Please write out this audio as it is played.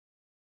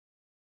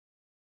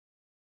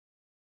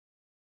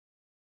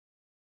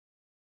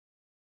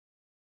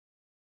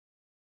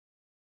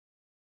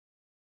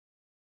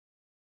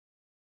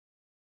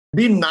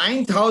The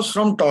ninth house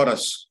from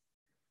Taurus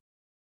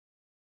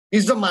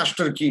is the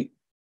master key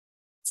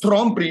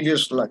from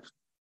previous life.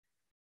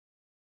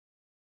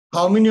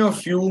 How many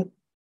of you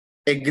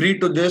agree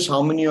to this?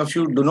 How many of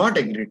you do not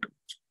agree to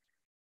it?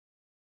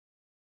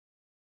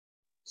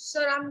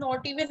 Sir, I'm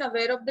not even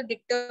aware of the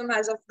dictum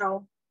as of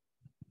now.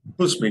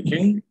 Who's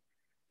speaking?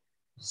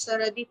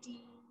 Sir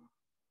Aditi.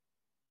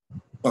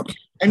 Okay.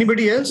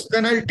 Anybody else?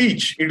 Then I'll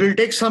teach. It will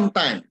take some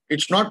time.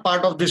 It's not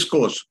part of this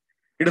course.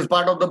 It is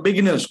part of the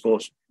beginner's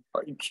course.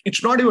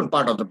 It's not even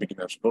part of the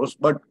beginner's course,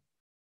 but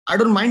I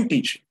don't mind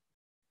teaching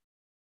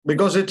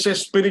because it's a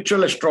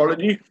spiritual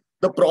astrology.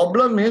 The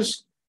problem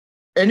is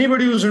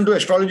anybody who's into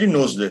astrology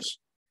knows this,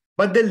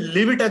 but they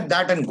leave it at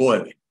that and go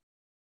away.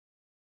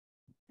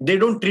 They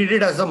don't treat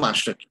it as a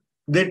master key.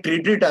 They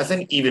treat it as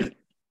an evil.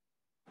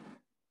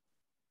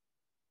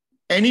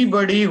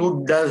 Anybody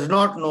who does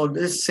not know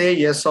this, say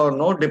yes or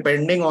no,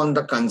 depending on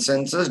the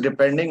consensus,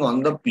 depending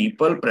on the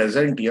people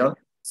present here.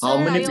 Sir, how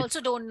many I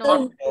also don't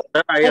know.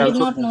 I did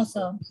not know,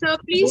 sir. Sir,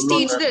 please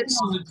teach this.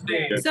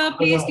 Sir,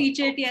 please teach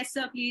it. Yes,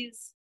 sir,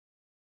 please.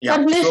 Yeah,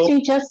 Sir, please so,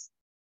 teach us.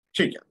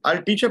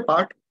 I'll teach a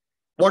part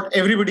what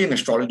everybody in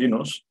astrology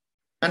knows.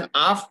 And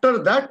after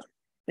that,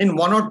 in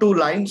 1 or 2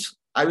 lines,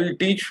 I will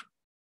teach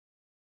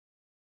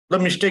the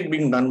mistake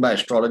being done by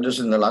astrologers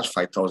in the last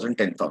 5,000,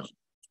 10,000.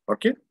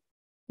 Okay?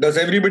 Does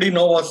everybody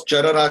know what's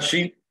Chara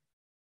Rashi?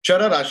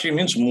 Chara Rashi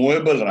means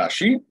movable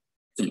Rashi.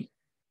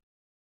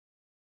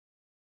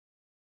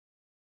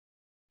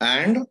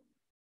 And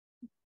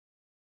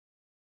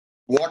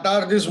what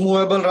are these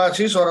movable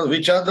Rashis, or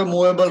which are the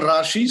movable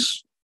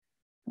Rashis?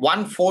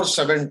 1, 4,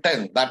 7,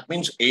 10. That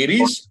means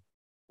Aries,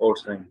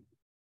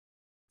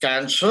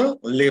 Cancer,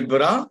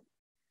 Libra,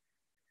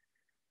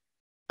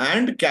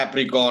 and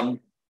Capricorn.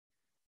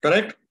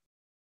 Correct?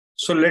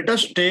 So let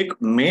us take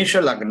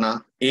Mesha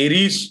Lagna,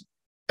 Aries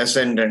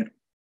ascendant.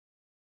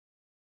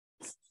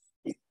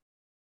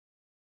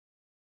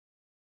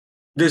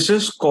 This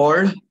is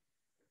called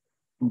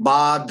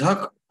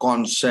Badhak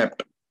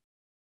concept.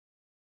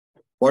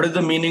 What is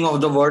the meaning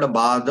of the word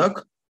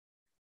Badhak?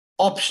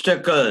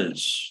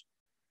 Obstacles.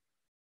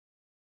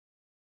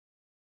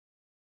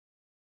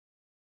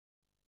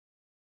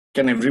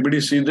 Can everybody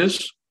see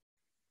this?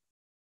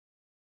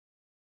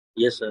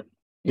 Yes, sir.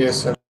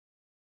 Yes, sir.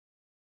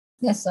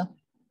 Yes, sir.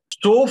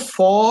 So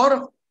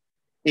for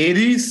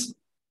Aries,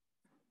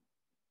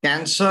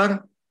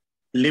 Cancer,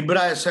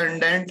 Libra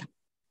ascendant,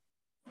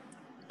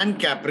 and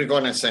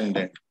Capricorn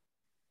ascendant,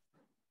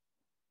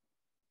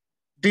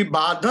 the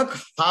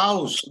Badhak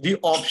house, the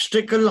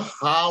obstacle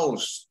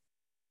house,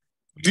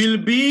 will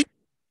be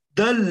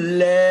the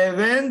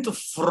 11th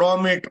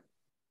from it.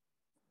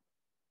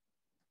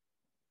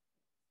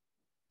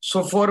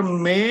 So for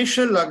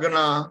Mesha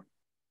Lagna,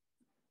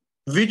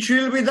 which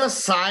will be the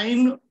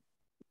sign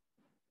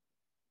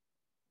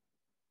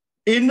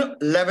in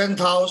 11th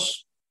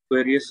house?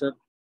 Aquarius, sir.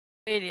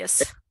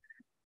 Various.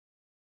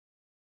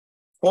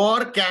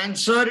 For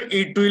Cancer,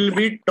 it will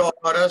be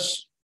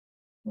Taurus.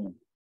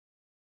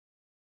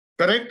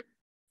 Correct?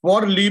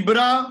 For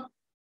Libra,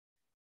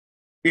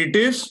 it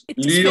is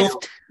It's Leo.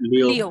 fifth.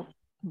 Leo.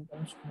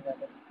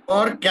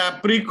 For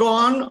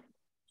Capricorn,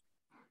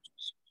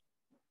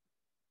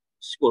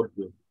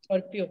 Scorpio.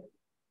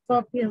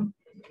 Scorpio.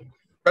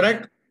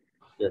 correct?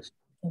 Yes.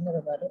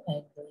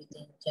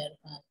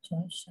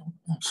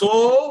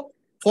 So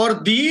for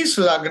these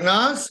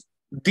Lagnas,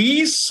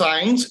 these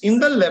signs in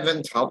the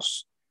 11th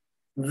house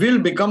will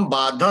become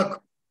Badhak.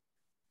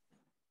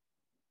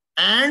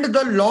 And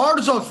the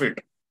lords of it,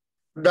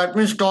 that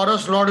means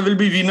Taurus Lord will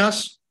be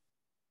Venus,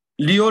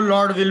 Leo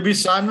Lord will be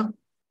Sun,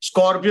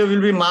 Scorpio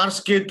will be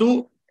Mars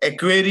Ketu,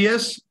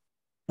 Aquarius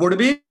would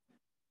be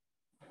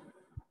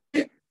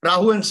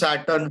Rahu and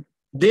Saturn.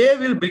 They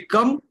will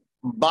become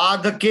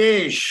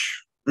Badhakesh,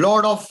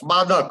 Lord of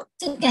Badhak.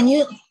 So can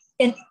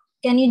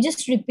you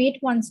just repeat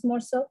once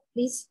more, sir,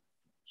 please?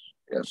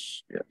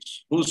 Yes,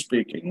 yes. Who's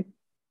speaking?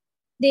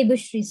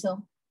 Debashri, sir.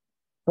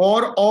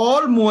 For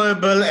all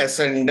movable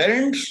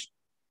ascendants,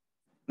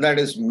 that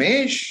is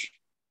Mesh,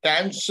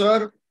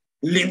 Cancer,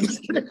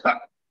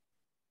 Libra,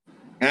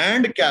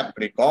 and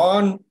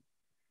Capricorn,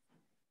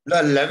 the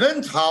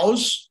 11th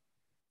house,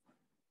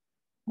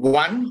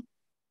 1,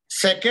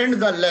 second,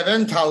 the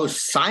 11th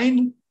house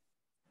sign,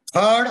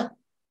 third,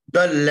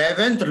 the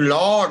 11th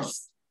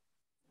lords,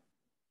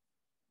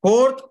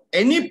 fourth,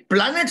 any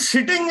planet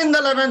sitting in the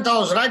 11th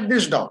house, write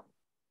this down.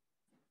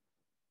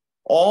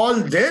 All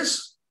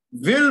this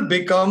will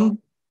become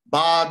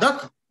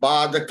Badhak,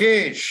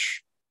 Badhakesh.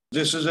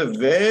 This is a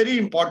very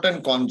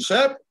important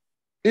concept.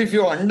 If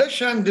you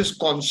understand this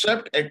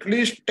concept, at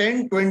least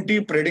 10,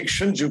 20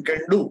 predictions you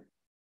can do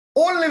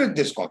only with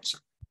this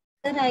concept.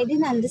 Sir, I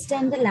didn't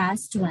understand the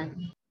last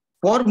one.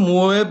 For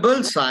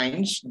movable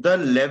signs, the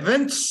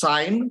 11th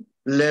sign,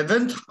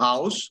 11th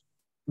house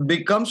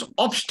becomes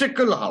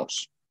obstacle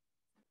house.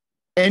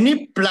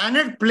 Any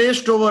planet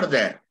placed over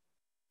there,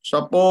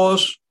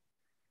 suppose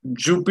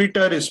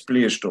Jupiter is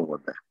placed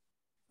over there,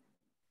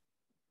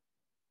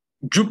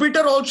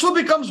 Jupiter also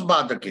becomes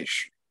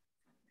Badhakesh.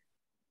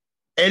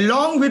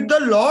 along with the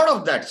Lord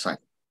of that sign.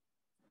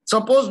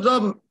 Suppose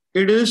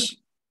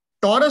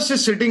Taurus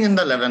is sitting in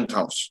the 11th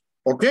house.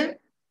 Okay?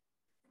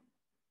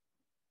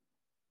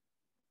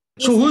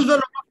 So who's the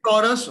Lord of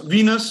Taurus?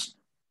 Venus.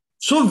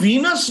 So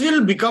Venus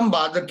will become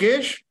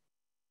Badhakesh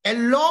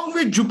along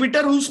with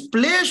Jupiter, who's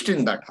placed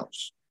in that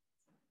house.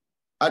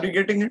 Are you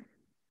getting it?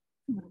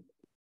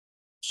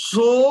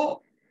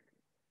 So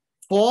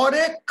for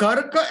a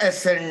Karka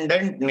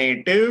ascendant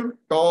native,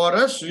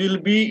 Taurus will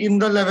be in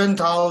the 11th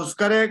house,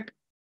 correct?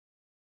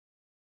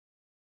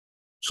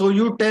 So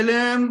you tell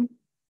him,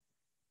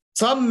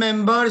 some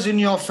members in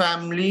your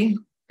family,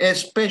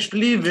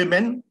 especially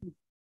women,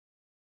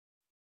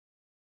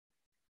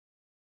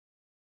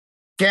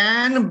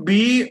 can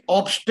be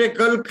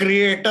obstacle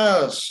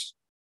creators.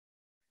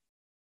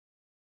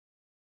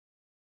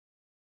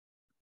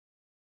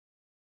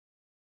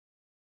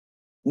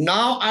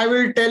 Now I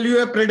will tell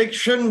you a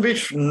prediction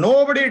which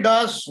nobody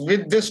does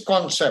with this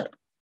concept.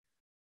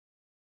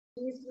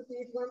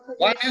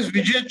 One is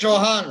Vijay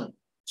Chauhan.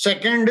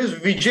 Second is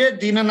Vijay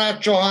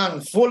Dinanath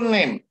Chauhan, full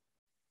name.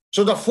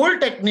 So the full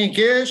technique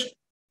is,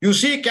 you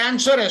see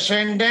Cancer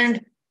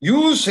ascendant,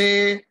 you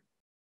say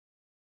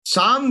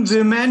some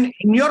women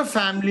in your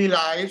family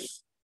life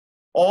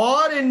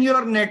or in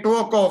your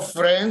network of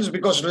friends,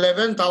 because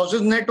 11th house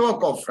is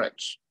network of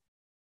friends.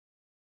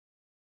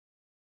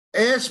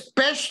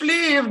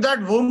 Especially if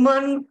that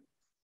woman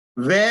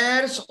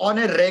wears on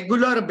a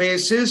regular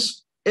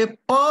basis a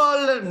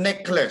pearl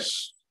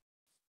necklace.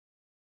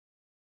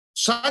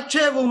 Such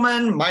a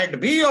woman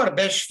might be your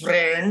best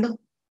friend,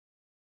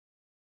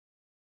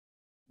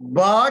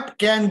 but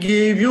can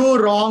give you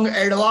wrong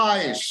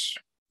advice.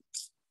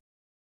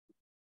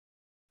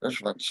 That's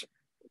what's.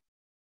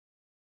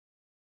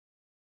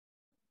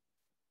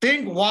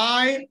 Think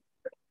why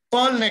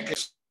pearl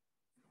necklace?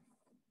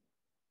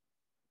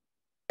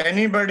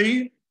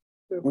 Anybody?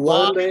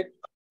 Pearl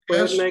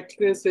Yes.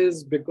 necklace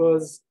is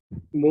because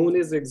moon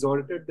is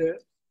exalted there.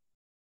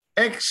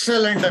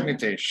 Excellent,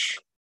 Amitesh.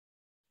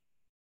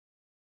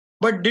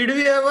 But did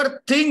we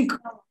ever think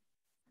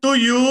to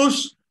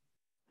use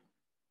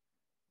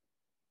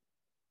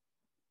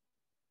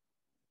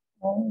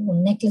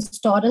necklace,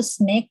 Taurus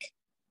neck,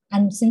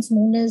 and since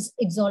moon is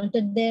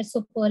exalted there,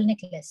 so pearl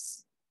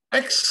necklace.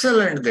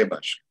 excellent,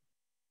 Debash?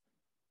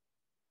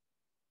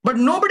 But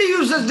nobody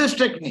uses this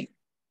technique.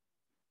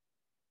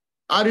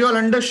 Are you all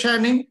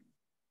understanding?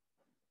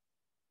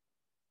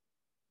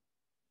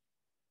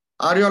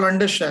 Are you all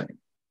understanding?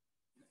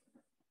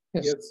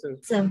 Yes, sir.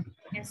 So,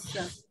 Yes,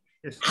 sir.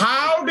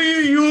 How do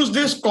you use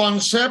this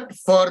concept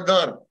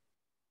further?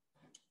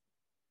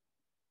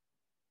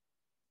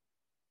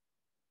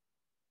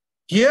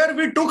 Here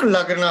we took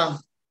Lagna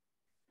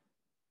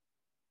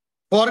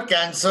for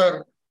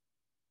Cancer.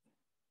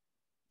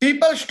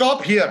 People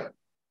stop here.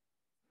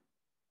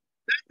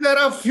 There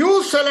are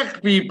few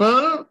select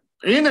people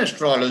in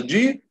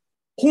astrology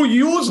who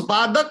use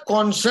Badhak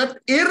concept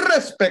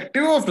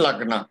irrespective of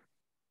Lagna.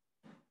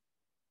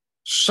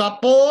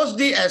 Suppose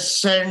the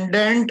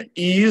ascendant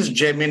is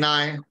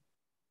Gemini.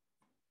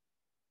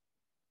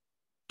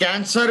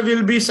 Cancer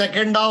will be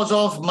second house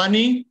of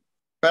money,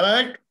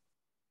 correct?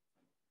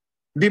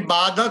 The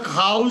Badhak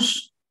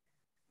house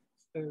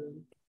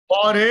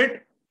for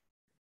it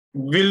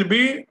will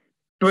be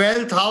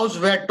 12th house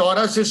where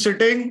Taurus is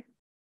sitting.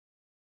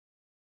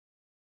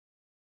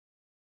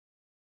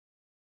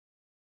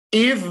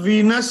 If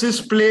Venus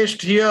is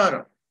placed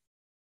here,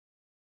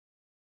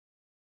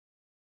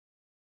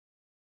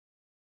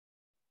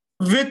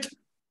 with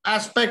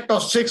aspect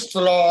of 6th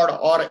lord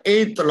or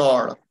 8th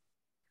lord,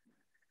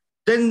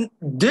 then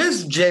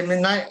this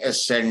Gemini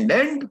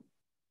ascendant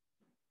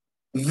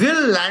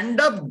will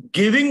end up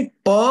giving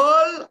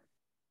pearl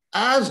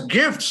as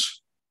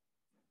gifts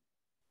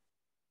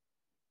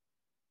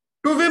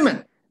to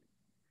women.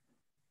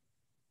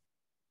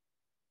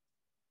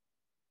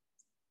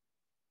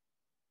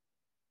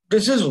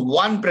 This is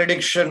one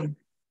prediction.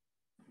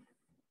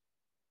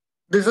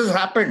 This has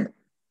happened.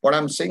 What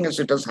I'm saying is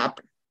it has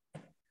happened.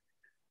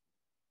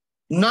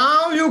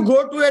 Now you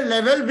go to a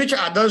level which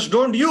others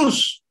don't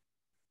use.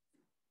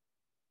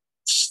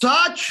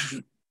 Such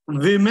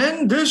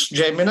women, this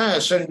Gemini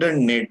ascendant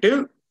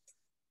native,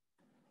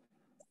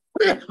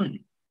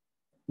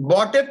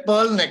 bought a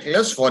pearl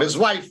necklace for his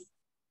wife.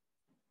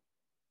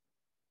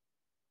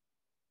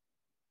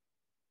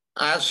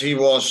 As he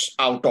was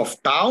out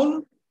of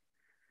town,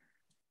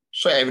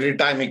 so every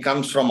time he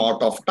comes from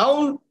out of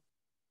town,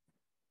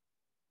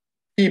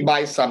 he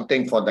buys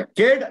something for the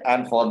kid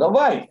and for the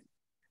wife.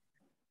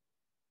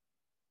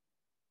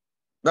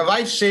 The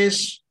wife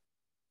says,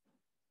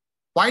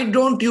 why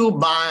don't you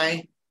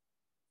buy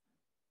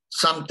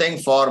something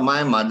for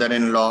my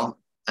mother-in-law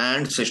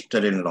and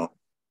sister-in-law?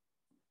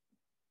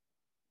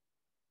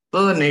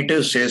 So the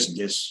native says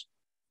this,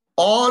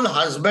 all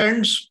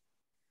husbands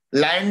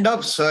land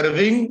up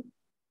serving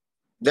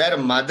their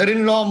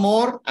mother-in-law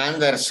more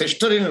and their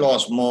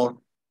sister-in-laws more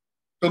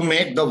to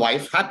make the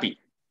wife happy.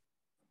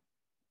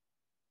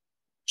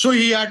 So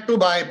he had to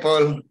buy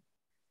pearl.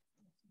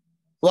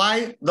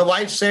 Why? The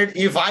wife said,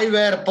 if I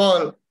wear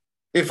pearl,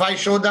 if I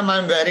show them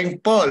I'm wearing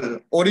pearl,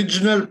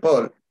 original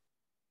pearl,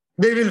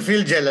 they will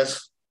feel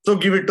jealous. So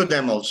give it to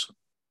them also.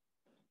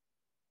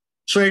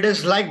 So it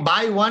is like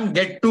buy one,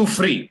 get two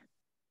free.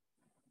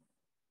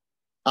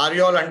 Are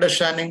you all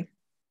understanding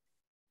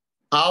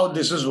how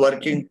this is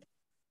working?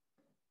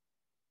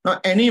 Now,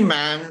 any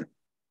man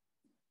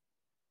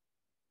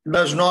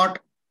does not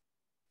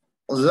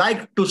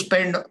like to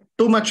spend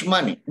too much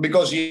money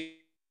because he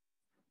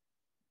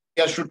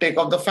has to take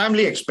off the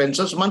family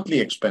expenses, monthly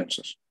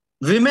expenses.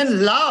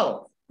 Women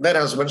love their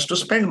husbands to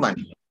spend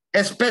money,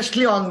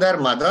 especially on their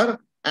mother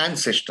and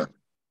sister.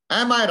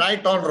 Am I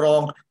right or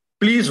wrong?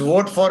 Please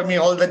vote for me,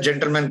 all the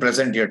gentlemen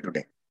present here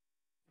today.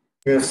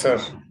 Yes,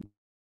 sir.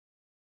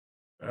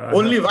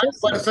 Only one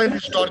person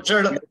is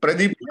tortured,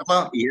 Pradeep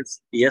Sharma.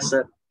 Yes, yes,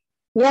 sir.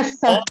 Yes,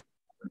 sir.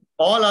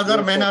 All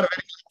other men are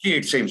very lucky,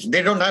 it seems.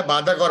 They don't have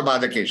Badhak or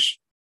Badhakesh.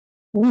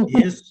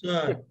 Yes,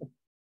 sir.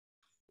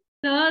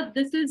 Sir,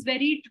 this is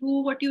very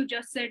true what you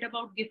just said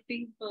about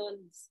gifting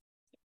pearls.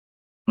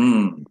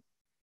 Hmm.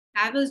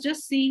 I was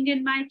just seeing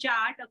in my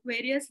chart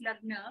Aquarius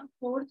Lagna,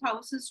 4th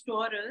house is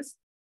Taurus,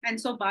 and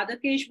so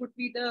Badhakesh would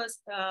be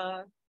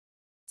the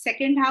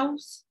second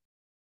house.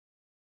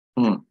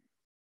 Hmm.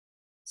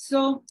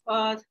 So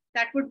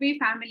that would be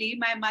family.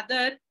 My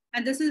mother,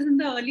 and this is in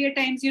the earlier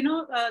times, you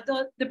know,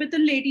 the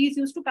Tibetan ladies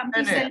used to come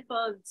to sell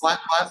pearls.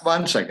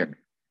 One second.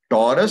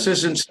 Taurus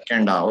is in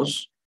second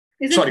house.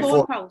 Is Sorry, in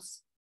fourth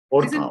house.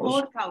 Fourth Is in house.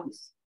 fourth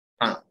house.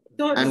 Ah.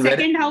 So the And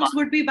second house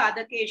would be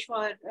Badhakesh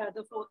for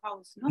the fourth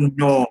house,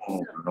 no?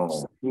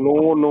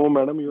 No. No,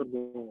 madam, you're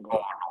wrong.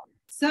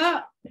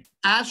 Sir,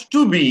 Has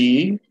to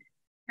be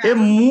a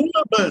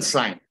movable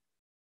sign.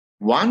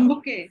 1,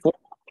 okay. 4,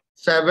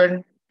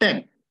 7,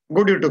 10.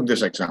 Good, you took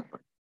this example.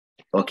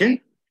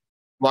 Okay.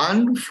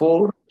 1,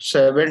 4,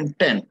 7,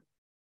 10.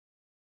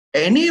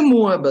 Any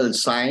movable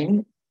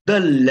sign, the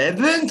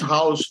 11th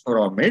house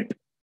from it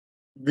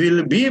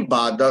will be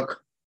Badhak.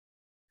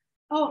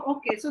 Oh,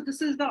 okay. So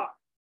this is the,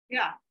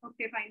 yeah.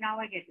 Okay, fine. Now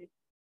I get it.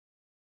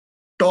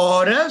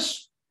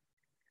 Taurus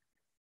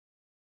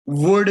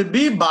would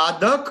be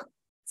Badhak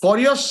for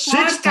your For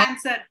sixth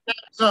Cancer.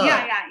 house.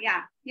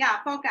 Yeah,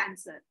 for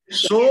Cancer.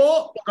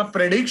 So the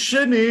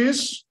prediction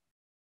is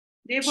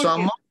They would,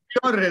 some of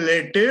your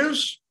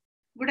relatives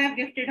would have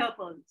gifted her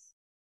pearls.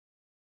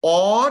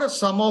 or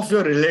some of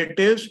your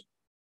relatives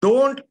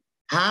don't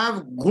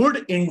have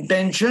good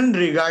intention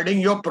regarding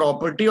your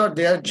property or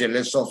they are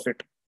jealous of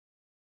it.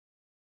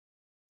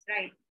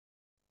 Right.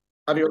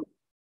 Are you?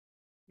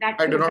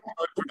 That's I do not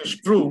know if it is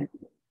true.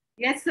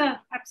 Yes, sir.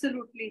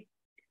 Absolutely.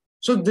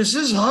 So this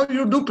is how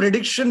you do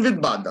prediction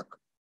with Badhak.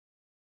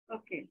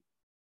 Okay.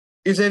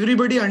 Is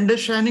everybody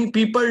understanding?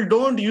 People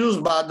don't use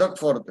Badhak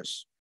for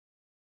this.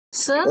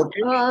 Sir,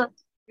 Okay.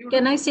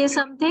 can I say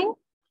something?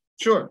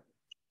 Sure.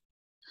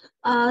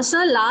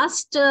 Sir,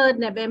 last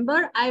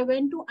November, I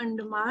went to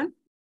Andaman,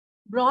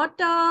 brought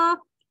a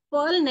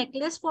pearl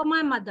necklace for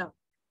my mother.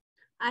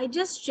 I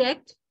just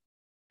checked.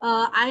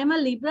 I am a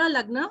Libra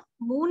Lagna.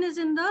 Moon is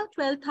in the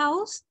 12th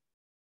house,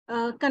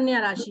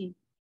 Kanya Rashi.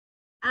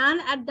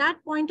 And at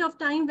that point of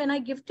time, when I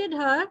gifted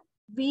her,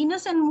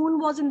 Venus and Moon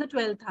was in the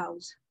 12th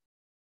house.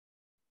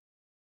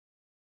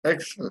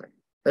 Excellent.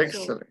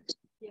 Excellent. So,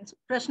 yes,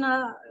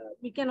 Prashna,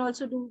 we can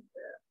also do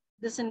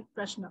this in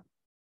Prashna.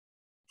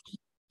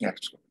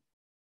 Excellent.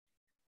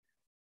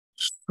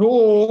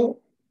 So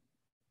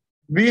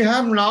we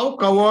have now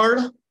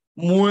covered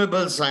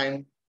movable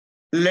sign.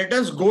 Let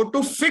us go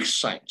to fixed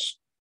signs.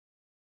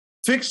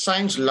 Fixed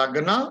signs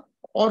Lagna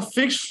or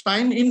fixed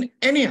sign in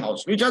any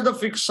house. Which are the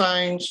fixed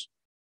signs?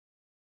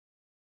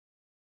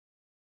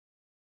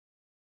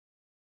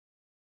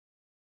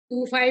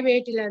 2, 5,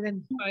 8,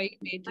 11. 5,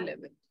 8,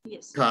 11.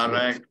 Yes.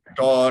 Correct.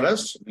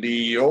 Taurus,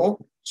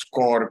 Leo,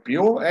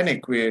 Scorpio, and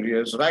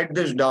Aquarius. Write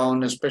this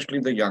down, especially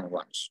the young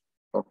ones.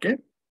 Okay.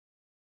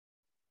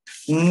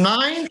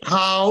 9th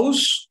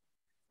house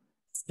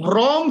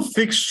from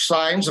fixed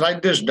signs.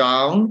 Write this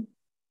down.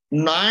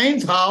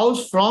 9th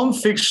house from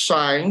fixed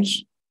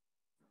signs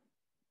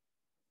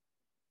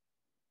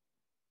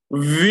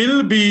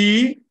will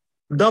be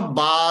the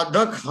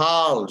Badhak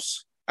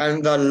house,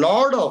 and the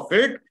lord of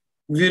it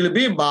will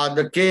be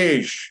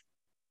Badhakesh.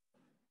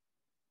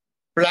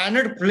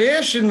 Planet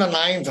placed in the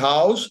 9th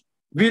house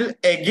will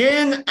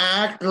again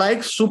act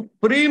like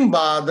Supreme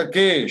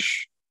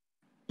Badhakesh.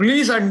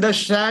 Please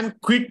understand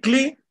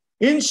quickly,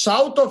 in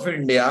south of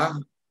India,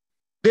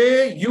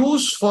 they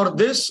use for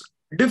this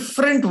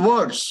different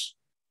words,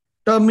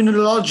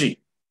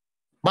 terminology.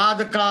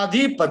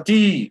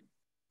 Badhakadhipati,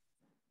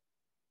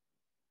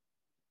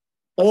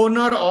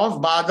 owner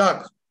of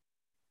Badhak.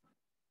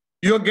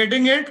 You're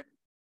getting it?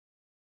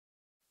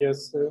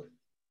 Yes, sir.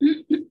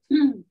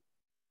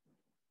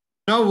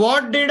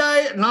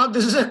 Now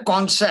this is a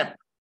concept.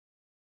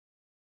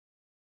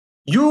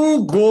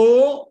 You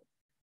go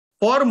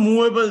for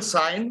movable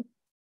sign.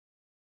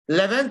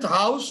 11th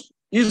house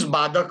is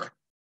Badhak.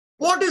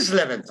 What is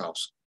 11th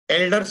house?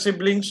 Elder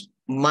siblings,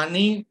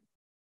 money,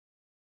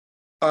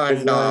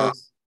 and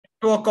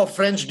network of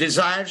friends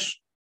desires.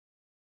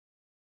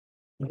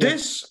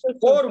 This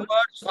 4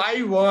 words,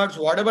 5 words,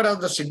 whatever are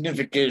the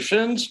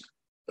significations,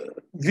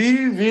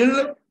 we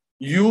will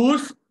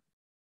use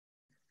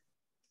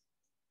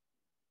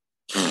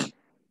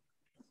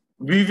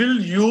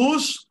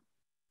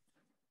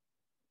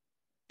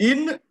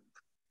in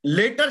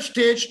later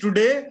stage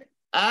today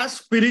as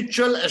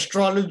spiritual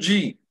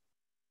astrology.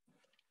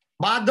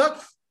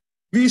 Badhak,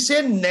 we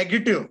say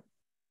negative.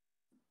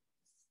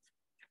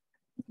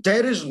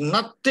 There is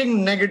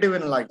nothing negative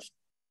in life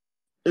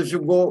if you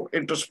go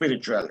into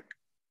spirituality.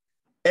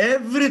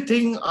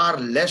 Everything are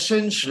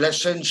lessons,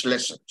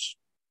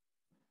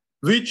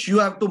 which you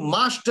have to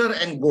master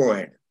and go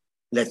ahead.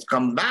 Let's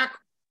come back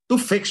to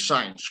fixed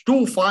signs.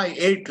 2, 5,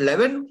 8,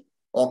 11.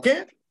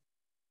 Okay.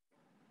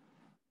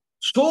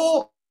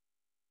 So,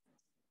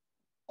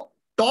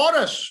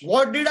 Taurus,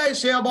 what did I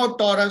say about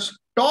Taurus?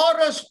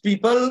 Taurus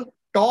people,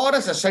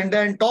 Taurus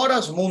ascendant,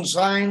 Taurus moon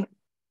sign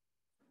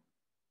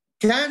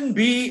can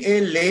be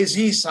a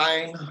lazy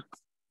sign.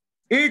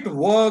 It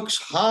works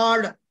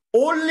hard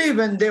only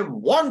when they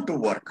want to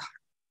work hard.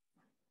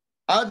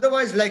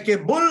 Otherwise, like a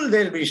bull,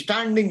 they'll be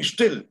standing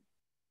still.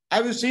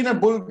 Have you seen a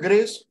bull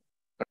graze?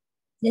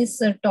 Yes,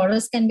 sir.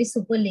 Taurus can be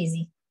super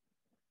lazy.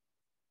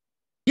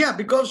 Yeah,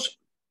 because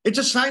it's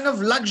a sign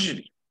of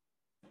luxury.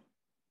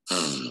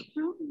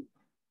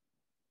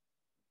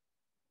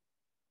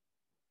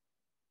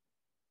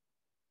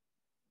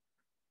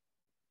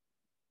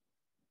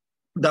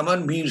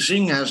 Daman Veer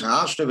Singh has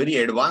asked a very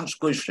advanced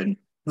question,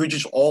 which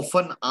is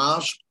often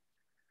asked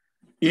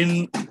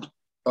in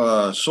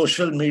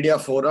social media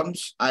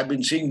forums. I've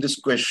been seeing this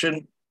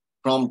question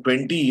from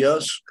 20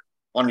 years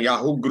on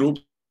Yahoo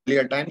groups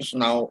earlier times,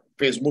 now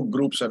Facebook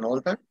groups and all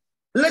that.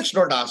 Let's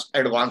not ask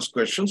advanced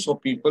questions for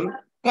people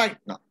right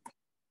now.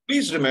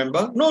 Please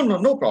remember,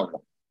 no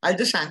problem. I'll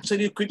just answer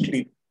you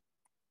quickly.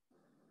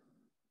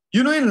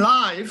 You know, in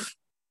life,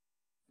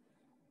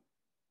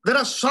 there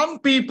are some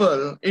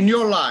people in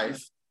your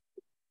life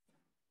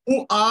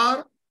who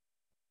are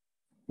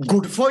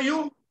good for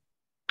you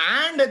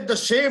and at the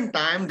same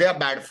time they are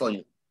bad for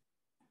you.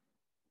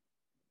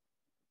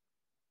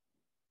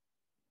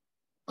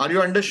 Are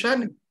you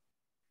understanding?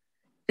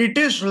 It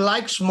is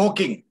like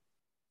smoking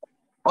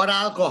or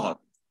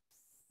alcohol.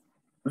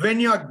 When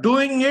you're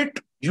doing it,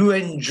 you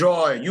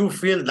enjoy, you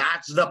feel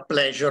that's the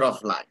pleasure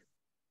of life.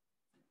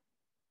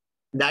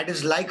 That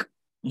is like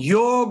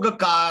yoga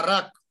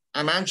karak.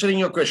 I'm answering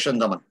your question,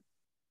 Daman.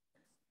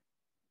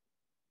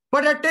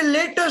 But at a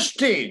later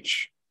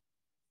stage,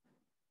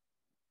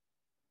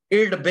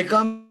 it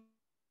becomes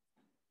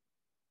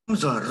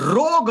a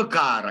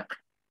rogakarak.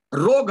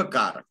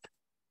 Rogakarak.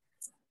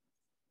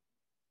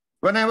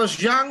 When I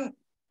was young,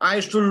 I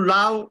used to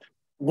love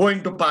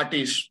going to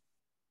parties.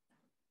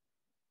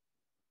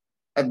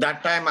 At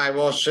that time, I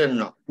was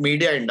in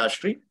media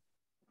industry.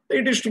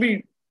 It used to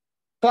be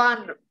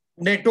fun,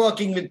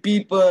 networking with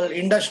people,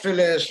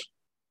 industrialists,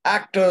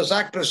 actors,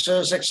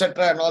 actresses,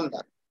 etc. and all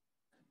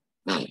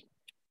that.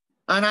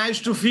 And I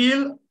used to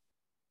feel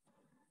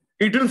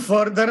it will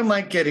further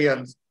my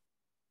career.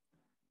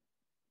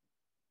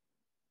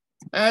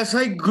 As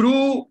I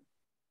grew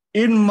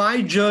in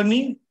my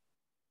journey,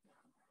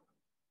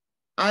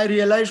 I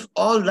realized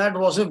all that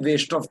was a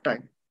waste of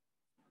time.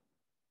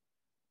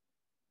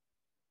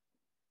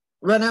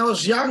 When I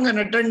was young and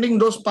attending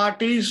those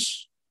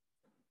parties,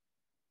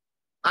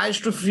 I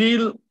used to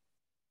feel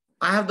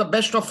I have the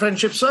best of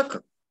friendship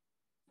circle.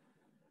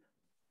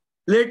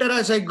 Later,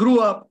 as I grew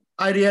up,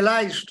 I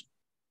realized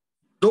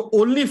the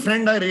only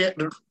friend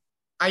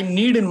I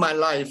need in my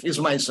life is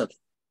myself.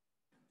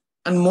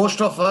 And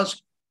most of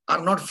us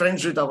are not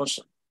friends with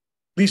ourselves.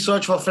 We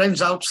search for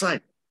friends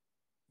outside.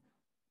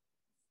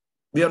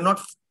 We are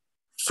not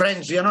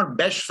friends. We are not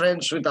best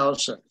friends with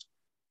ourselves.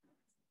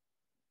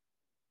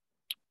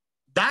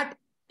 That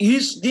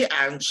is the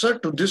answer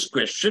to this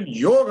question,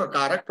 Yoga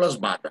Karak plus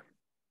Badhak.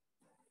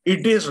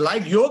 It is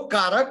like Yoga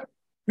Karak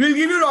will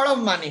give you a lot of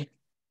money,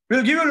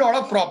 will give you a lot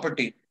of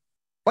property.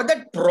 But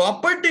that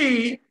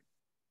property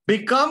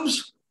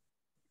becomes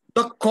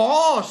the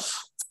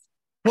cause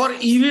for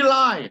evil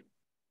eye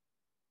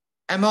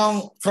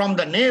from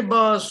the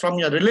neighbors, from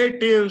your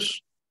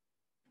relatives.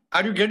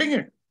 Are you getting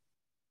it?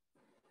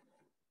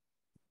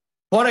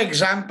 For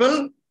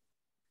example,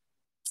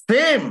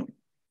 fame.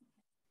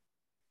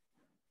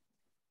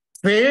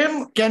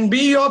 Fame can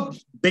be your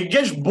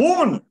biggest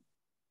boon.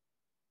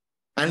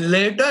 And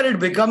later it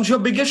becomes your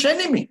biggest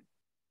enemy.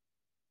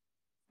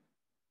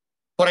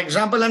 For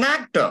example, an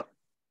actor.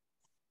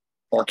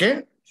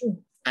 Okay?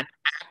 An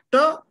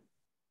actor,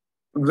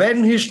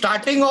 when he's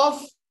starting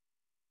off,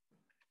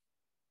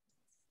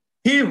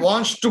 he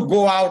wants to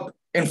go out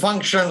in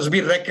functions,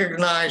 be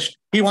recognized.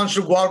 He wants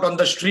to go out on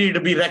the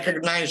street, be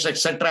recognized,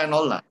 etc. and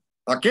all that.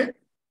 Okay?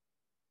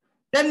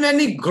 Then when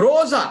he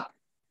grows up,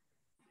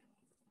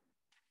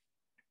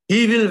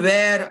 he will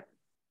wear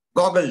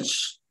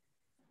goggles,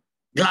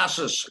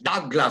 glasses,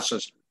 dark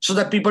glasses, so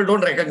that people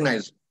don't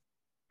recognize him.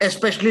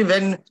 Especially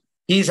when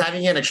he's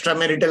having an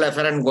extramarital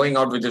affair and going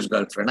out with his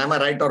girlfriend. Am I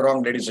right or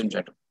wrong, ladies and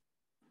gentlemen?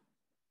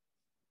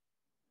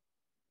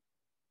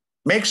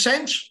 Make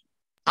sense?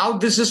 How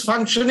this is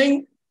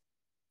functioning?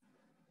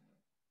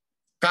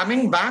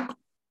 Coming back,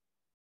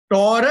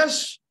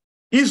 Taurus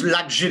is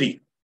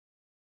luxury.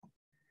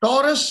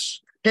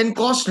 Taurus can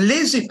cause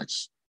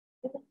laziness.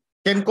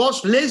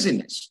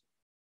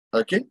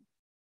 Okay?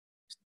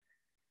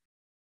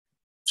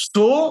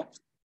 So,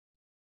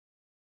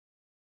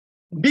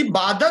 the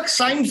Badhak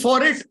sign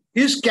for it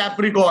is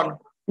Capricorn.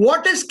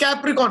 What is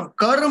Capricorn?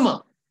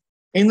 Karma.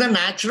 In the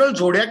natural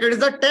zodiac, it is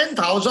the 10th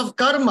house of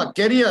karma,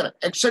 career,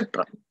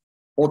 etc.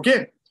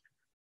 Okay?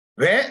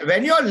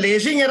 When you are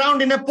lazing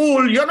around in a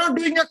pool, you're not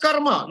doing a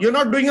karma. You're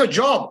not doing a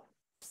job.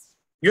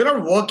 You're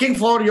not working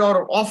for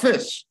your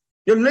office.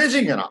 You're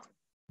lazing around.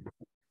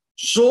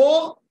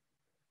 So,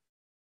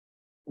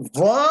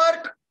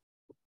 work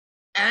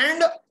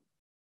and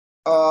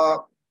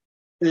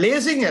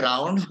lazing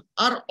around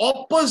are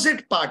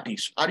opposite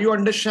parties. Are you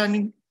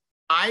understanding?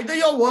 Either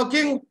you're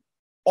working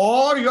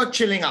or you're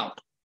chilling out.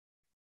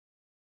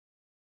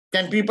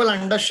 Can people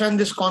understand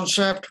this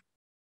concept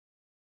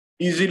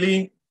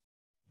easily?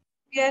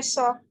 Yes,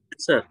 sir.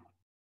 Sir.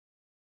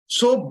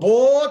 So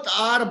both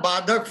are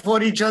Badhak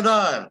for each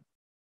other.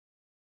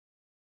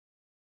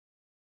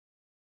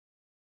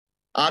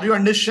 Are you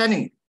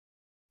understanding?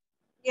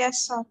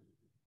 Yes, sir.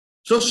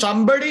 So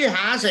somebody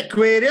has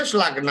Aquarius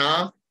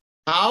Lagna.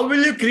 How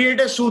will you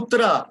create a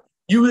sutra?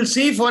 You will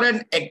see for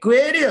an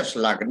Aquarius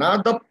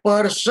Lagna, the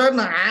person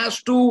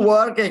has to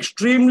work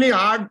extremely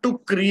hard to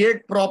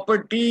create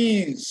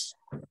properties,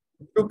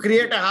 to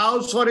create a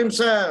house for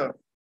himself.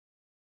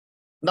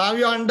 Now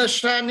you're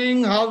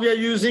understanding how we are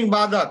using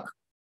Badhak.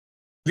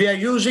 We are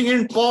using it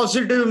in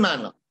positive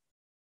manner.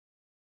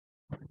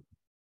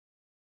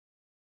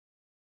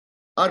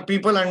 Are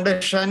people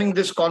understanding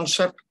this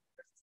concept?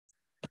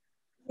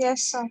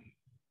 Yes, sir.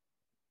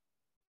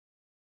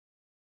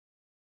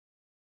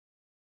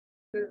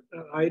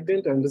 I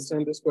didn't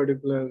understand this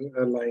particular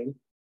line.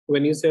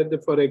 When you said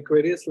that for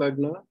Aquarius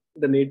Lagna,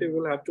 the native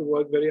will have to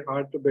work very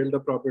hard to build a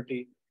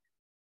property.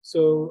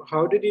 So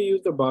how did you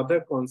use the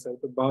Badhak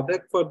concept? The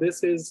Badhak for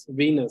this is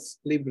Venus,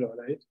 Libra,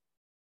 right?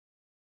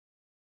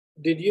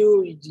 Did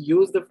you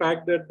use the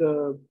fact that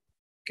the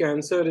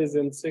Cancer is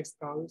in 6th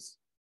house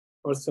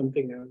or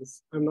something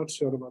else? I'm not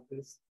sure about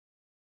this.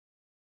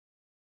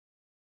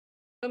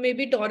 So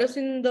maybe Taurus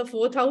in the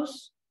 4th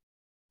house,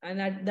 and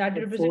that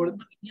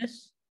represents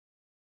Venus.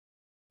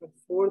 The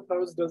 4th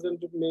house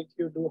doesn't make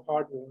you do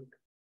hard work.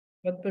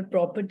 But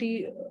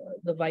property,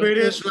 the white.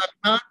 Aquarius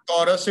Lagna,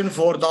 Taurus in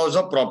 4th house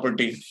of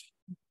property.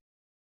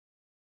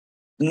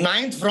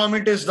 9th from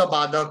it is the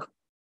Badhak.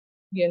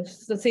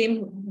 Yes, the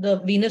same, the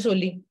Venus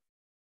only.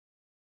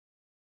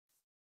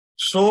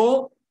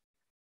 So,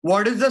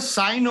 what is the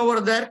sign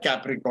over there?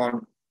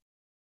 Capricorn.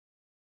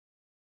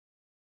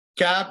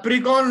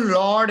 Capricorn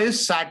Lord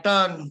is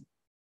Saturn,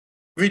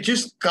 which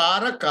is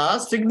Karaka,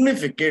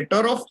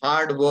 significator of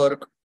hard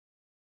work.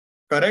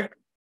 Correct?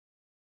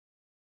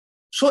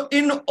 So,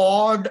 in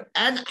odd,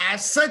 and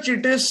as such,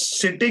 it is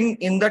sitting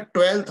in the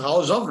 12th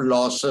house of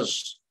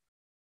losses.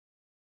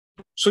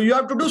 So, you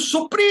have to do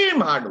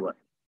supreme hard work,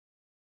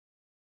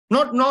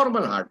 not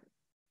normal hard work.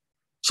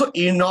 So,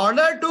 in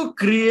order to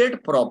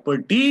create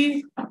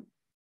property,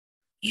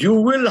 you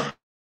will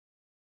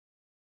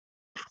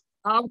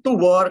have to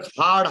work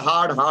hard,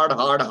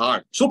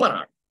 super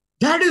hard.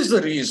 That is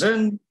the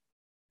reason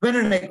when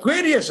an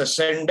Aquarius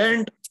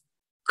ascendant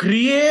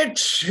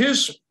creates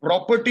his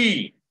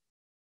property,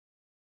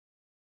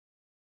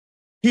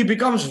 he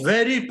becomes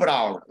very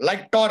proud,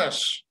 like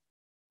Taurus.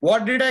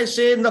 What did I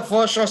say in the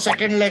first or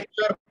second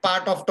lecture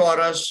part of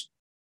Taurus?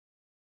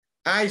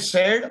 I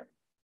said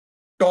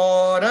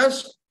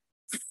Taurus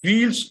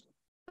feels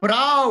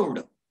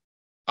proud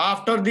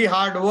after the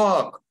hard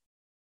work.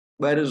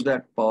 Where is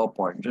that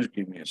PowerPoint? Just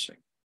give me a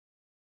second.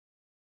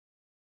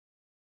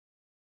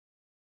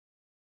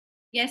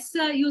 Yes,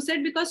 sir. You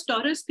said because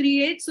Taurus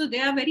creates, so they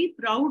are very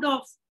proud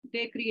of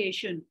their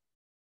creation.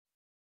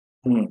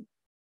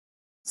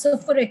 So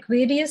for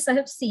Aquarius, I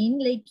have seen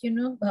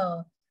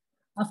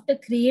after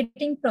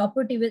creating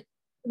property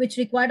which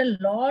required a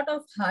lot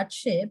of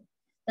hardship,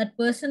 that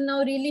person now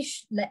really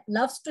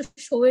loves to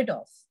show it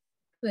off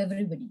to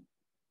everybody.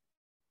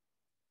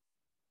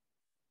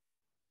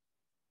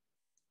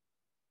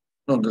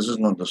 No, this is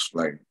not the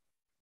slide.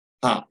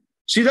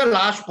 See the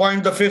last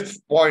point, the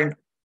 5th point,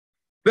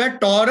 where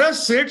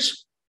Taurus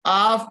sits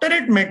after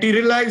it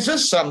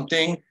materializes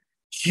something,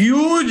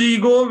 huge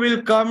ego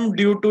will come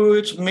due to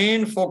its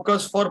main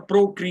focus for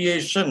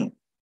procreation.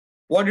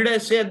 What did I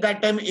say at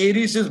that time?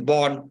 Aries is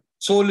born,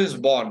 soul is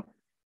born.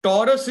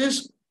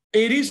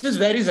 Aries is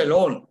where he's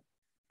alone.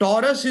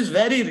 Taurus is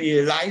where he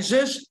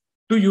realizes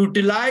to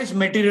utilize,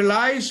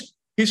 materialize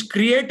his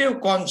creative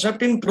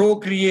concept in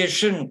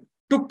procreation,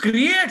 to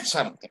create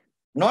something,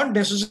 not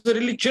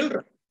necessarily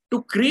children,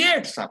 to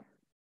create something.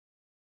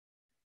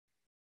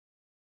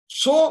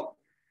 So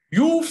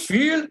you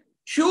feel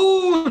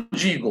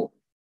huge ego.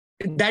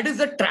 That is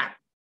the trap.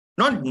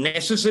 Not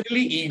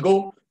necessarily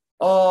ego,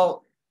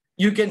 or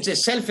you can say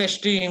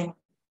self-esteem,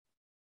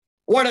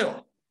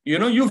 whatever.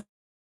 You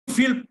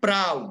feel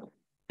proud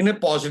in a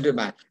positive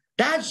manner.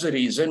 That's the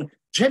reason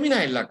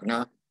Gemini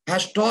Lagna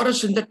has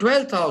Taurus in the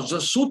 12th house.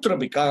 The sutra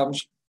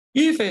becomes,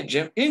 if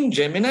in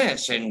Gemini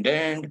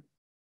ascendant,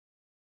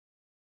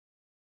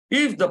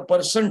 if the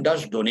person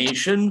does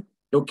donation,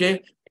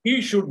 okay,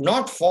 he should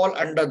not fall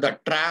under the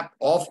trap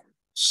of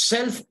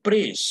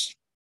self-praise.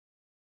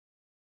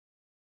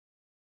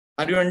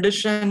 Are you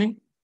understanding?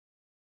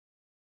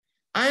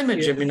 I am a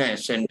Gemini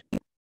ascendant.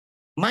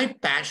 My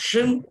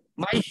passion,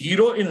 my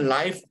hero in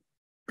life,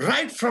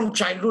 right from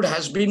childhood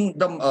has been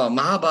the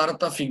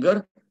Mahabharata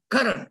figure,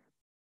 Karan.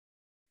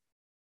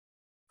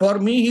 For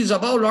me, he's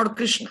above Lord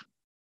Krishna.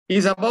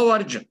 He's above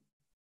Arjun.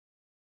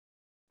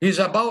 He's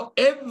above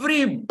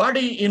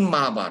everybody in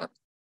Mahabharata.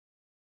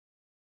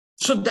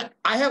 So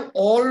I have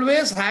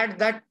always had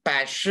that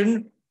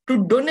passion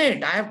to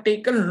donate. I have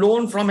taken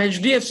loan from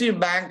HDFC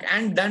Bank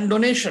and done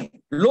donation.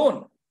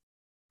 Loan.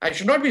 I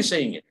should not be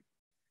saying it.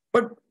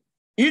 But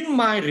in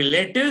my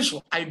relatives,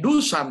 I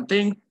do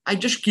something, I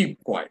just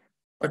keep quiet.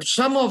 But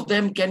some of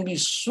them can be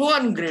so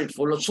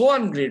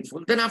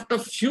ungrateful. Then after a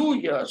few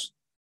years,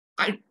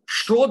 I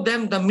show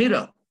them the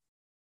mirror.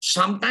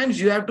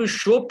 Sometimes you have to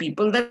show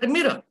people the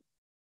mirror.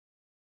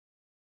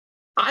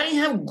 I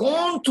have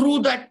gone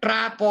through that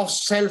trap of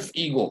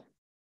self-ego.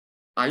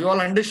 Are you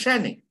all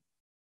understanding?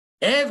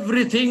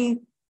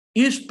 Everything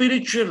is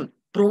spiritual,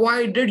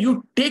 provided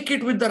you take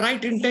it with the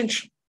right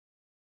intention.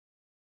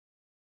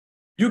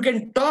 You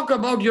can talk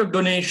about your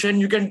donation,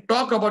 you can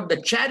talk about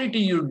the charity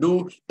you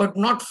do, but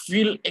not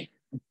feel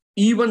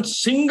even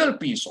single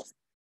piece of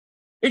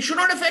it. It should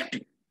not affect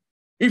you.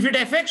 If it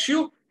affects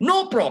you,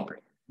 no problem.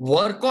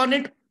 Work on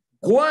it,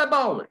 go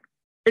about it.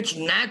 It's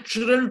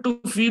natural to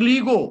feel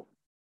ego.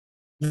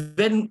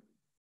 When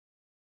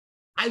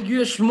I'll give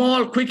you a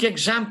small, quick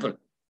example.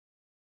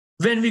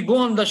 When we go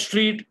on the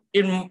street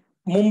in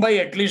Mumbai,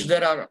 at least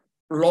there are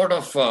a lot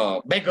of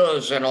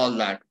beggars and all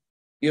that.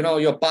 You know,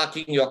 you're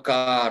parking your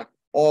car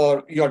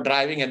or you're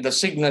driving at the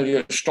signal,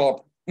 you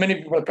stop. Many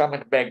people come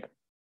and beg.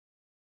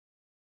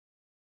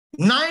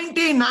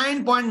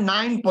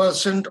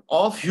 99.9%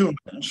 of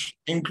humans,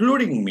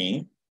 including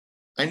me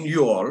and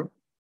you all,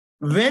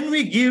 when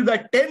we give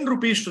that 10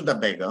 rupees to the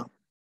beggar,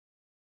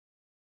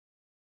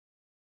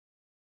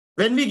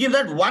 when we give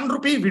that 1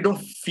 rupee, we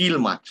don't feel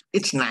much.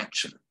 It's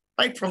natural.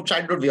 Right from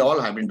childhood, we all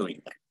have been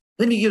doing that.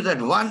 When we give that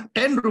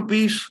 10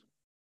 rupees,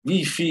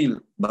 we feel,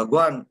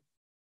 Bhagwan,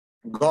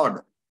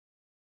 God,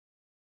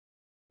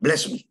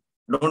 bless me.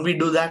 Don't we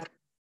do that?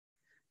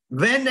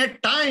 When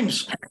at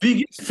times we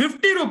give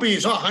 50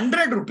 rupees or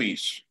 100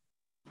 rupees,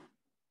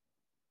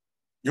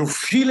 you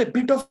feel a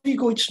bit of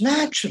ego. It's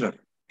natural.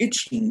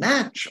 It's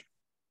natural.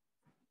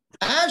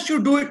 As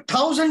you do it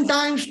 1,000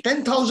 times,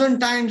 10,000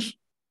 times,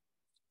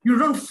 you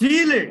don't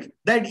feel it.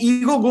 That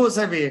ego goes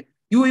away.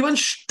 You even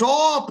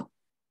stop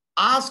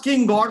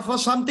asking God for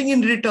something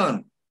in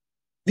return.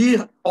 We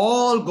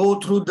all go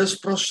through this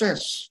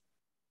process.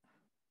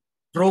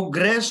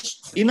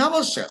 Progress in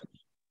ourselves.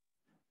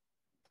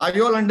 Are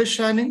you all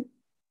understanding?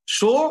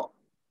 So,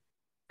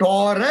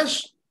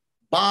 Taurus,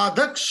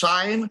 Badhak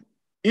sign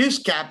is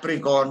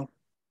Capricorn.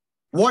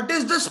 What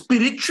is the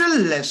spiritual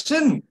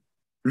lesson?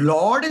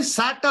 Lord is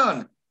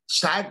Saturn.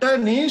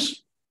 Saturn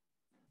is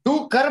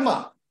do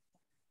karma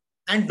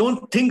and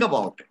don't think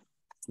about it.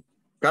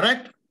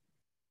 Correct?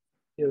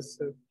 Yes,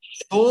 sir.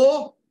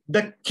 So,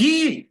 the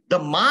key, the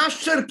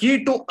master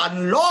key to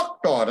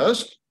unlock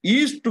Taurus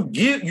is to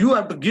give, you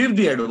have to give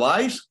the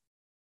advice,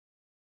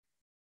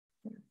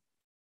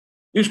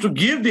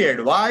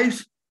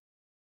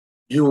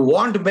 you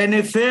want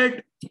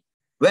benefit,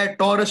 where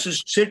Taurus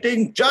is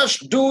sitting,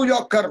 just do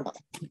your karma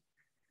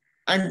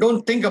and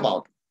don't think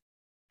about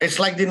it. It's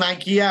like the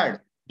Nike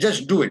ad,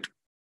 just do it.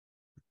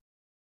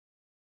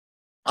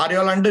 Are you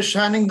all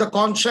understanding the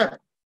concept?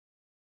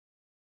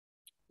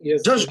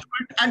 Yes. Just do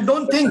it and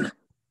don't think.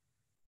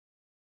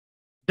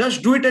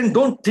 Just do it and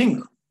don't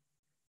think.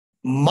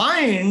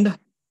 Mind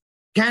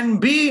can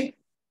be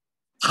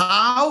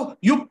how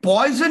you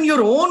poison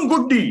your own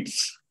good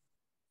deeds.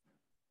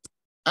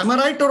 Am I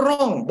right or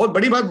wrong? बहुत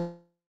बड़ी बात.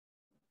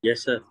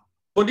 Yes, sir.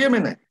 बोलिए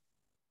मैंने.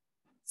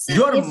 So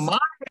Your if-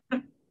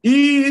 mind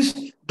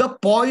is the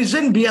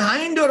poison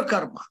behind your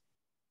karma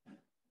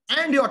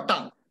and your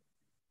tongue.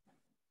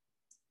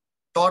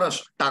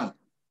 Taurus, tongue.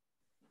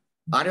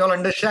 Are you all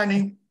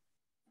understanding?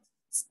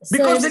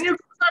 Because when you do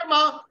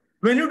karma,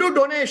 when you do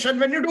donation,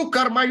 when you do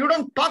karma, you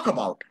don't talk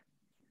about it.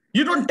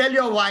 You don't tell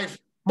your wife,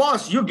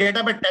 boss, you get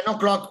up at 10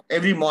 o'clock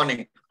every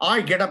morning.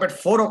 I get up at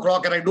 4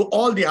 o'clock and I do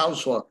all the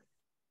housework.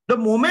 The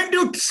moment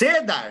you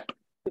say that,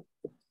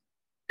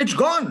 it's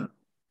gone.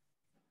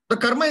 The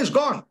karma is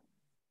gone.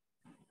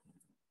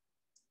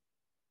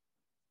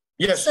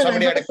 Yes, Sir, I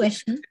somebody have had a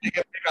question.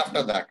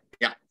 after that.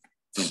 Yeah.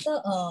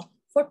 So,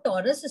 for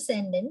Taurus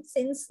ascendant,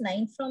 since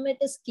 9th from it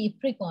is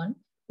Capricorn,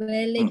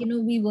 where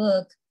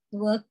the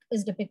work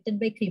is depicted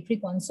by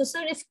Capricorn. So,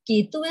 sir, if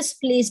Ketu is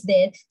placed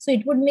there, so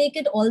it would make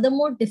it all the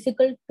more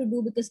difficult to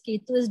do because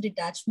Ketu is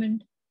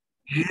detachment.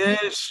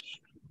 Yes.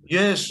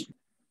 Yes.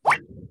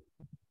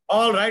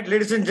 All right,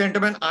 ladies and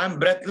gentlemen, I'm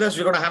breathless.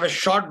 We're going to have a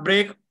short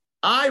break.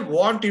 I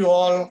want you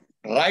all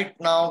right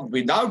now,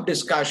 without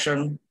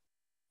discussion,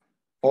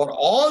 for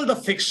all the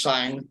fixed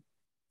sign,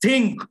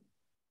 think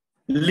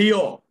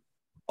Leo.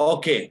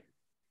 Okay.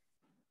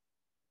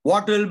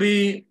 What will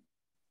be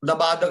the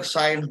Badhak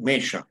sign?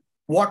 Mesha.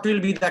 What will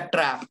be the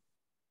trap?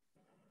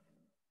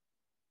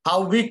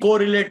 How we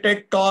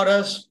correlated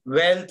Taurus,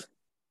 wealth,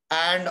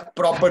 and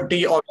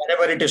property, or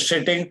wherever it is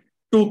sitting,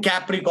 to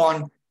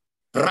Capricorn.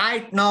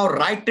 Right now,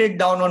 write it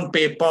down on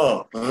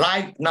paper.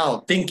 Right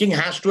now. Thinking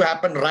has to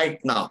happen right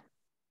now.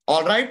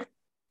 All right?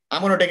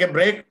 I'm going to take a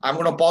break. I'm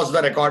going to pause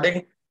the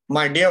recording.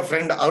 My dear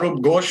friend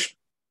Arup Ghosh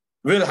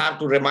will have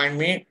to remind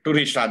me to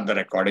restart the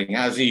recording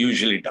as he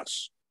usually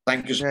does.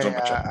 Thank you so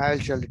much. I'll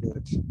surely do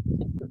it.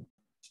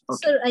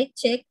 Okay. Sir, I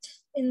checked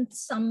in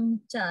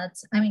some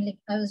charts. I mean, like,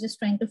 I was just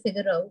trying to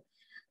figure out.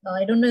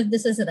 I don't know if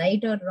this is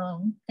right or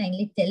wrong.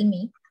 Kindly tell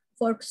me.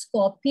 For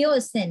Scorpio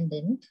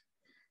ascendant,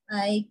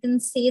 I can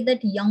say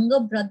that younger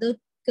brother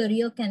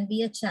career can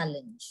be a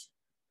challenge.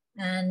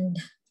 And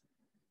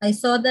I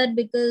saw that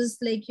because,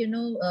 like,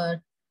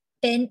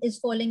 10 is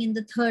falling in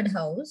the third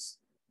house,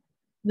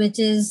 which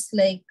is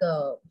like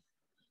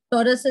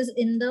Taurus is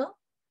in the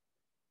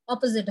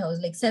opposite house,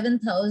 like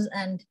seventh house,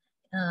 and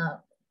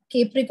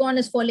Capricorn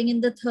is falling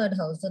in the third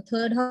house. The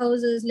third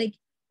house is like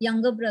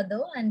younger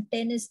brother and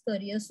 10 is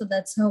career. So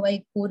that's how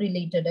I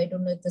correlated. I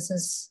don't know if this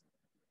is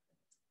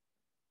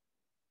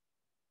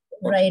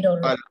right or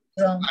wrong.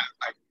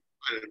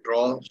 I'll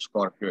draw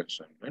Scorpio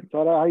ascendant.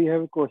 Sir, I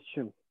have a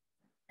question.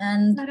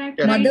 And Correct.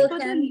 mother For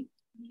the can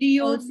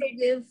Leo also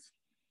give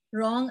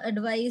wrong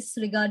advice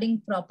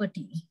regarding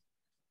property.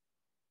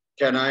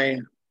 Can I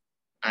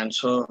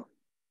answer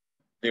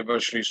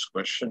Devashri's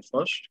question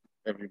first,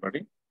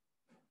 everybody?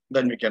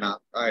 Then we can,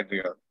 I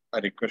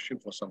request you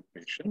for some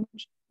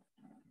patience.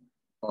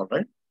 All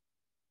right.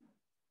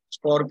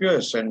 Scorpio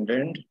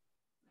ascendant,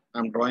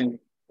 I'm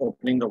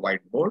opening the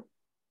whiteboard.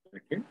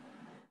 Okay.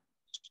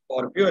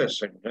 Scorpio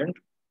ascendant,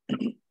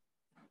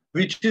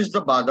 which is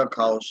the Badhak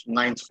house,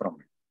 9th from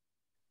it.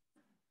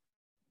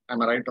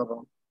 Am I right or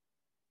wrong?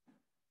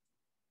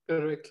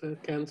 Correct, sir.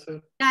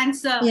 Cancer.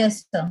 Cancer.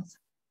 Yes, sir.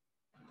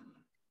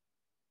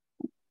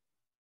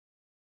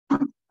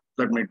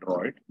 Let me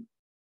draw it.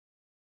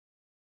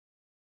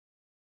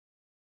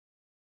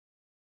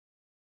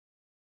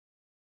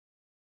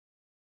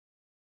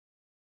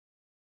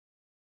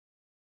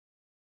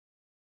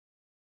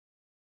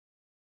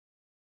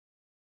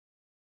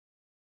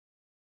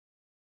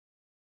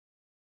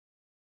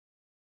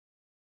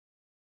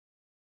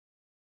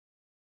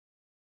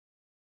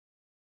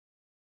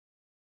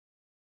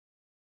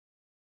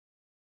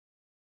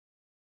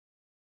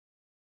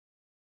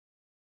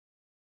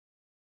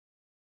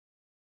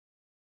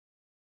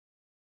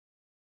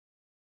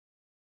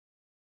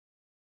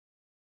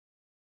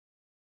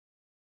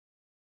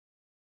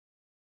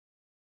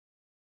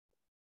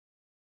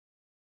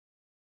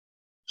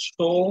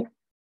 So,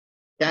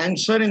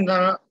 Cancer in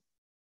the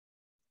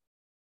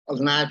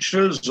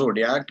natural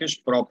zodiac is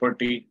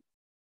property,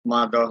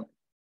 mother.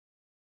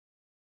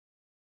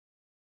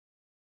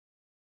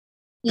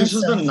 Yes, This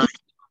is sir. the 9th.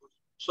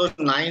 So,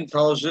 9th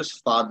house is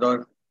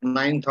father,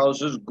 9th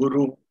house is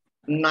guru,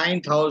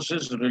 9th house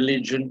is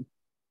religion,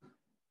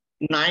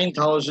 9th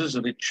house is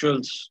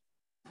rituals,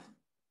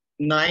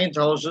 9th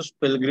house is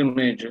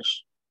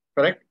pilgrimages.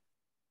 Correct?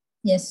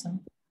 Yes, sir.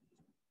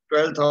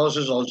 12th house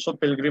is also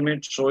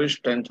pilgrimage, so is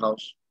 10th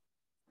house.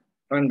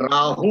 And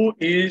Rahu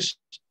is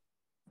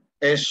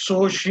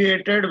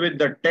associated with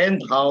the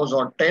 10th house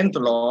or 10th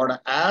lord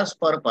as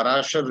per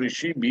Parashar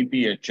Rishi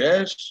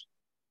BPHS,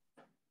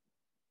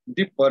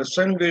 the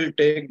person will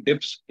take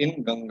dips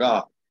in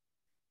Ganga.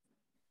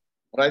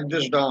 Write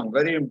this down,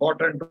 very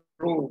important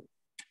rule.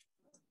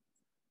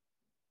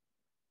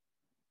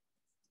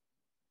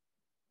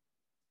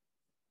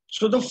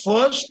 So the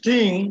first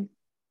thing,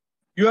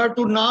 you have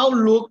to now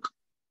look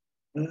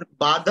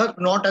Badhak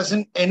not as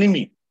an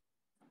enemy,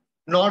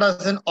 not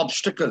as an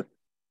obstacle,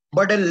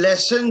 but a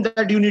lesson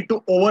that you need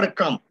to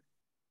overcome.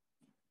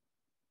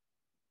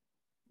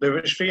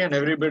 Devashri and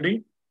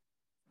everybody,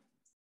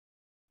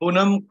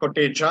 Poonam,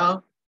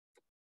 Kotecha,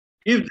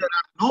 if there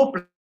are no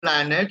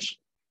planets,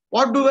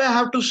 what do I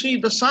have to see?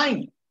 The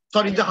sign,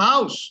 sorry, the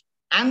house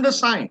and the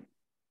sign.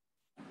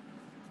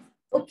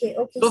 Okay.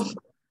 So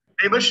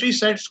Devashri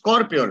said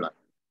Scorpio.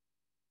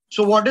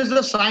 So what is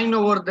the sign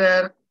over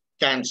there?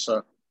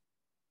 Cancer.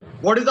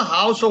 What is the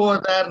house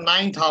over there?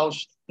 9th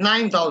house.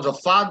 9th house of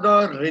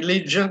father,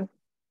 religion,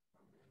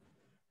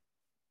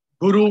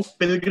 guru,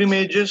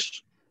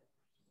 pilgrimages.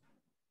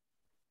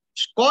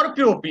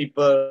 Scorpio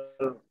people,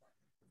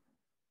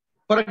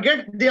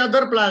 forget the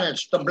other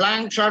planets. The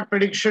blank chart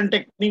prediction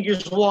technique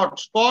is what?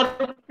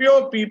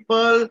 Scorpio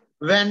people,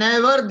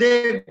 whenever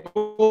they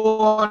go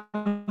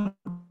on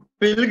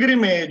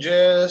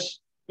pilgrimages,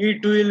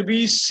 it will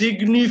be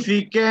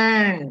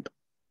significant.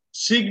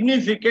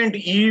 Significant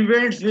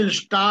events will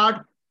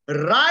start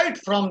right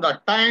from the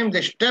time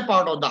they step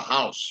out of the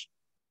house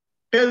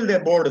till they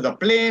board the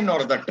plane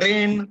or the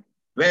train.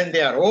 When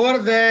they are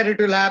over there, it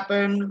will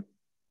happen.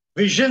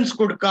 Visions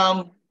could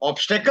come.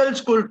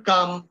 obstacles could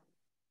come.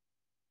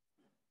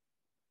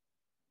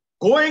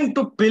 Going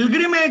to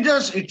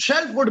pilgrimages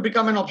itself would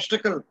become an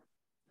obstacle.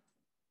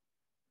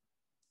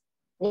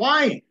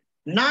 Why?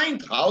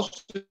 Ninth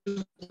house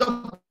is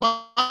the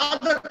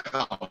Badhak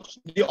house,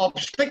 the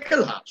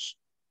obstacle house.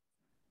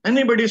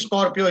 Anybody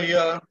Scorpio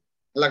here,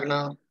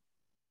 Lagna?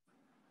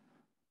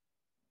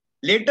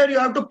 Later you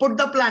have to put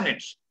the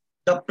planets.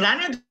 The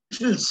planets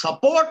will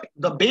support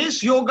the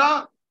base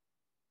yoga,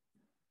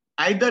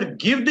 either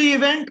give the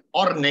event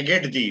or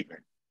negate the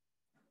event.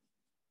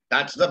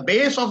 That's the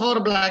base of our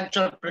blank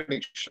chart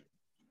prediction.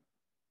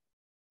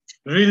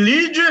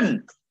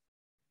 Religion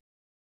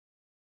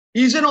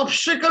is an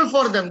obstacle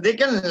for them. They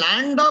can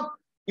land up,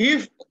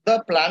 if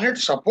the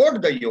planets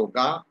support the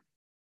yoga,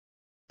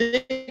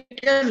 they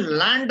can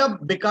land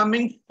up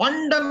becoming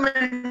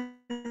fundamental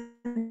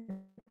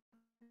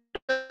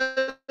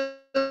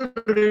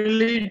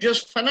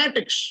religious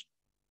fanatics.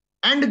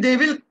 And they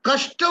will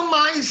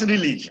customize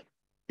religion.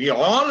 We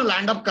all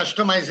land up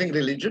customizing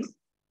religion.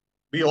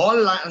 We all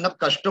land up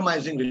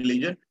customizing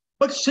religion.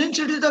 But since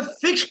it is a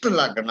fixed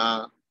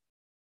lagna,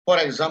 for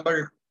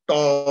example,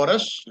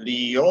 Taurus,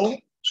 Leo,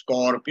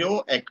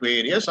 Scorpio,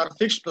 Aquarius are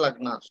fixed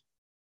lagnas.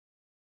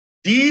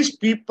 These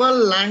people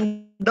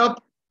land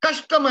up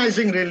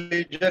customizing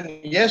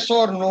religion, yes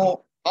or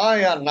no,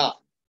 aye or na?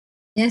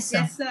 Yes, sir.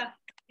 Yes, sir.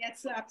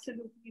 Yes, sir.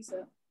 Absolutely,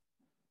 sir.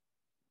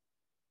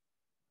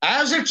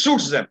 As it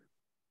suits them.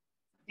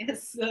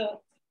 Yes, sir.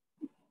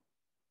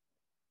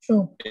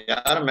 True.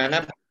 यार मैंने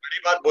बड़ी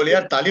बात बोली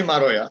यार, ताली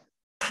मारो यार.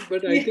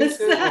 But I think, Yes,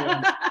 sir,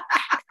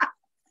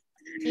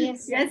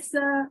 sir. Yes,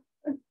 sir.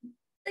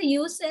 So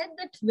you said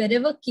that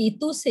wherever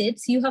Ketu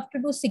sits, you have to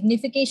do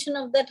signification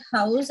of that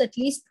house at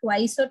least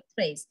twice or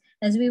thrice.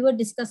 As we were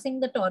discussing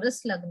the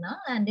Taurus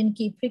Lagna and in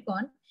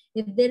Capricorn,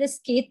 if there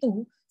is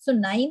Ketu, so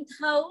ninth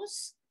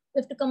house,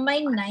 we have to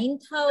combine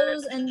ninth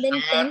house and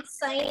then 10th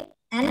sign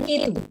and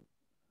Ketu.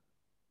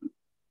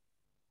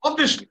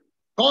 Obviously,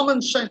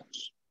 common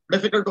sense,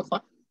 difficult to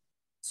find.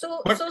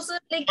 So, But so sir,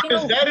 like, what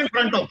is there in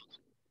front of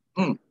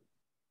us?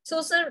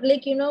 So, sir,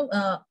 like,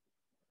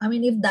 I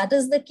mean, if that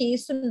is the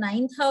case, so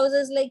ninth house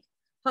is like,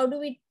 how do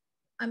we,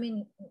 I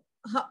mean,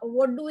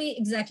 what do we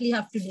exactly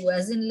have to do?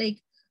 As in,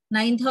 like,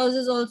 ninth house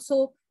is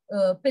also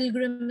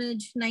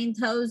pilgrimage,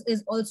 ninth house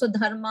is also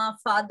dharma,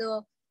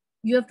 father.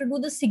 You have to do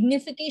the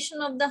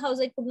signification of the house.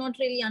 I could not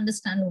really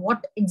understand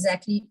what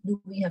exactly do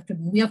we have to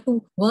do. We have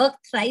to work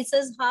thrice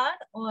as hard,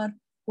 or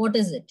what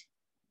is it?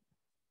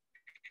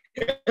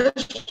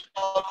 Yes,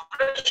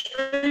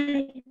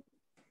 obviously.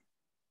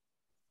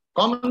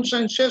 Common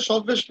sense, yes,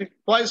 obviously.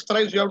 Twice,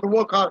 thrice, you have to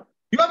work hard.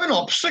 You have an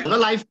obstacle, a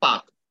life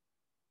path.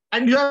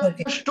 And you have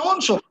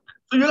stones. So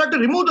you have to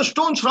remove the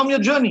stones from your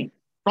journey,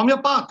 from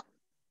your path.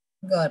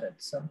 Got it,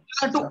 sir. You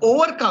have to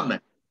overcome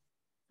it.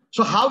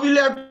 So how will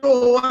you have to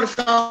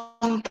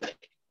overcome?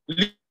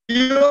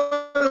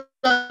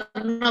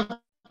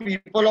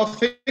 People or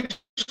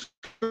fixed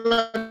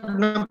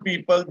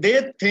people,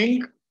 they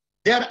think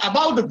they are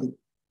above the guru.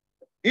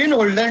 In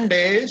olden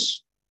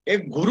days, a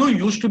guru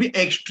used to be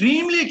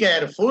extremely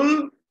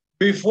careful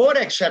before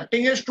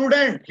accepting a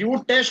student. He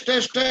would test.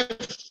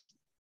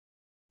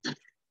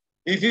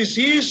 If he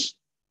sees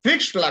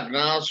fixed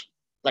lagnas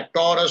like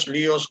Taurus,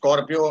 Leo,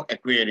 Scorpio,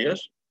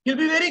 Aquarius, he'll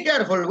be very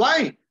careful.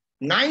 Why?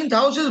 Ninth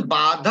house is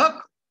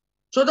Badhak.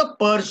 So the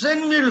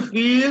person will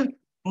feel,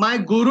 my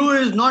guru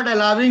is not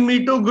allowing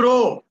me to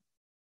grow.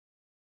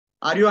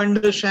 Are you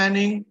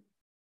understanding?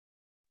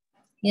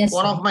 Yes.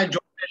 One of my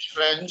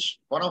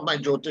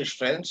jyotish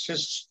friends,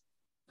 his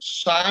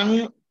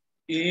son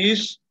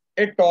is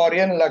a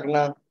Taurian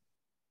lagna.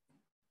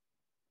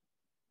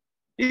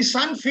 His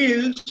son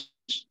feels,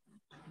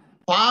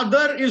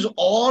 father is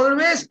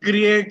always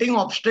creating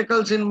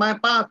obstacles in my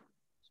path.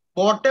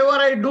 Whatever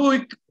I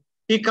do,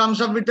 he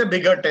comes up with a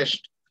bigger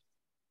test.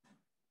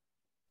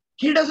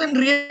 He doesn't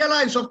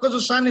realize, of course,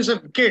 the son is a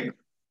kid.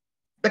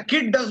 The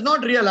kid does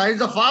not realize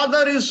the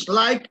father is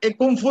like a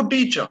kung fu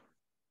teacher.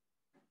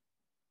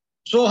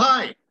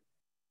 Sohai.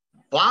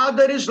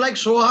 Father is like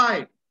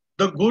Sohai,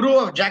 the guru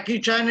of Jackie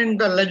Chan in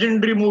the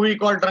legendary movie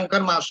called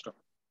Drunken Master.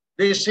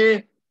 They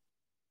say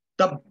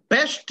the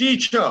best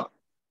teacher,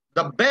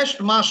 the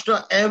best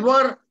master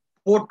ever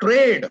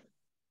portrayed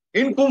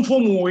in kung fu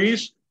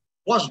movies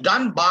was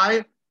done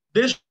by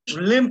this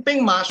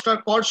limping master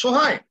called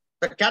Sohai.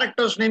 The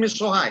character's name is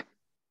Sohai.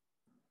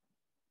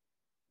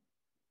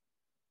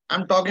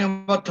 I'm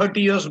talking about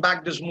 30 years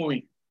back, this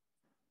movie.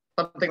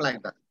 Something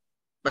like that.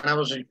 When I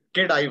was a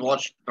kid, I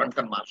watched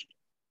Drunken Master.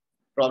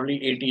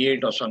 Probably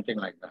 88 or something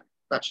like that.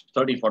 That's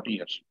 30, 40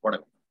 years,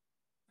 whatever.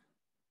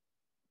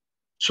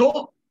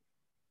 So,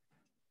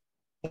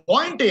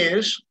 point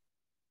is,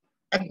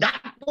 at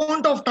that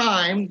point of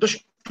time, the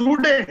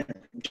student,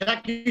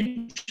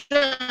 Jackie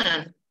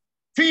Chan,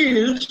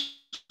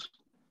 feels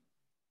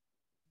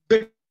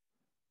the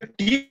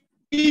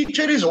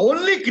teacher is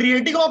only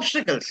creating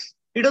obstacles.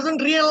 He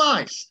doesn't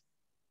realize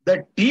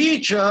the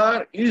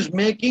teacher is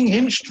making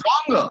him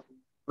stronger.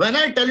 When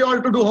I tell you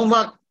all to do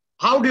homework,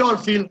 how do you all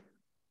feel?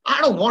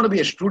 I don't want to be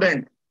a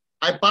student.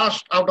 I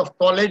passed out of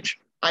college.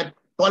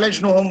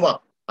 College no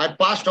homework. I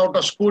passed out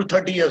of school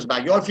 30 years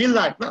back. You all feel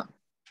that, no?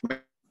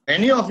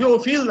 Many of you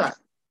feel that.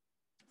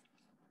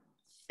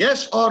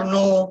 Yes or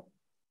no?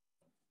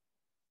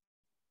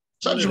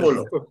 Such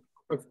bolo.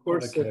 Of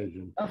course, sir.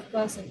 Of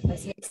course, it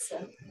was. Yes,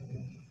 sir.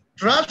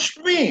 Trust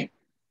me.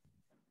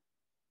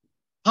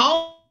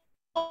 How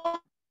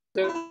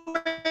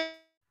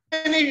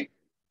many?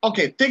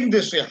 Okay, think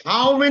this way.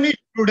 How many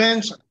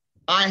students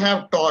I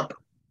have taught?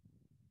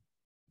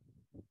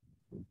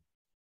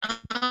 I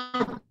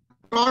have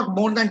taught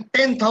more than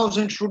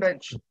 10,000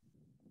 students.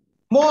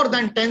 More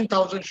than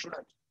 10,000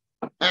 students.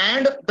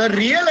 And the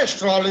real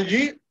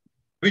astrology,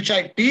 which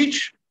I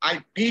teach,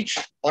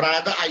 or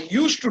rather I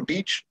used to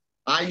teach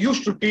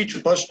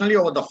personally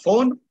over the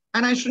phone,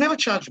 and I used to never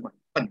charge money.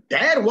 But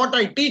there, what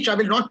I teach, I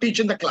will not teach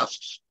in the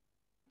classes.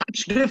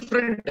 That's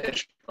different.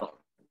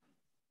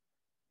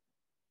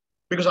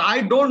 Because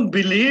I don't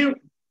believe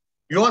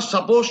you are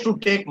supposed to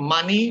take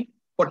money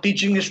for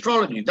teaching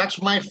astrology.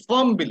 That's my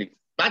firm belief.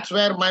 That's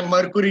where my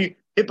Mercury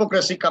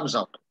hypocrisy comes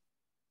out.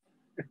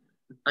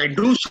 I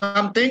do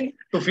something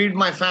to feed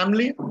my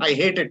family. I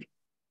hate it.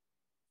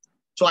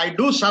 So I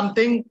do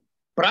something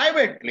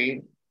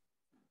privately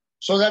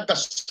so that the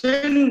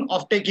sin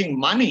of taking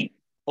money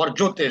for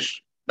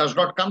jyotish does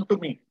not come to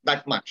me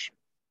that much.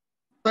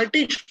 So I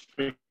teach.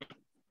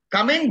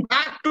 Coming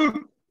back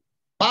to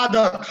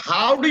Badhak,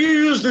 how do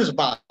you use this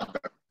Badhak?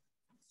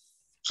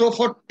 So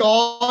for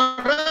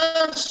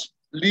Taurus,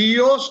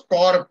 Leo,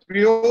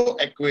 Scorpio,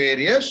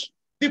 Aquarius,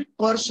 the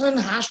person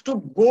has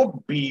to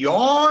go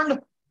beyond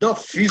the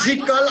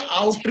physical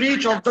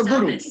outreach of the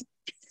Guru.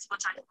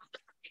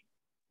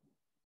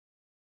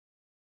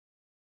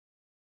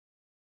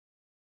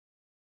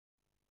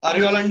 Are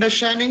you all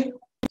understanding?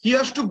 He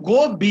has to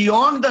go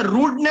beyond the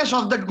rudeness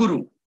of that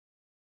Guru.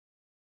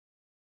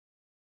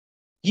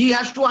 He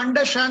has to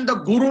understand the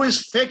Guru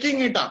is faking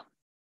it up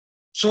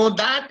so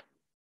that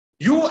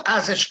you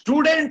as a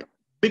student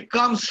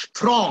become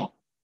strong.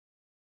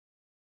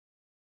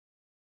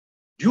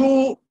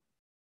 You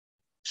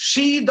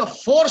see the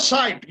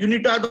foresight. You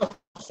need to have the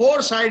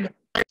foresight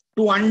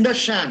to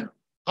understand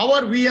how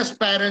are we as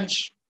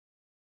parents.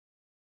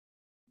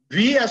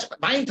 We as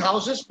ninth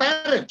house is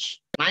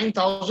parents. Ninth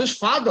house is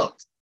father.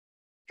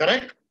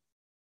 Correct?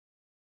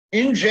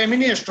 In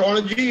Gemini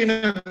astrology, in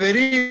a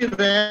very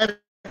rare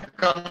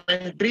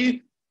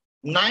commentary,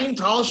 ninth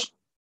house,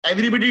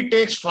 everybody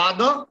takes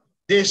father.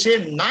 They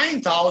say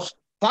ninth house,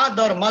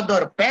 father,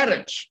 mother,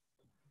 parents.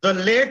 The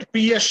late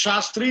P.S.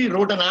 Shastri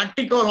wrote an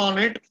article on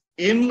it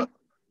in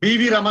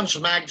B.V. Raman's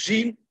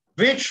magazine,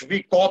 which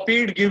we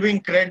copied,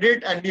 giving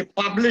credit, and we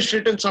published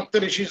it in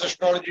Saptarishi's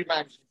astrology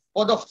magazine.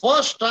 For the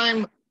first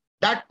time,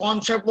 that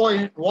concept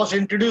was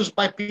introduced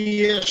by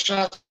P.S.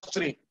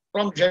 Shastri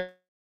from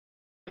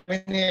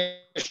Gemini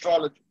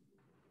astrology.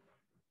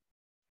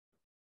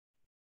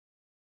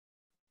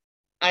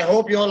 I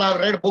hope you all have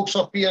read books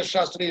of P.S.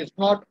 Shastri. If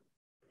not,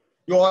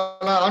 you all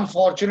are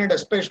unfortunate,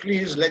 especially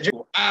his legend.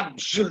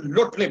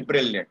 Absolutely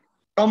brilliant.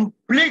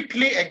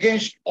 Completely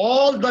against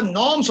all the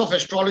norms of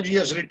astrology, he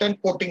has written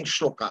quoting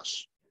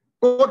shlokas.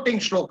 Quoting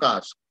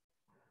shlokas.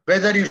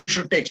 Whether you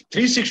should take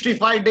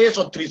 365 days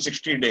or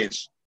 360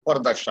 days for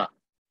Dasha.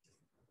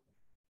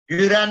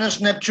 Uranus,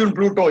 Neptune,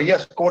 Pluto,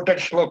 yes, quoted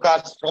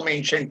shlokas from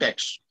ancient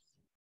texts.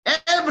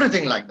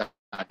 Everything like that.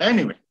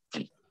 Anyway.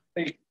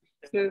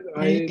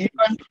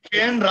 Even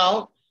Ken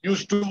Rao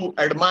used to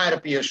admire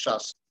P.S.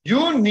 Shastri.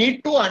 You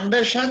need to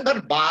understand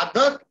that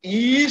Badhak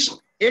is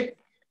a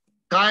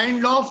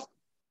kind of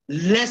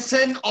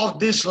lesson of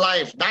this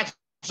life. That's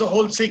the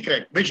whole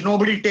secret, which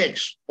nobody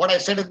takes. What I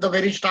said at the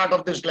very start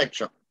of this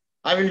lecture.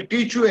 I will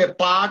teach you a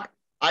part.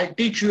 I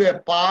teach you a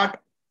part.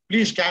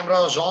 Please,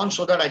 cameras on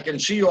so that I can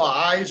see your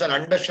eyes and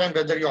understand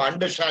whether you're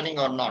understanding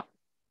or not.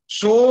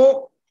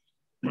 So,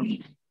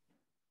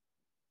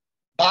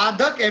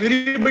 Badhak,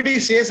 everybody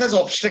says as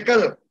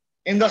obstacle.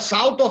 In the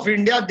south of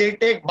India, they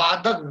take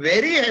Badhak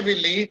very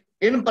heavily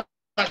in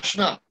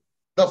Prashna.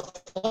 The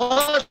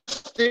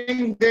first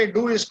thing they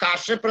do is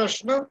Kasha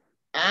Prashna,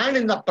 and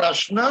in the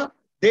Prashna,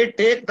 they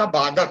take the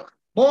Badhak.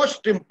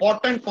 Most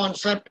important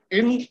concept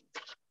in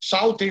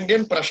South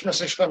Indian Prashna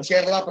system,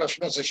 Kerala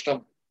Prashna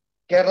system.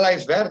 Kerala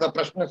is where the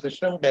Prashna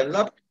system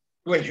developed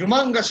to a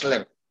humongous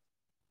level.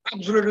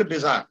 Absolutely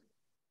bizarre.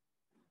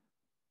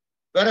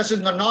 Whereas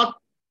in the north,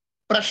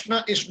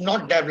 Prashna is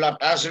not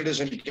developed as it is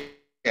in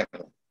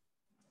Kerala.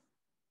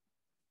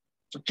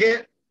 So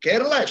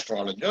Kerala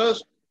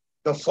astrologers,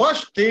 the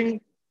first thing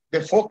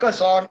they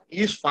focus on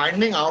is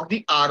finding out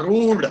the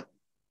Arudha.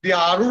 The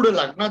Arudha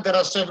Lagna, there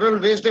are several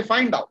ways they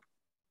find out.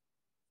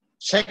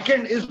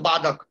 Second is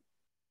Badhak.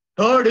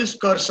 Third is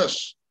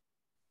curses.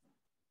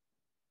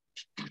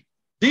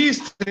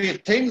 These three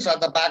things are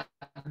the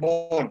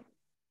backbone.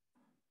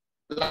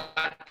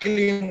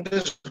 Luckily, in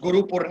this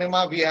Guru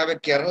Purnima, we have a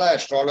Kerala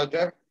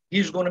astrologer.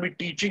 He's going to be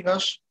teaching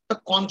us the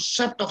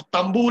concept of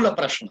Tambula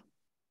Prashna.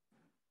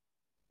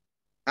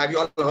 Have you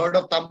all heard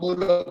of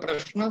Tambula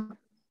Prashna?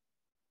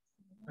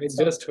 I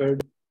just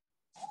heard.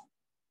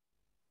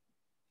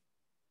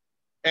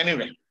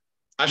 Anyway,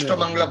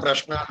 Ashtamangala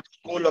Prashna,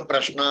 Kula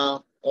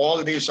Prashna,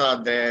 all these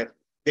are there.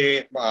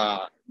 They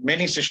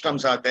many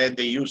systems are there.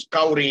 They use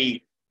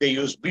cowrie, they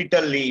use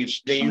betel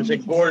leaves, they use a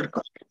gold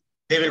coin.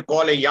 They will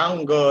call a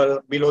young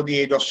girl below the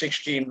age of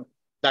 16.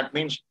 That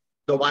means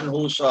the one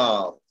who's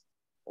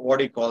what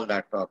do you call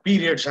that?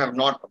 Periods have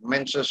not,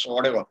 menses,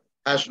 whatever,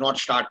 has not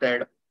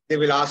started. They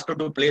will ask her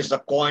to place the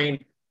coin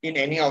in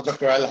any of the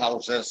 12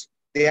 houses.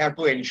 They have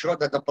to ensure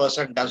that the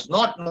person does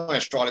not know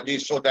astrology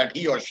so that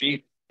he or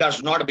she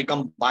does not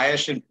become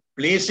biased in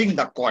placing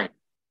the coin.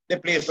 They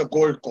place the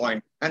gold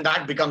coin and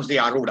that becomes the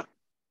Aruda.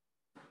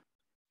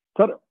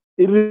 Sir,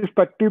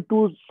 irrespective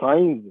to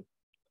signs,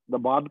 the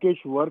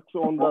Badkesh works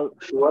on the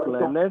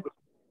planets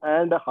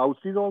and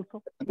houses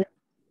also?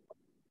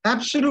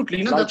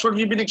 Absolutely. No, Like that's what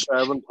we've been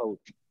explaining. 7th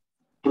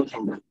house.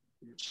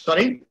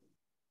 Sorry?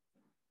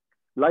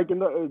 Like in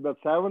the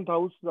 7th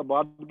house, the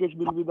Badkesh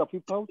will be the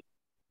 5th house?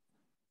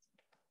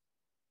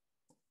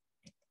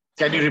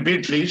 Can you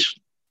repeat, please?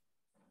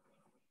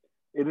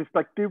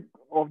 Irrespective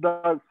of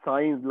the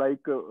signs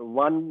like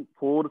 1,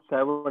 4,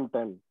 7,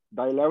 10.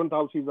 The 11th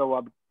house is the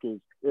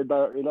Badkesh. The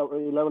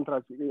 11th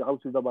house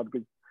is the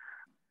Badkesh.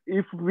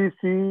 If we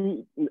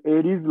see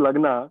Aries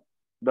Lagna,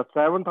 the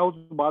 7th house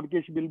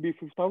Badkesh will be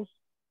 5th house?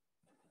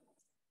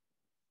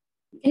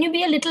 Can you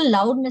be a little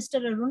loud, Mr.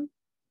 Arun?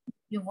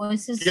 Your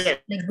voice is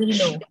like very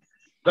low.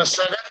 The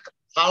 7th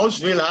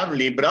house will have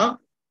Libra.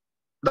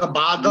 The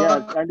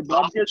Badhak. Yes, and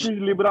Badkesh is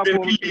Libra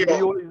for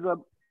Leo is a,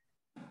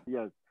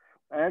 yes.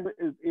 And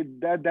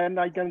then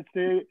I can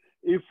say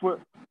if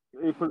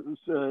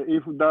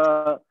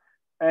the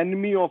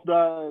enemy of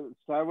the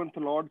 7th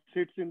lord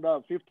sits in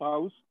the 5th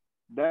house,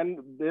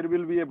 then there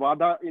will be a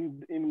Badha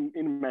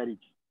in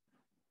marriage.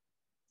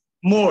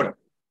 More.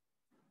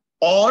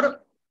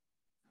 Or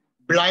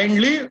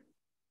blindly,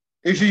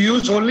 if you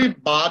use only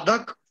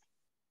Badhak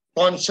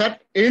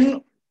concept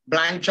in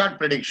blind chart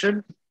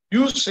prediction,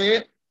 you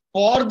say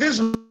for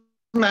this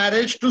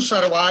marriage to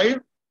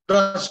survive,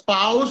 the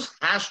spouse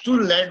has to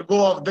let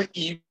go of the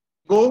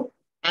ego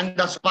and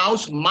the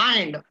spouse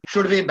mind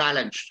should be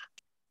balanced.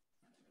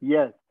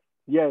 Yes,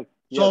 yes.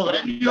 So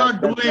when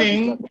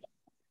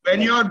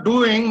you are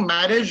doing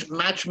marriage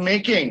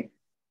matchmaking,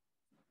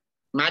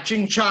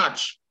 matching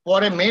charts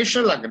for a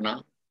Mesha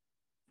Lagna,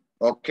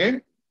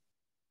 okay,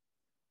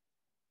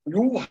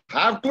 you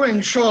have to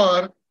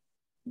ensure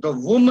the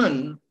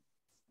woman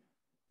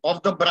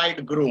of the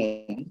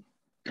bridegroom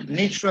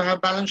needs to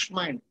have balanced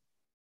mind.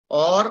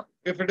 Or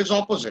if it is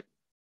opposite,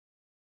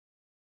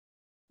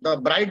 the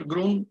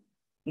bridegroom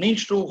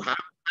needs to have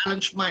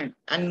balanced mind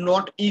and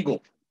not ego.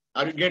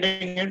 Are you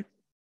getting it?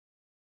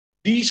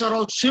 These are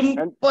all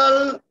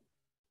simple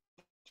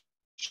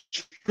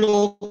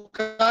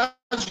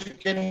shlokas you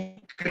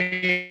can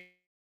create.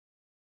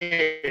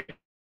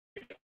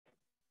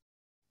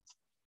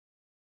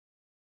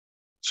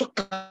 So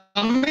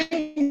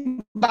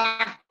coming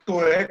back to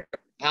it,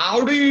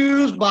 how do you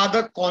use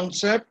Badhak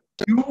concept?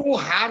 You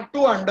have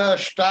to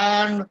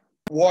understand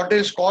what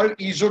is called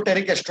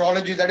esoteric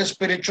astrology, that is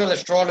spiritual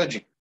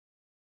astrology.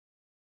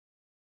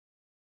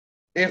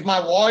 If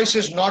my voice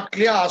is not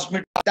clear, ask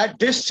me that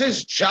this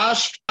is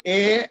just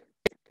a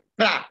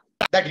trap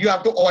that you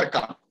have to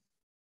overcome.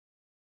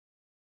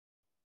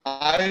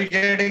 Are you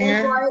getting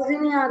it?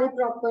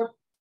 Proper.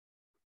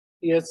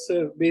 Yes,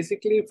 sir.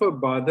 Basically, for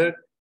Badhak,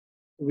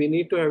 we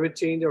need to have a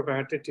change of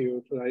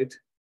attitude, right?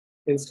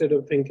 Instead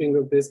of thinking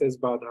of this as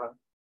Badha.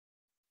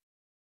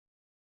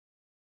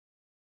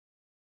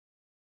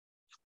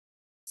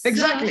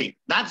 Exactly.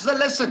 That's the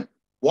lesson.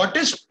 What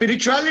is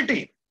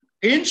spirituality?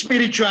 In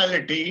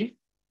spirituality,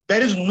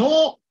 there is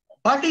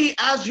nobody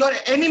as your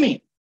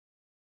enemy.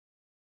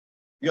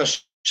 Your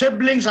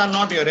siblings are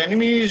not your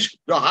enemies.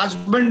 Your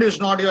husband is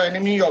not your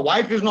enemy. Your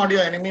wife is not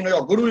your enemy.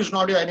 Your guru is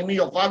not your enemy.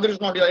 Your father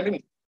is not your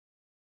enemy.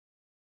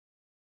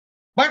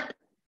 But,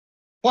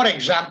 for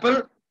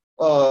example,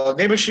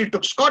 Devashri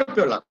took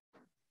Scorpio Lagna.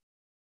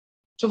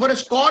 So for a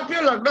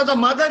Scorpio Lagna, the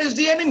mother is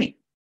the enemy.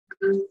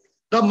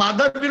 The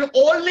mother will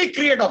only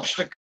create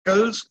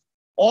obstacles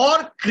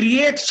or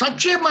create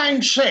such a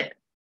mindset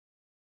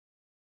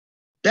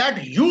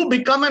that you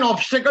become an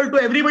obstacle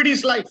to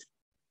everybody's life.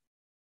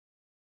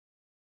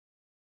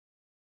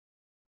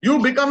 You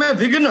become a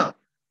vigna,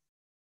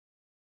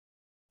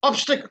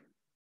 obstacle.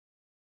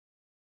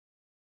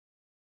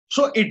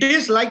 So it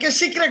is like a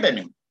secret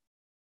enemy.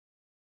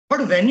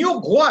 But when you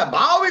go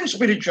above in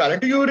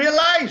spirituality, you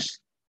realize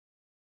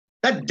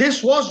that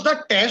this was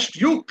the test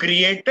you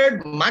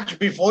created much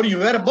before you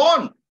were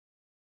born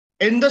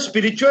in the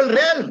spiritual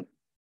realm.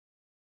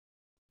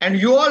 And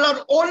you all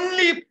are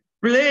only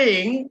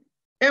playing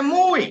a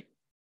movie.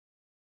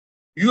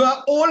 You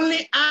are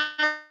only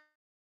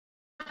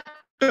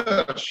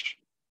actors.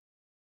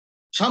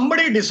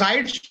 Somebody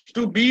decides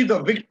to be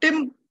the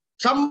victim.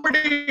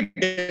 Somebody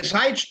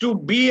decides to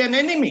be an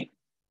enemy.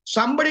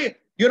 Somebody,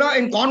 you know,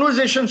 in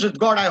Conversations with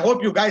God, I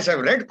hope you guys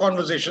have read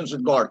Conversations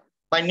with God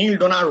by Neil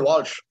Donald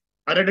Walsh.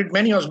 I read it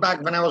many years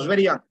back when I was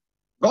very young.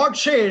 God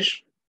says,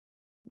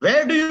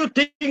 where do you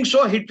think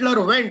so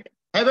Hitler went,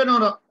 heaven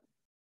or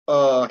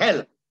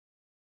hell.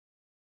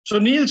 So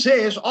Neil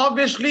says,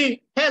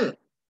 obviously hell.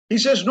 He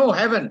says, no,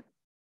 heaven.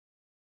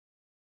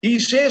 He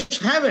says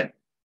heaven.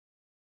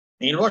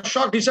 Neil was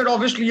shocked. He said,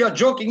 obviously you're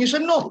joking. He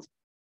said, no.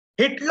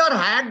 Hitler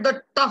had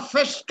the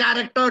toughest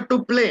character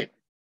to play,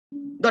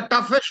 the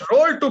toughest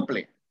role to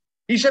play.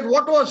 He said,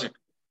 what was it?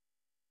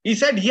 He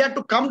said he had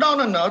to come down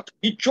on earth.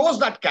 He chose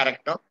that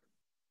character.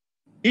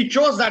 He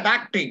chose that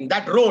acting,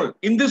 that role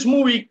in this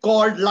movie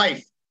called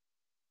Life.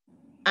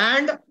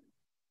 And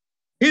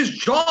his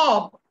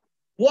job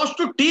was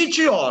to teach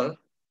you all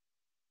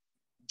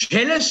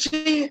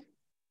jealousy,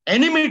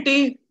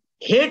 enmity,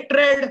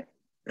 hatred,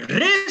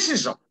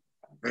 racism.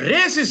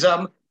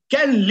 Racism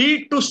can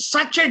lead to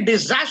such a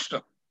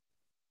disaster.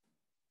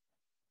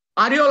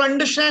 Are you all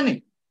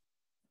understanding?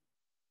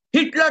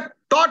 Hitler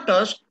taught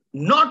us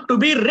not to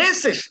be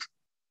racist,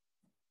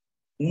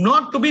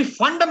 not to be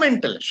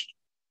fundamentalist,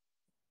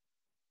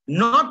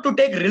 not to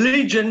take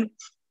religion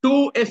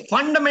to a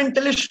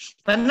fundamentalist,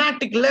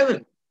 fanatic level.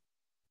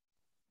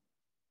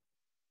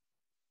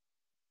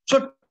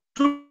 So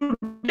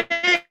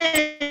today,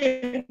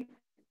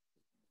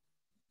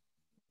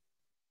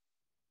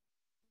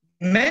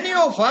 many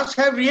of us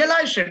have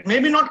realized it,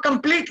 maybe not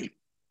completely,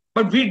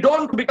 but we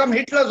don't become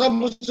Hitlers or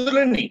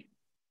Mussolini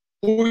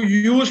who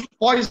used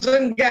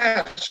poison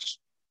gas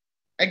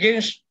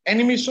against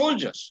enemy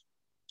soldiers.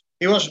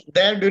 He was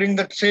there during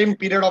the same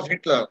period of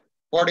Hitler,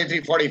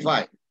 43,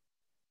 45.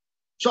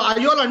 So are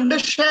you all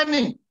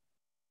understanding?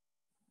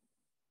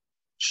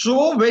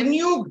 So when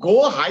you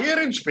go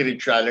higher in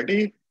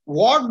spirituality,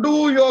 what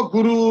do your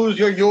gurus,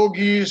 your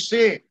yogis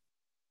say?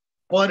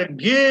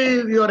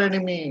 Forgive your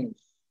enemies.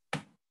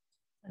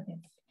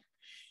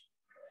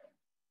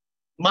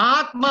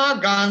 Mahatma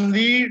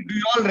Gandhi, do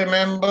you all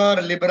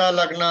remember Libra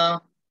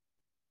Lagna?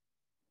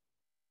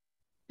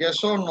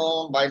 Yes or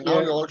no? By now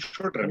you all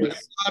should remember.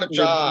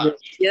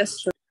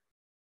 Yes, sir.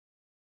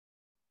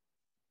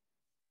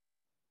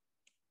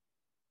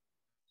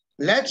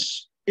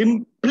 Let's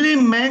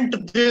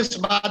implement this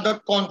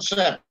Badhak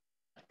concept.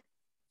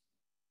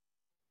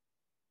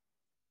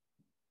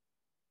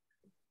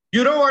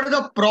 You know what is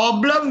the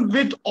problem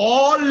with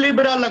all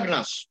Libra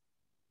Lagnas?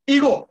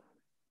 Ego,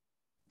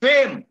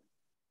 fame.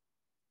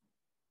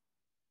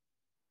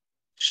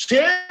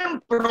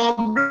 Same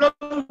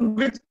problem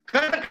with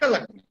Karka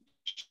Lagna.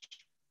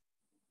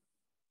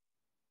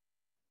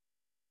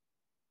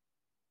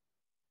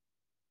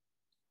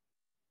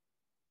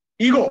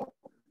 Ego,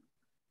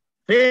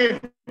 fame.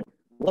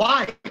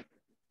 Why?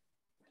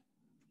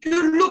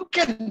 You look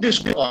at this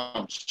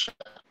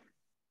concept.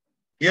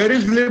 Here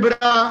is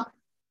Libra,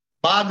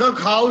 Badhak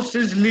house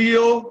is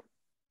Leo,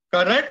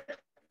 correct?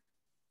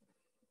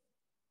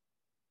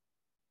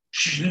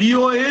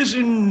 Leo is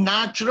in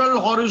natural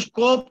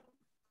horoscope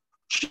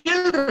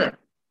children.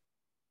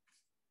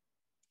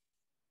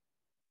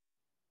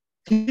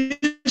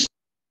 He's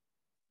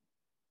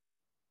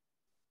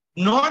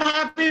not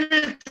happy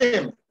with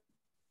him.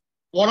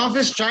 One of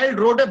his child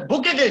wrote a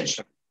book against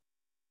him.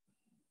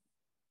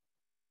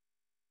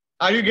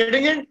 Are you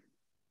getting it?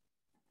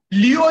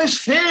 Leo is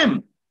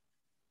fame.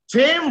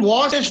 Fame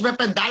was his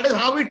weapon. That is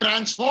how he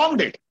transformed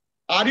it.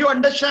 Are you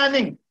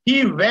understanding?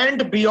 He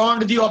went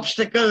beyond the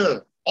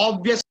obstacle.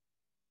 Obvious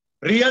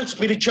real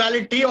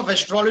spirituality of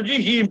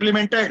astrology he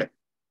implemented.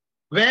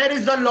 Where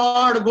is the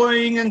Lord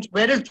going and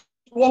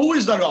who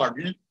is the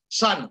Lord?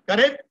 Sun,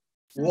 correct?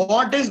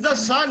 What is the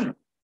sun?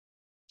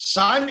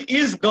 Sun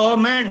is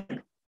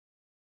government.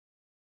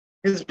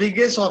 His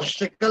biggest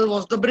obstacle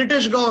was the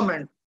British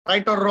government,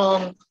 right or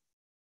wrong?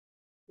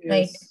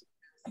 Right.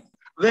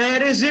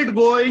 Where is it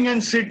going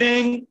and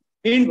sitting?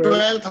 In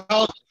 12th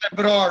house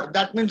abroad.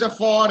 That means a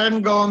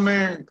foreign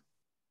government.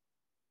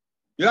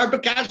 You have to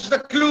catch the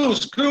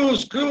clues.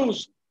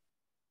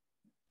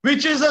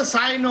 Which is a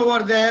sign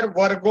over there?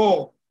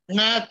 Virgo.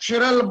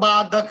 Natural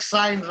Badhak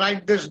sign.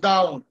 Write this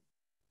down.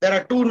 There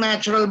are 2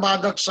 natural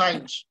Badhak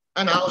signs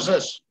and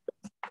houses.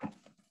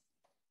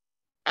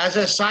 As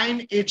a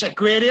sign, it's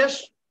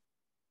Aquarius.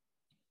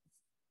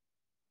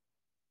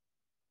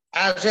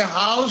 As a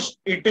house,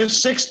 it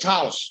is 6th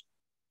house.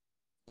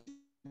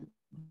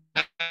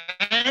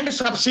 And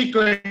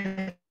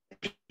subsequently,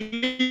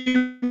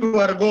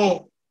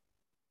 Virgo.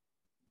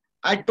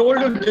 I told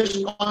you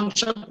this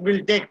concept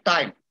will take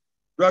time.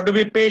 You have to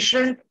be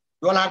patient.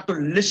 You will have to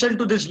listen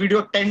to this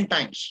video 10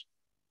 times.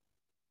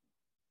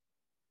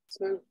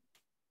 So,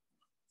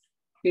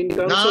 in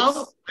terms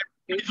now,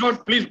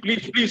 of... please,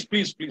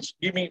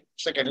 give me a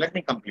second. Let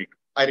me complete.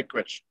 I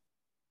request.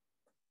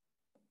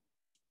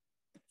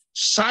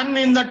 Sun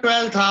in the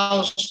 12th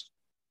house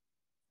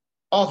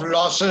of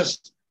losses.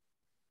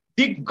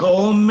 The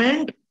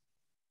government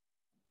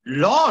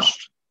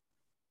lost.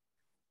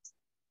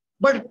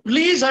 But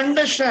please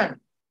understand,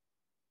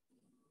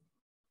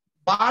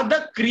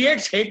 Badhak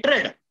creates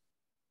hatred.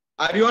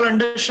 Are you all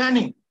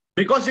understanding?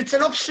 Because it's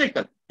an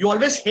obstacle. You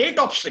always hate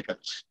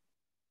obstacles.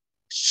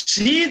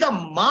 See the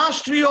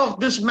mastery of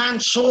this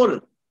man's soul.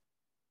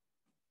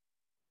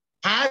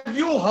 Have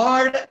you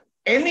heard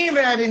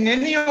anywhere in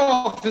any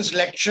of his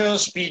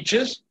lectures,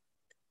 speeches,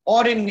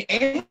 or in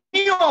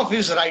any of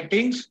his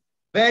writings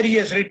where he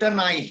has written,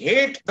 I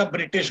hate the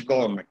British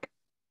government.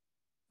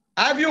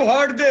 Have you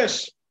heard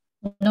this?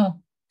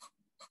 No.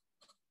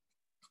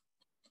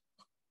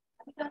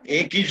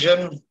 एक ही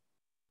जन.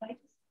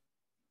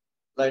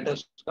 Let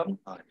us come.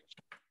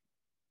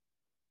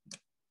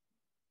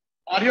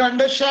 Are you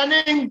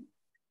understanding?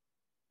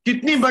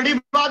 कितनी बड़ी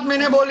बात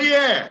मैंने बोली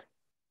है?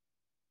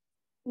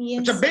 Yes.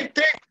 It's a big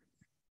thing.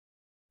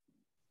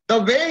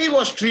 The way he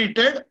was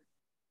treated,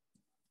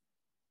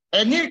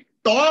 any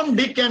Tom,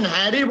 Dick and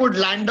Harry would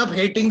land up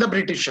hating the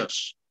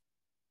Britishers.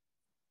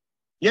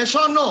 Yes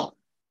or no?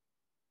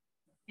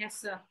 Yes,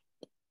 sir.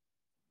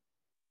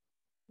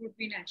 Would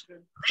be natural.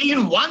 We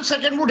in 1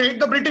 second would hate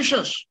the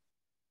Britishers.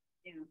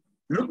 Yeah.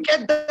 Look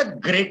at the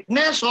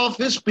greatness of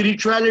his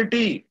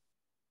spirituality.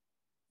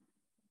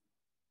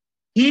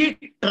 He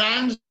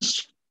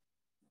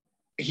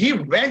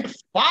went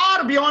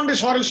far beyond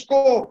his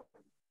horoscope,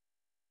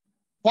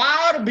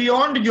 far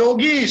beyond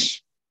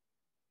yogis.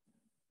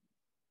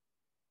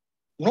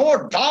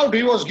 No doubt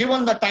he was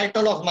given the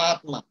title of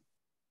Mahatma.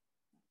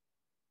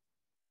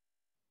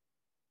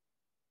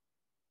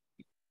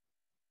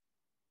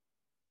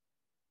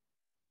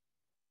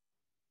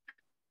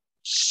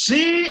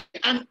 See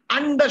and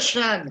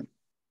understand.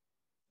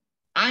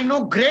 I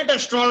know great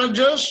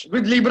astrologers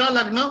with Libra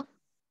Lagna.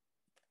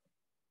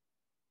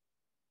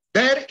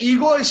 Their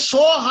ego is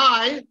so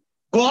high,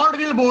 God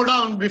will bow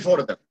down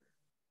before them.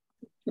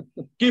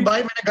 कि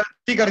भाई मैंने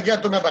गलती कर दिया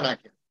तुम्हें बना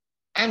के.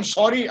 I'm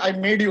sorry I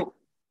made you.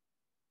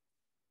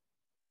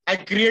 I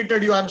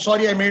created you. I'm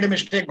sorry I made a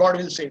mistake. God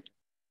will say it.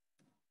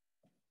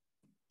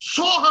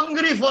 So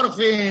hungry for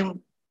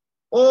fame.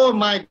 Oh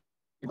my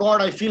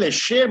God, I feel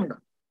ashamed.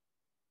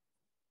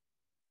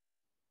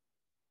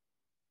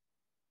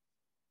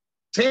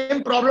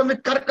 Same problem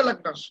with Karka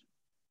Lagnas.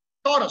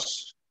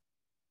 Taurus.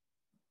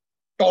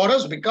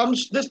 Taurus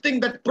becomes this thing,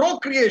 that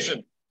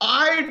procreation.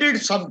 I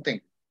did something.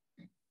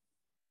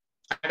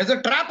 That is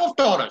a trap of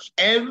Taurus.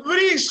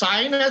 Every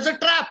sign has a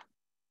trap.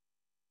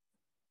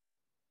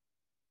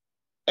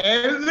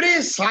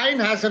 Every sign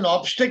has an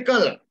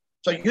obstacle.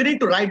 So you need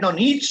to write down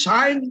each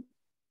sign.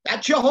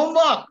 That's your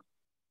homework.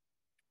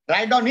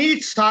 Write down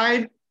each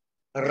sign.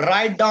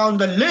 Write down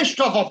the list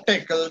of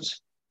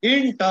obstacles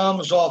in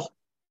terms of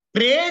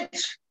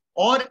traits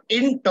or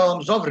in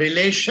terms of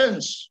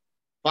relations.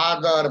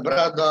 Father,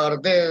 brother,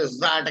 this,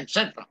 that,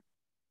 etc.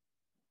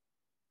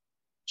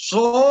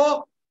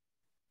 So,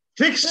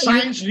 fixed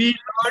signs we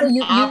So learn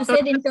you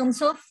said in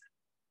terms of,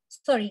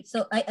 sorry,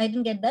 so I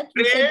didn't get that.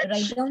 You said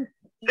write down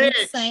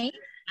each sign.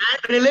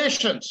 And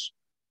relations.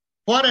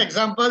 For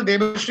example,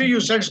 Debashri, you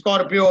said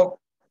Scorpio.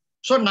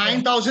 So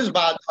 9th house is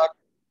Badhak.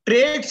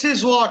 Traits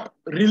is what?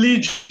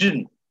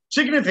 Religion.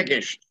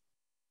 Signification.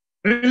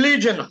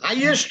 Religion,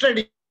 higher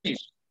studies.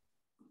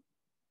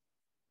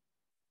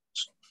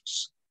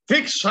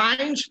 Fixed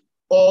signs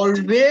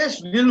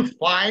always will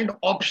find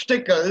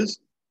obstacles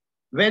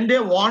when they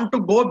want to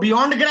go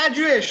beyond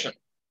graduation.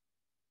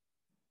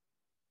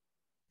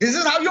 This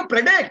is how you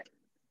predict.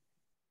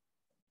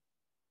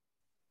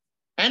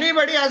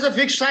 Anybody has a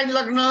fixed sign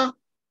Lagna,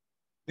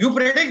 you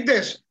predict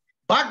this.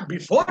 But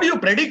before you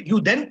predict, you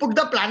then put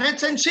the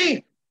planets and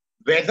see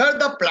whether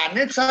the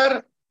planets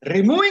are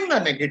removing the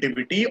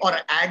negativity or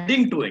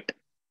adding to it.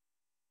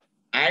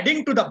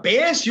 Adding to the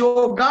base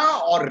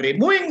yoga or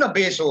removing the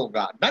base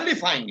yoga,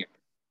 nullifying it.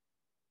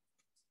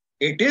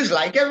 It is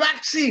like a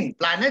vaccine.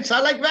 Planets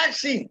are like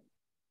vaccine.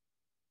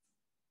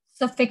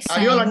 So fixed sign.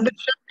 Are you all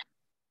understanding?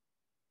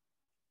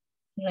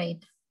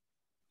 Right.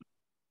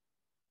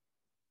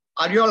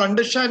 Are you all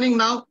understanding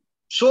now?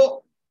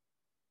 So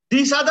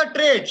these are the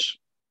traits.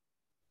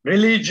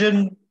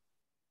 Religion,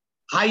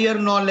 higher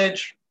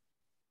knowledge,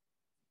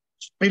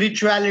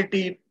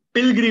 spirituality,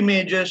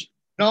 pilgrimages.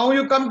 Now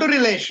you come to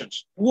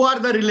relations. Who are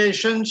the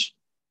relations?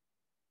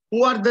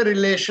 Who are the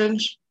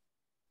relations?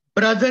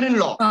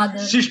 Brother-in-law,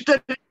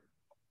 sister,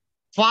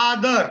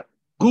 father,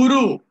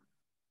 guru.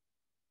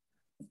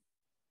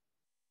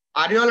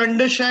 Are you all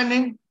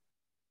understanding?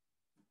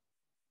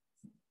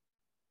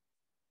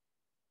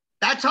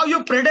 That's how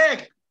you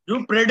predict.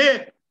 You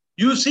predict.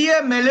 You see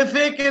a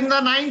malefic in the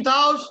 9th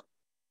house,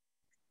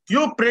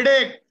 you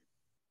predict.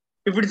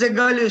 If it's a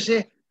girl, you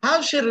say,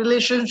 have a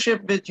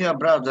relationship with your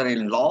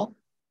brother-in-law.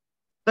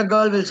 The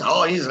girl will say,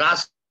 oh, he's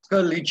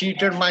rascal, he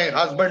cheated my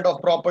husband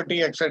of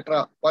property,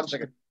 etc. 1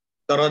 second.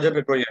 दरवाजे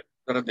पे कोई है,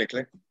 जरा देख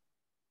ले.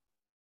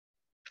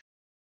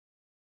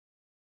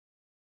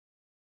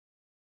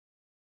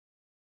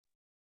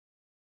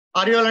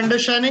 Are you all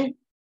understanding?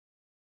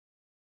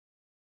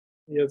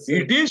 Yes, sir.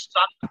 It is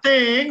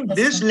something,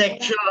 this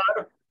lecture,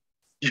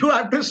 you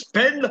have to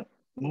spend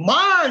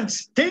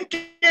months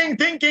thinking,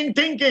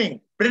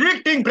 predicting.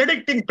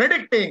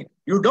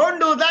 You don't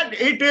do that,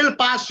 it will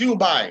pass you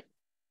by.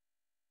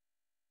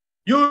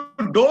 You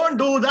don't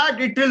do that,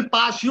 it will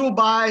pass you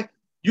by.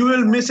 You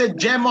will miss a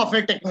gem of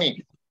a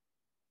technique.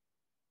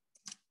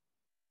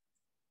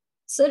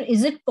 Sir,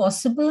 is it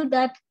possible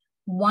that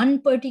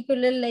one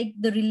particular, like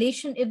the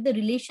relation, if the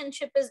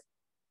relationship is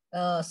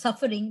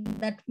suffering,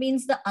 that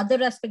means the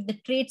other aspect, the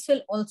traits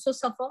will also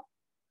suffer?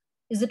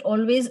 Is it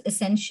always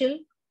essential,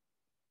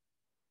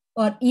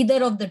 or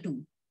either of the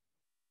two?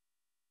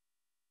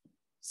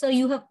 So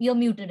you're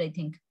muted, I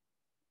think.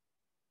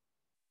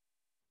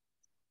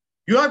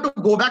 You have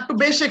to go back to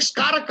basics,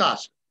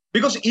 karakas,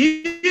 because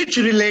each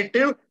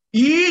relative,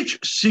 each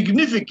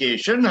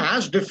signification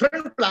has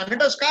different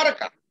planet as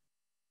karaka.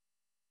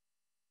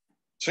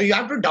 So you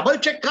have to double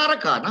check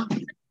karaka. Na?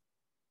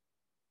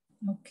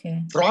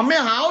 Okay. From a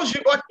house,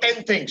 you got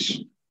 10 things.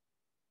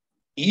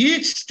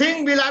 Each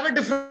thing will have a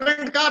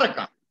different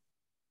karaka.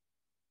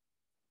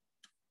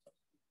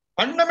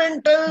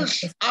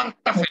 Fundamentals are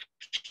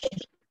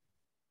toughest.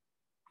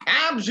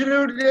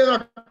 Absolutely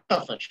the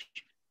toughest.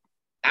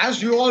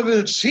 As you all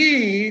will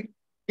see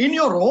in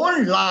your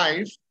own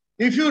life,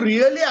 if you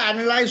really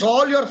analyze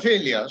all your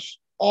failures,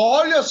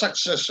 all your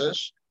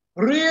successes,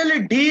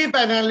 really deep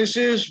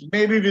analysis,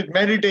 maybe with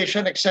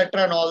meditation,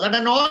 etc. and all that,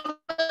 and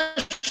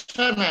honest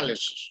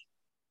analysis,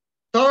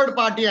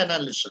 third-party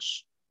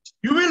analysis,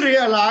 you will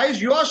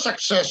realize you are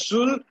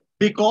successful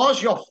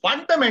because your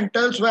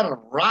fundamentals were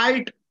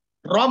right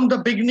from the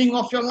beginning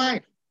of your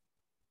life.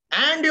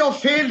 And your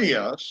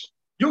failures,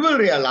 you will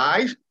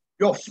realize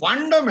your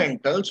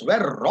fundamentals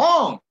were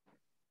wrong.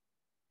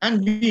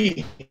 And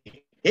we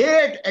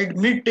hate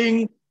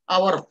admitting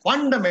our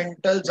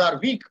fundamentals are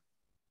weak.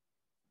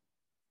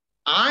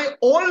 I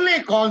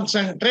only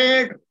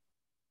concentrate,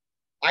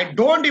 I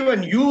don't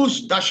even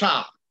use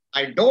dasha.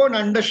 I don't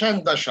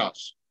understand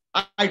dashas.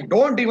 I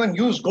don't even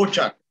use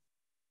gochar.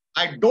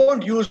 I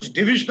don't use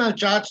divisional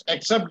charts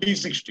except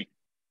D60.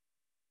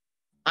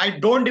 I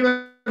don't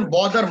even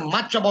bother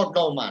much about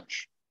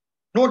Navmansh.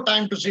 No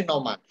time to see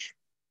Navmansh.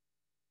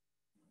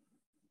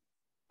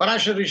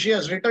 Parashar Rishi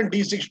has written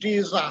D60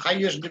 is the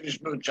highest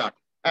divisional chart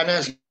and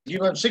has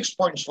given 6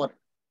 points for it.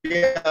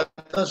 The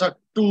others are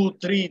 2,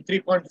 3,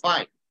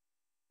 3.5.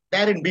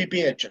 They're in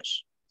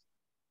BPHS.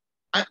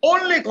 I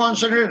only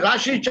concentrate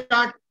Rashi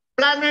chart,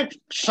 planet,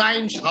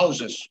 signs,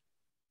 houses.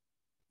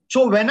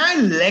 So when I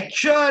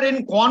lecture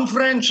in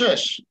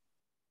conferences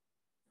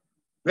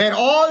where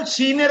all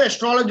senior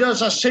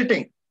astrologers are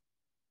sitting,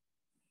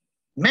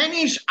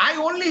 I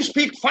only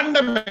speak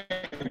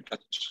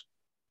fundamentals.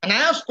 And I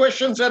ask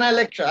questions when I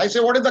lecture. I say,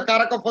 what is the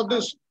karaka for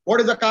this?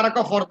 What is the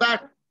karaka for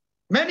that?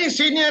 Many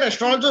senior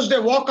astrologers, they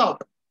walk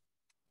out.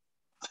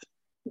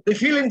 They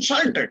feel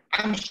insulted.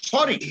 I'm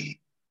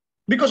sorry.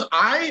 Because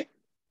I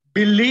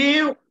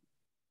believe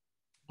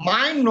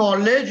my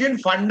knowledge in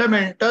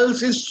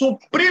fundamentals is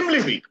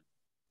supremely weak.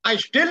 I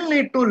still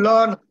need to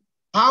learn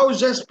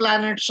houses,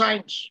 planet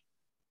signs.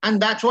 And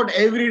that's what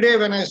every day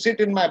when I sit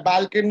in my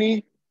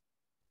balcony,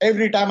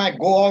 every time I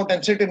go out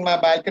and sit in my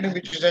balcony,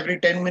 which is every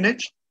 10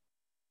 minutes,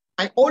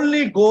 I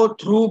only go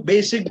through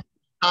basic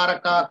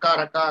karaka,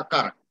 karaka,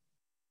 karaka.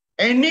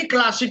 Any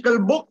classical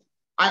book,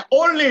 I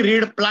only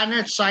read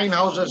planet sign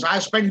houses. I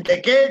spent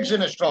decades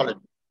in astrology.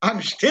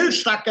 I'm still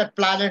stuck at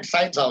planet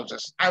signs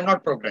houses. I'm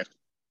not progressed.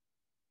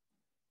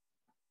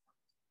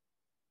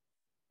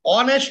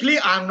 Honestly,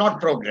 I'm not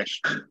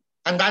progressed.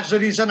 And that's the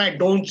reason I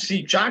don't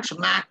see charts.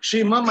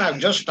 Maximum, I've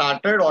just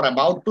started or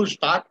about to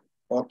start,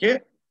 okay,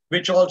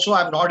 which also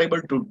I'm not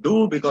able to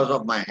do because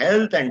of my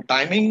health and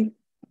timing,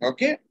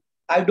 okay.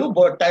 I do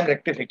birth time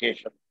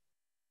rectification.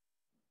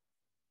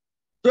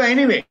 So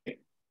anyway,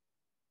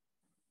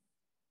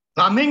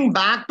 coming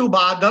back to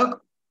Badhak,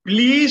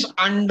 please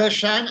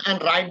understand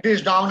and write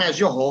this down as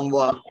your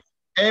homework.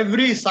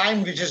 Every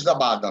sign which is the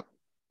Badhak.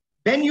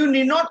 Then you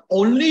need not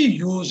only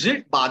use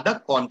it,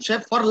 Badhak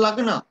concept for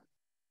Lagna.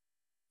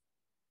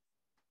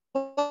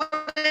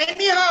 For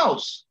any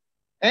house.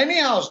 Any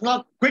house.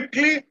 Now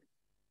quickly,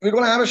 we're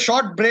going to have a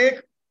short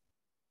break.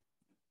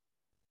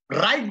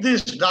 Write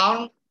this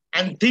down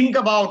and think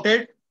about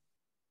it.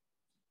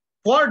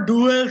 For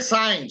dual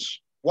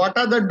signs, what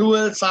are the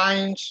dual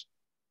signs?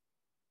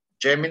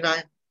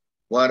 Gemini,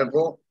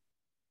 Virgo,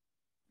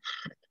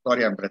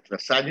 sorry, I'm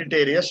breathless,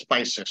 Sagittarius,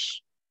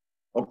 Pisces.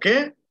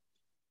 Okay?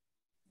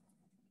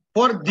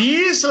 For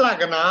these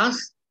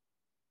Lagnas,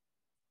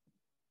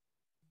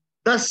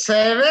 the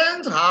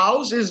 7th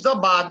house is the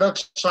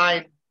Badhak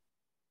sign.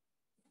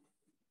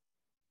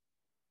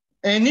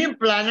 Any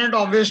planet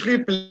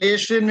obviously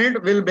placed in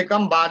it will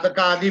become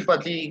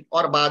Badhakadipati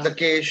or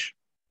Badhakesh.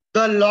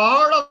 The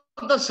Lord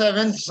of the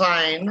 7th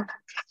sign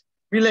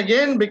will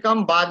again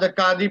become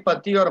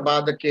Badhakadipati or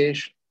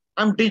Badhakesh.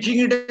 I'm teaching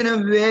it in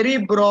a very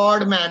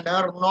broad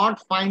manner,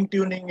 not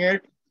fine-tuning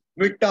it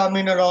with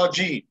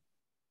terminology.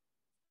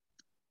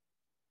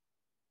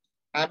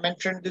 I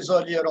mentioned this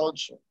earlier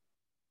also.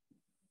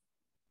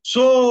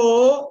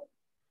 So,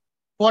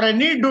 for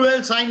any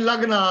dual sign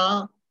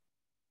Lagna,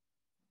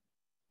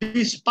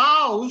 the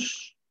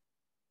spouse,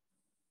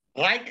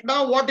 right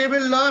now what you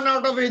will learn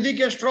out of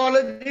Vedic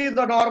astrology,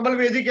 the normal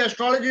Vedic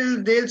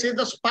astrology, they'll say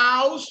the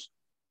spouse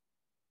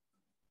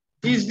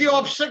is the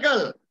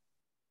obstacle.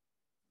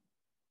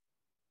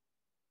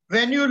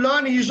 When you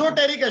learn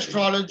esoteric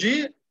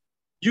astrology,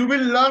 you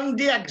will learn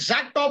the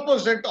exact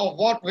opposite of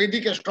what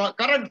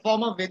current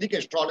form of Vedic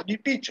astrology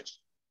teaches.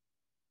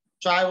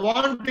 So I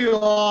want you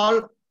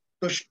all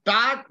to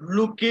start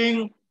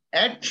looking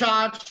at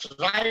charts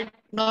right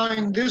now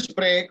in this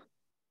break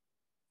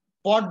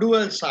for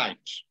dual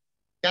signs.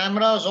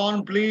 Cameras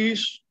on,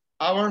 please.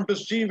 I want to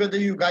see whether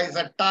you guys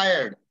are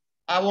tired.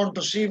 I want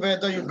to see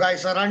whether you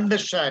guys are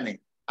understanding.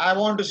 I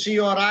want to see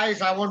your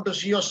eyes. I want to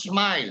see your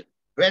smile.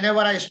 Whenever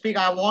I speak,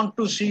 I want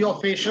to see your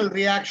facial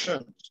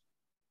reactions.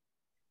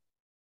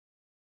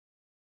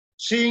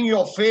 Seeing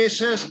your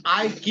faces,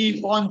 I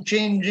keep on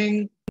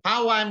changing.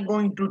 How I'm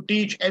going to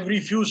teach, every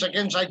few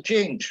seconds I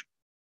change.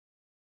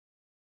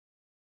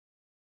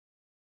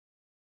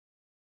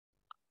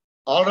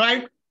 All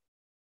right?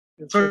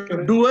 So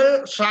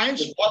dual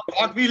signs,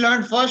 what we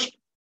learned first?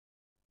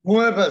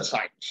 Movable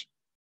signs.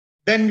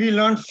 Then we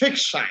learned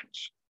fixed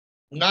signs.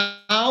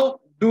 Now,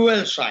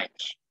 dual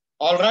signs.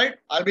 All right?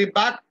 I'll be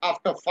back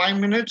after 5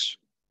 minutes.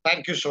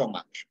 Thank you so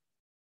much.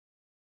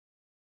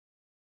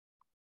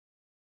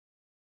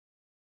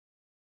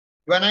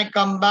 When I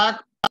come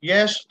back,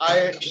 yes,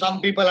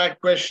 some people had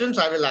questions.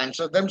 I will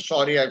answer them.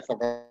 Sorry, I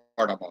forgot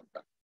about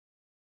that.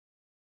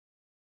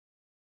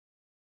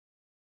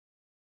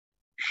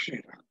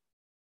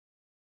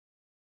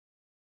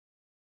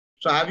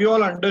 So have you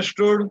all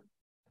understood?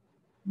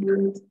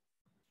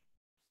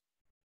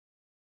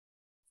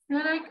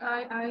 Like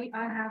I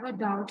have a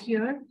doubt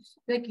here.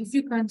 Like if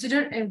you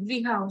consider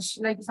every house,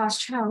 like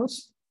first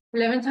house,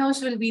 11th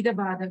house will be the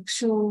Badhak.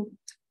 So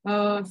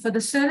for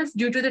the self,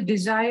 due to the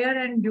desire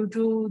and due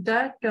to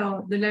that,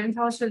 the 11th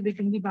house will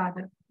become the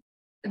Badhak.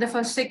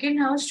 The second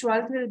house,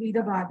 12th will be the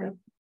Badhak.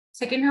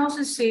 Second house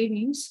is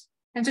savings,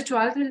 and so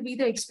 12th will be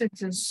the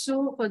expenses.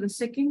 So for the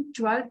second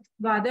 12th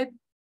Badhak,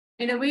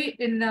 in a way,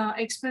 in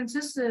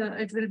expenses,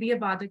 it will be a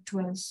Badhak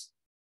 12.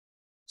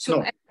 So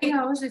no, every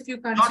house, if you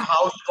consider not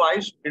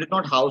house-wise, it is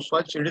not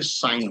house-wise, it is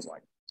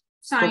sign-wise.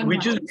 So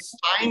which is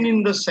sign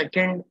in the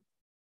second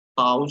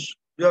house,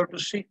 you have to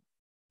see.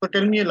 So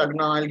tell me a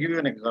Lagna, I'll give you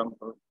an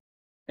example.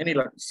 Any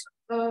Lagna?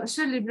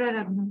 So Libra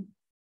Lagna.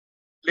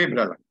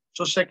 Libra Lagna.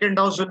 So second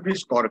house will be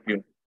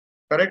Scorpio,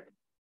 correct?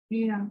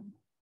 Yeah.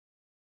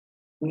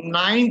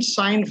 9th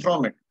sign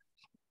from it,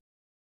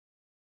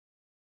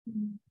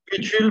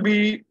 which will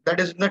be, that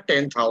is in the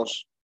 10th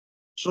house.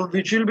 So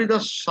which will be the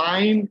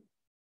sign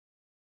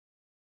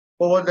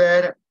over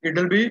there? It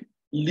will be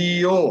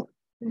Leo.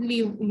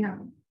 Leo, yeah.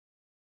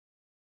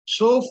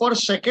 So for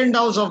second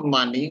house of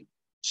money,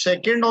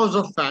 second house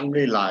of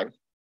family life,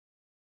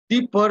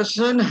 the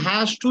person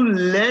has to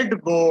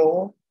let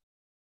go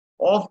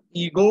of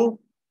ego,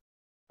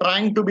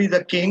 trying to be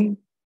the king,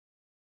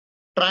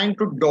 trying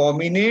to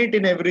dominate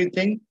in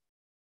everything,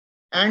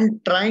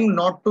 and trying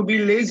not to be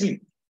lazy.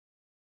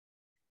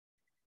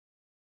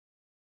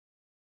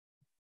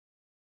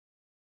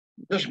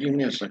 Just give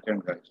me a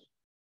second, guys.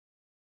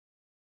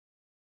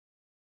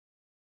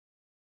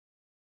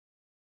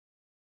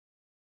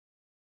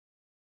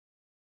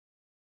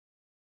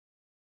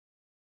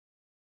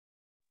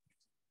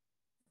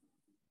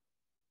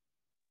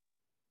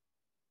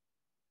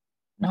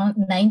 Now,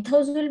 9th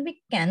house will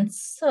be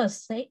Cancer,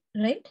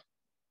 right?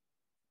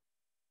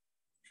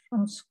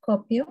 From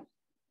Scorpio.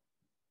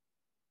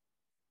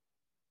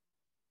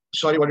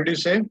 Sorry, what did you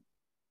say?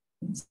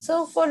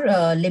 So for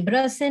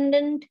Libra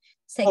ascendant,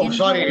 second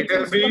house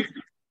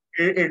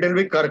it will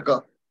be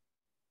Karka.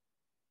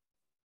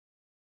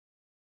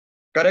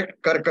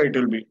 Correct? Karka it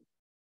will be.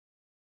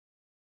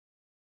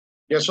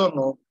 Yes or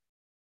no?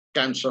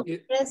 Cancer.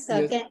 Yes,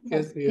 sir.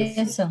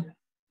 Yes, sir.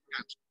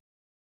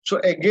 So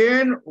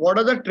again, what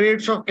are the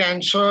traits of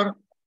Cancer?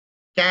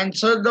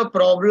 Cancer, the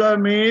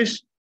problem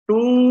is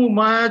too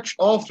much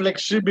of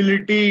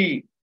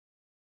flexibility.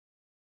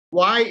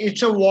 Why?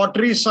 It's a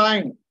watery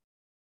sign.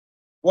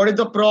 What is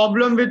the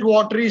problem with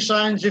watery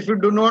signs? If you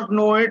do not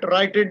know it,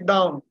 write it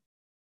down.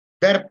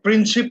 Their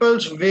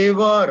principles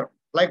waver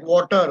like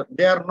water.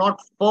 They are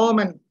not firm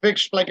and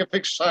fixed like a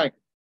fixed sign.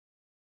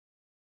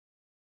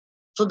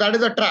 So that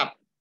is a trap.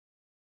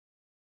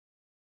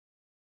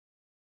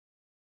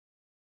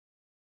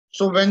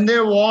 So when they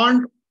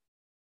want,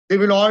 they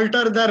will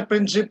alter their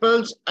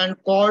principles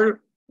and call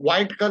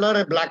white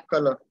color a black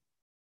color,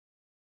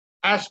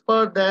 as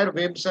per their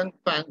whims and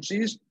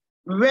fancies.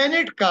 When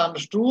it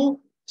comes to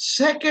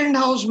second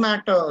house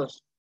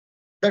matters,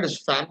 that is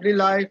family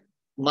life,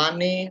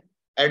 money,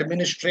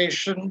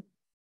 administration,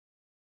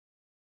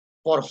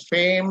 for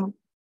fame,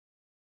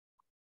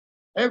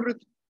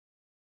 everything.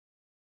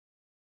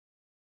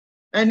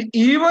 And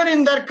even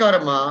in their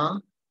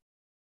karma,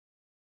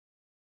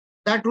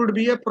 that would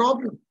be a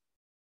problem.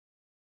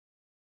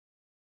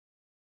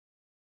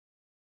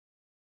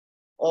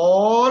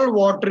 All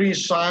watery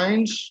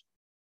signs,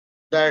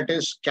 that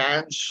is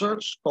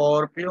Cancer,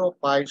 Scorpio,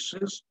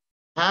 Pisces,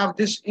 have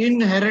this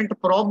inherent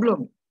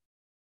problem.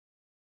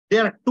 They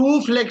are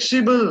too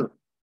flexible.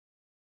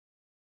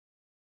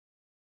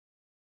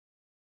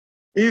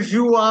 If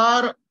you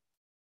are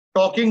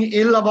talking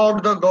ill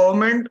about the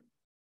government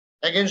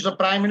against the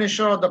Prime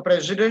Minister or the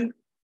President,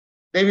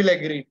 they will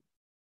agree.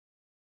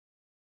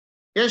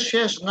 Yes,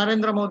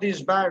 Narendra Modi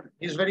is bad.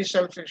 He's very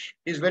selfish.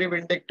 He's very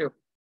vindictive.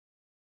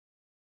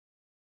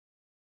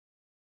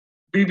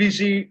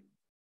 BBC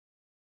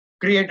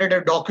created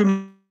a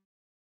documentary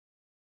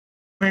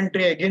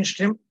against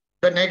him.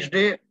 The next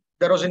day,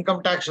 there was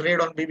income tax raid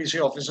on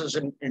BBC offices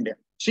in India.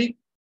 See?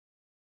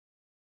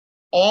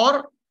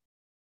 Or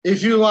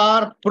if you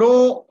are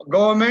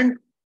pro-government,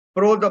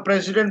 pro the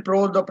president,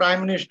 pro the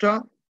prime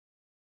minister,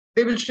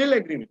 they will still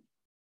agree with you.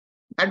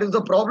 That is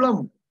the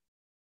problem.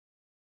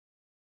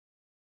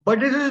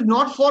 But it is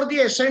not for the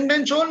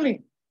ascendants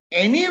only.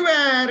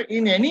 Anywhere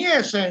in any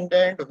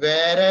ascendant,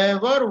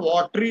 wherever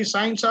watery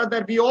signs are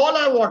there, we all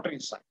have watery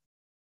signs.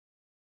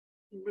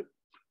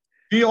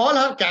 We all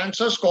have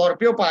Cancer,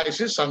 Scorpio,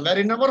 Pisces somewhere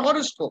in our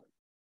horoscope.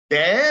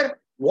 There,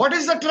 what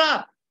is the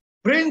trap?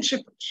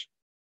 Principles.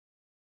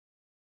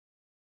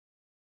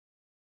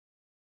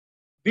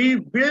 We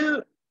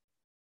will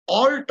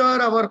alter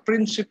our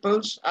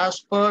principles as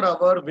per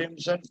our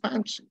whims and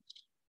fancies,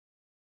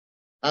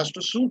 as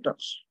to suit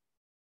us.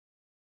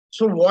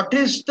 So what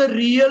is the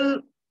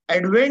real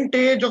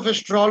advantage of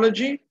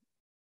astrology?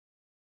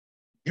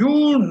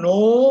 You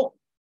know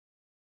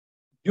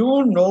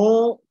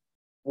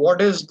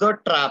what is the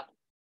trap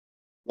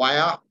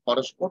via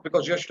horoscope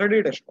because you have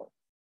studied astrology.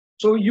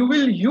 So you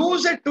will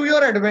use it to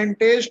your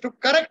advantage to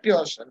correct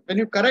yourself. When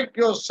you correct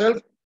yourself,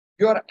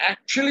 you are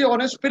actually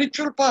on a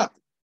spiritual path.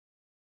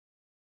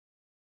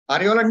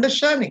 Are you all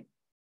understanding?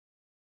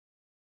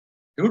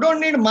 You don't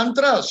need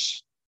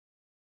mantras.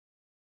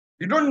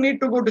 You don't need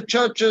to go to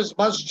churches,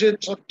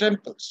 masjids, or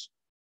temples.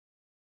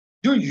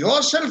 You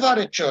yourself are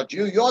a church.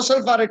 You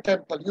yourself are a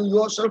temple. You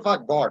yourself are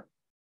God.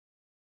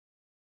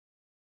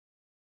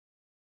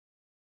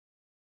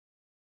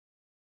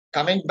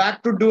 Coming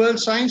back to dual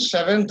signs,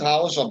 7th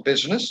house of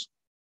business,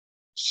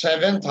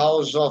 7th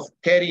house of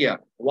career.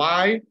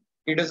 Why?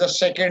 It is a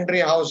secondary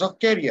house of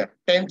career.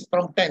 10th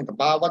from 10th,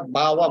 Bhavat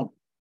Bhavam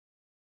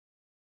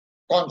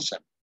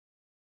concept.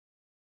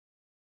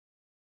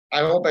 I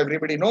hope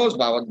everybody knows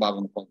Bhavat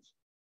Bhavam concept.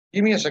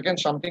 Give me a second,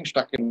 something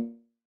stuck in.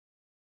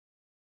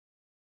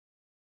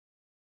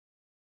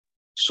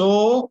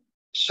 So,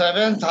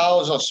 7th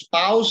house of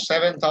spouse,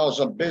 7th house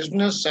of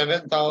business,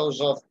 7th house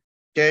of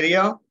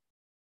career,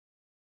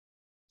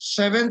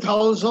 7th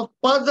house of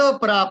pada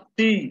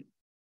prapti,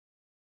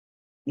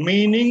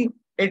 meaning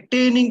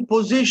attaining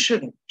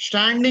position,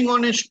 standing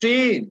on a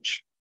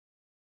stage,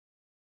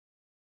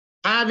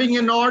 having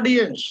an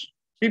audience.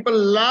 People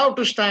love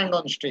to stand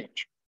on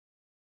stage.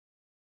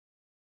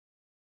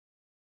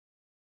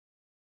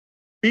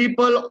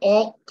 People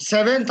of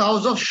 7th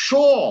house of show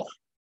off.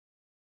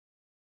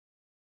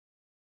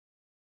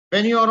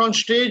 When you are on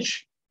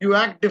stage, you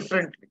act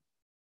differently.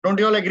 Don't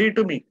you all agree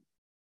to me?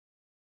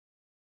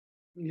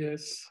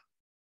 Yes.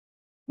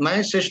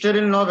 My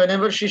sister-in-law,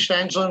 whenever she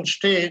stands on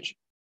stage,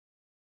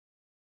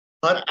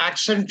 her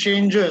accent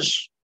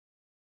changes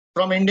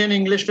from Indian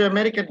English to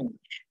American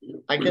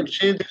English. I can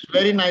say this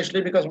very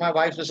nicely because my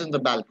wife is in the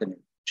balcony.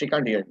 She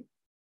can't hear me.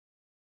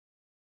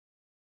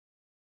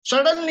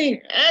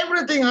 Suddenly,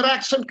 everything, her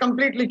accent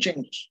completely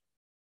changes.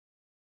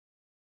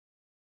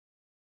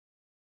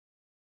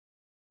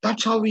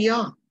 That's how we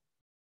are,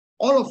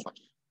 all of us.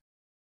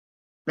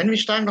 When we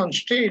stand on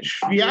stage,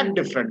 we act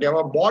differently.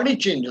 Our body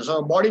changes,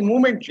 our body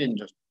movement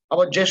changes,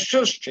 our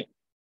gestures change.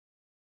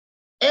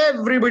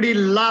 Everybody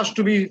loves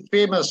to be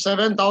famous,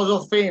 7th house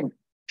of fame,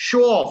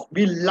 show off.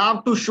 We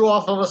love to show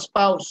off our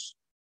spouse.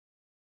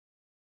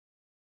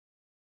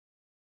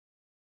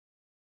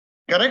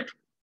 Correct?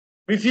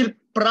 We feel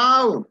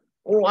proud.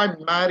 Oh, I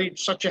married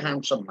such a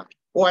handsome man.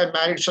 Oh, I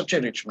married such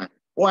a rich man.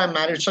 Oh, I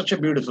married such a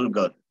beautiful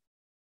girl.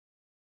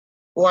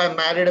 Oh, I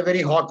married a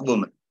very hot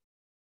woman.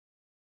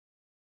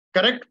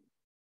 Correct?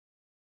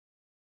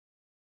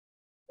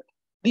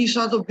 These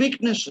are the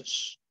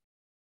weaknesses,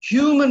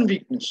 human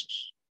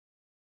weaknesses.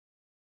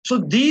 So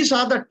these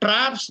are the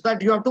traps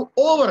that you have to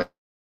overcome.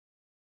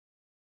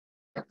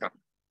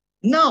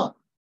 Now,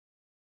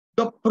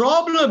 the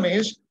problem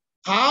is,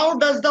 how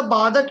does the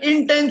Badhak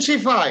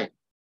intensify?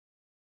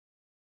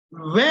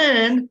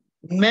 When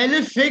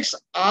malefics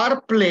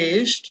are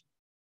placed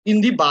in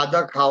the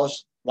Badhak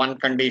house, one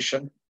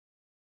condition.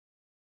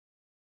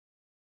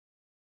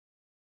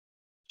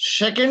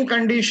 Second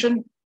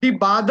condition, the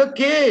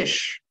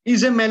Badhakesh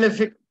is a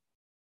malefic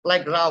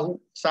like Rahu,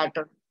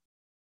 Saturn.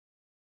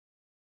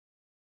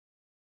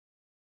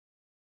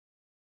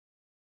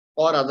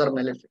 Or other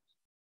malefics.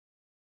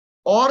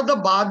 Or the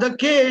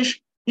Badhakesh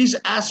is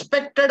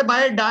aspected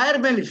by a dire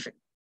malefic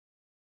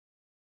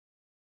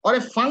or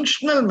a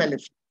functional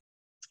malefic.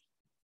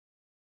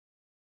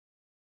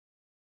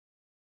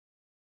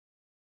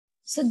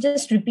 So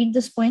just repeat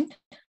this point.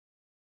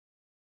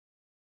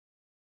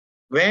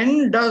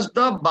 When does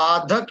the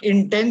Badhak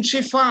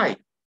intensify?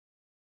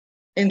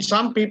 In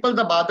some people,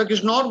 the Badhak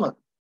is normal.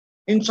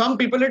 In some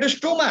people, it is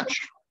too much.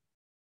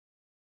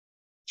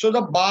 So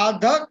the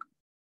Badhak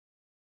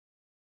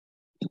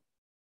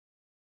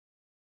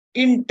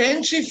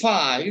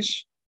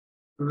intensifies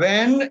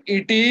when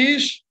it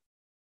is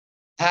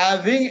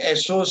having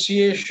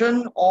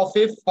association of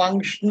a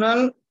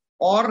functional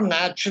or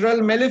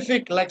natural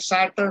malefic like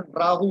Saturn,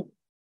 Rahu,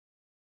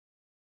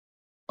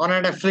 on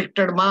an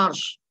afflicted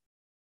Mars.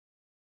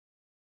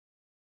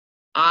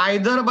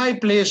 either by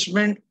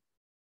placement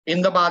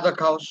in the Badhak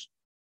house,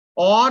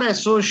 or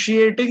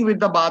associating with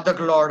the Badhak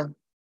Lord,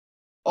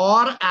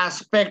 or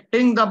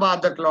aspecting the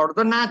Badhak Lord,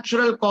 the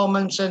natural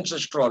common sense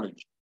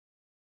astrology.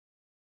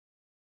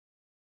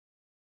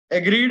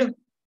 Agreed?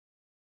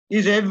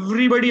 Is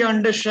everybody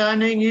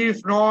understanding?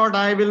 If not,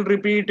 I will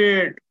repeat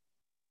it.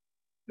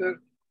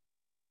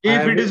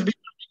 If it is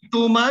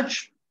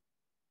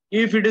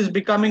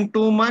becoming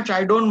too much,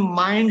 I don't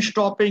mind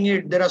stopping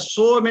it. There are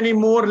so many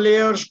more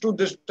layers to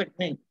this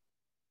technique.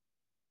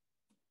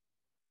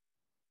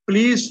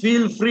 Please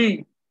feel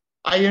free.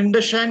 I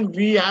understand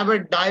we have a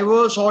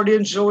diverse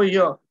audience over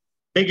here.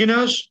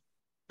 Beginners,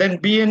 then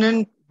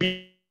BNN,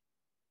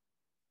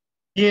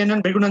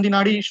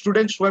 Bhigunandinadi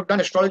students who have done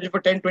astrology for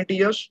 10, 20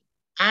 years,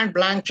 and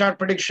blank chart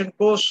prediction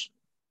course,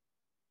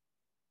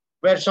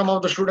 where some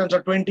of the students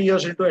are 20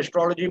 years into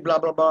astrology, blah,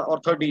 blah, blah,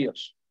 or 30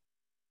 years.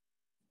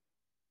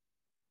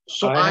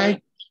 So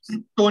I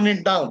tone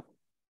it down.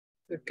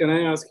 Can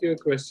I ask you a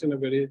question, a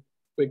very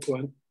quick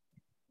one?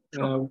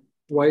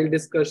 While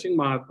discussing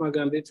Mahatma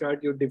Gandhi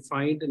chart, you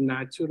defined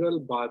natural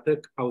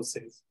Badhak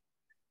houses.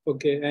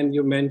 Okay, and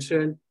you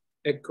mentioned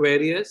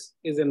Aquarius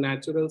is a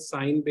natural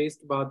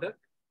sign-based Badhak,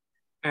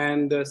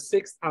 and the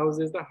 6th house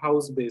is the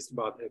house-based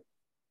Badhak.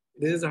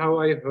 This is how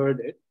I heard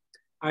it.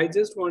 I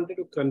just wanted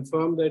to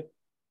confirm that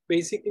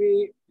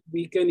basically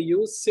we can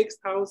use 6th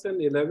house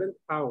and 11th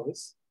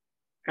house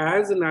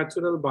as a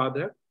natural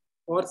Badhak,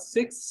 or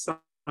 6th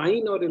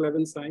sign or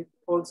 11th sign.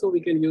 Also, we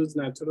can use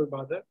natural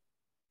Badhak.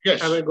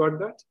 Yes. Have I got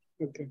that?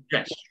 Okay.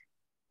 Yes.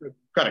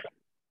 Correct.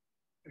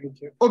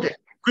 Thank you. Okay.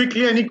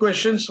 Quickly, any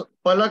questions?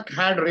 Palak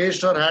had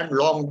raised her hand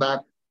long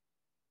back.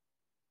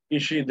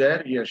 Is she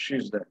there? Yes,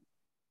 she's there.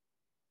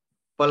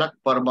 Palak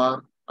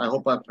Parmar. I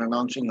hope I'm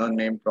pronouncing her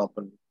name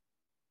properly.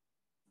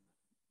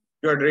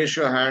 You had raised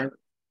your hand.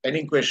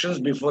 Any questions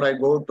before I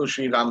go to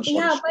Sri Ram?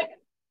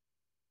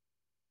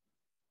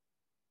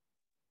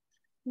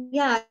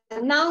 Yeah,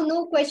 now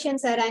no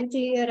questions, sir. I'm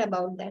clear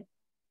about that.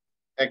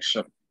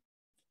 Excellent.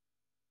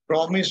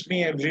 Promise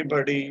me,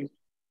 everybody,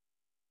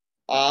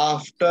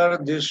 after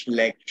this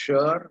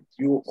lecture,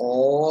 you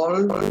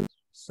all will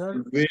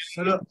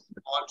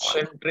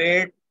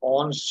concentrate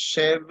on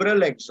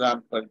several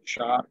example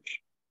charts,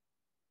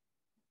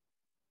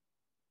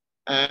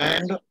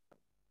 and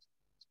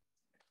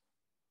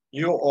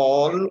you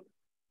all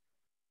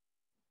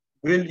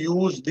will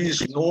use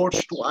these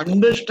notes to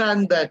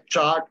understand that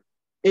chart,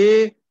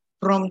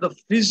 from the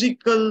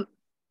physical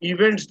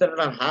events that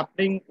are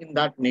happening in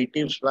that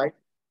native's life,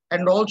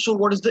 and also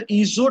what is the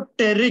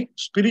esoteric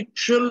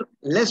spiritual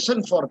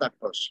lesson for that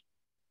person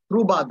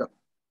through Badhak.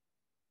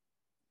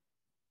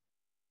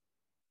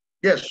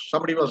 Yes,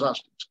 somebody was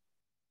asking.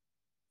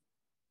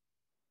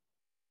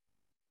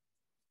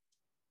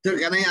 Sir,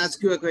 can I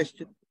ask you a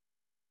question?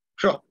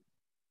 Sure.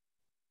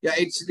 Yeah,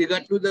 it's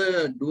regard to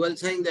the dual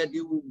sign that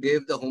you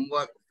gave the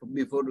homework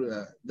before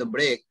the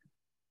break.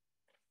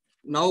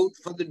 Now,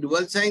 for the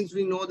dual signs,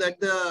 we know that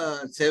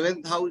the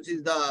 7th house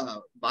is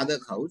the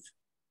Badhak house.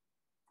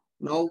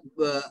 Now,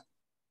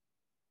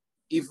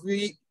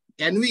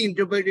 can we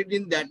interpret it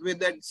in that way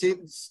that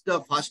since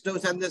the 1st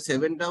house and the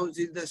 7th house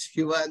is the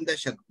Shiva and the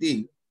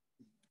Shakti,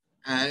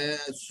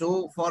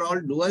 so for all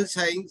dual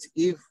signs,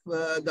 if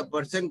the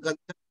person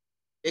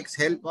takes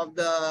help of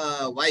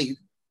the wife,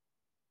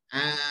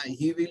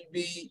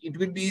 it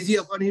will be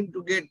easier for him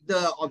to get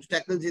the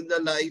obstacles in the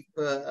life,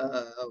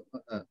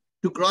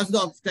 to cross the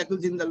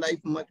obstacles in the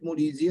life much more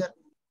easier.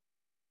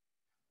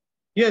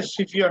 Yes,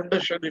 if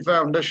I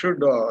understood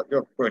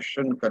your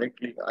question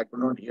correctly, I could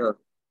not hear.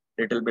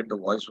 Little bit the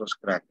voice was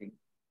cracking.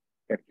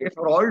 Okay,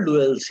 for all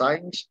dual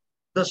signs,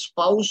 the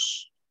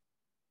spouse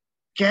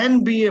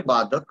can be a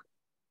Badhak,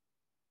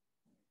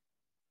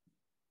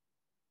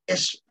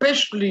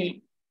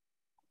 especially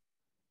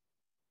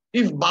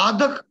if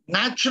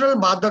natural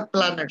Badhak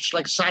planets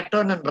like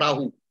Saturn and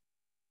Rahu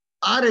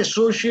are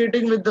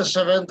associating with the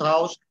 7th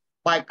house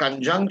by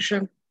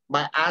conjunction,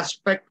 by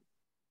aspect,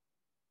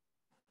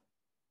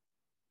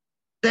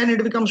 then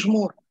it becomes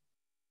more.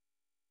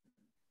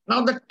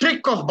 Now the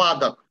trick of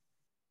Badhak,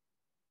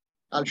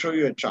 I'll show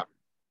you a chart.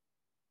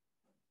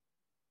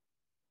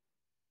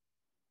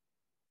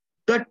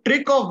 The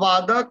trick of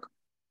Badhak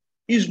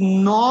is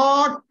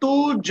not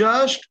to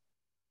just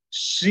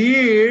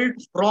see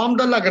it from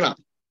the Lagna.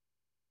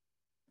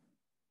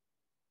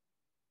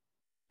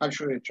 I'll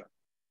show you a chart.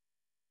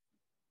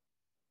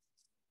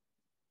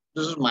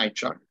 This is my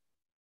chart.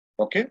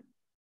 Okay.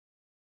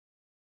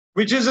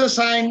 Which is a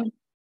sign?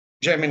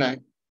 Gemini.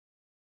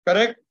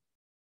 Correct?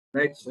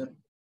 Right, sir.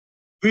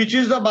 Which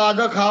is the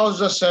Badhak house,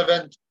 the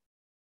 7th.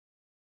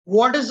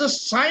 What is the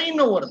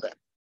sign over there?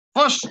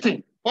 First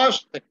thing.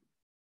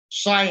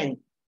 Sign.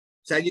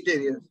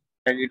 Sagittarius.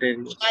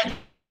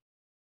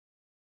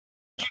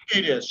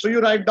 So you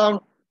write down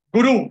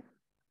Guru,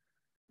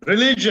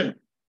 religion,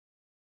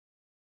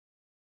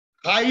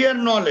 higher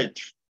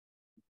knowledge.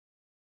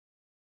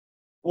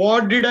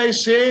 What did I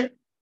say?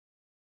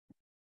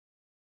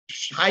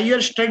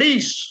 Higher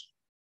studies.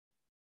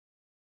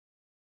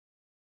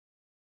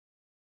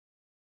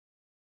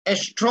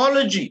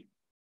 Astrology.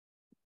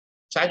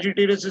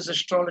 Sagittarius is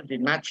astrology,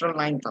 natural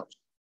 9th house.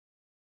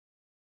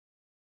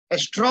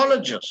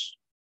 Astrologers.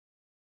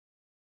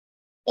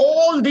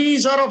 All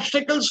these are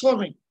obstacles for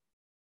me.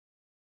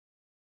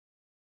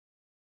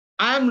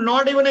 I am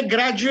not even a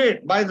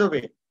graduate, by the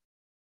way.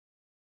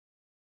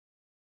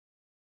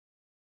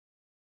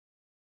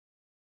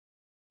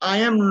 I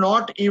am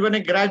not even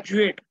a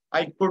graduate.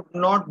 I could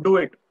not do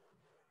it.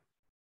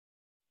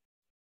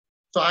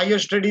 So higher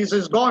studies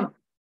is gone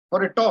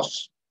for a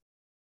toss.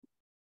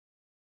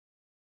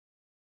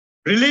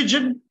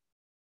 Religion.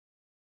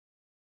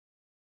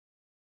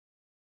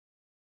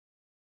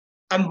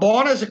 I'm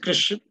born as a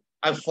Christian.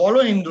 I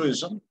follow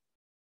Hinduism.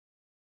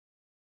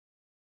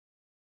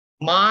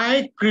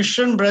 My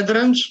Christian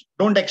brethren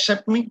don't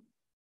accept me.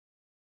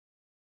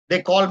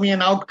 They call me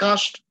an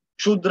outcast,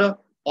 Shudra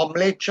or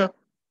Mlecha.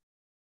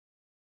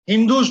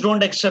 Hindus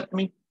don't accept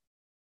me.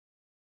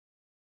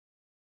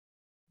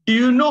 Do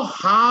you know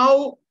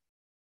how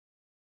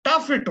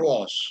tough it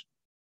was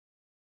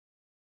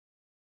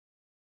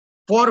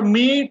for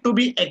me to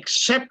be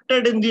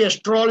accepted in the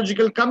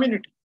astrological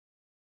community?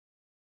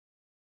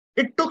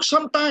 It took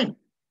some time.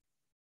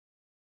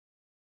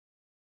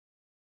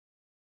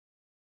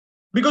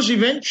 Because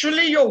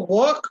eventually your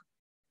work,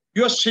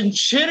 your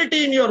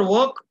sincerity in your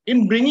work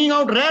in bringing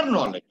out rare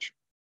knowledge.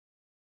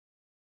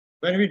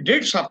 When we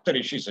did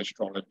Saptarishi's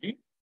astrology,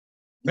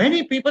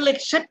 many people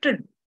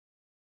accepted.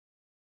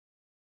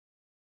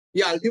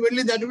 Yeah,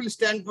 ultimately that will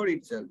stand for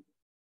itself.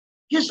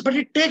 Yes, but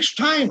it takes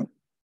time.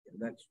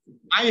 That's true.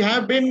 I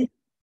have been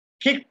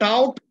kicked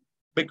out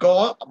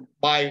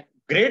by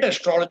great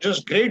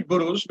astrologers, great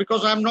gurus,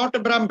 because I'm not a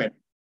Brahmin.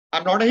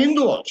 I'm not a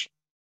Hindu also.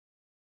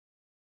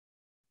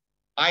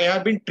 I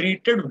have been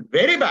treated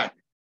very bad.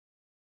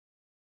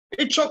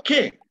 It's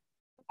okay.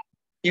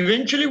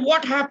 Eventually,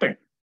 what happened?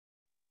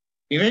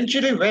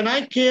 Eventually, when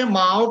I came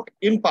out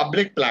in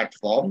public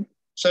platform,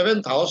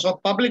 7th house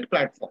of public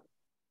platform,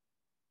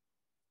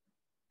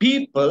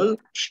 people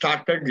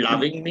started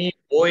loving me,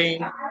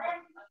 going,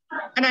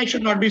 and I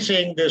should not be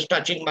saying this,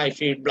 touching my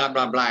feet, blah,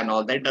 blah, blah, and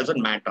all that. It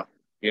doesn't matter,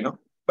 you know.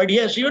 But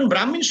yes, even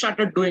Brahmins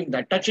started doing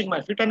that, touching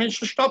my feet, and I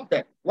should stop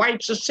that. Why?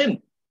 It's a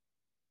sin.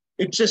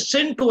 It's a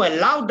sin to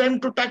allow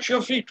them to touch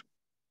your feet.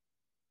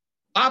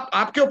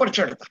 आपके ऊपर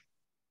चढ़ता.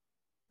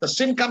 The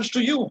sin comes to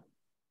you.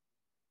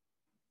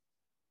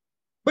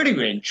 But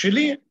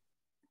eventually,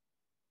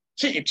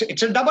 see,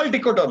 it's a double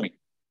dichotomy.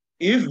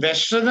 If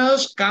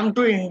Westerners come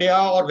to India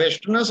or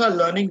Westerners are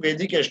learning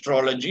Vedic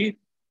astrology,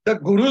 the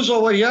gurus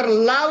over here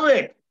love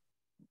it.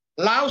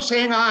 Love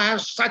saying, I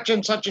have such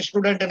and such a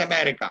student in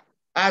America.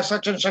 I have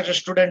such and such a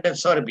student in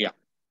Serbia.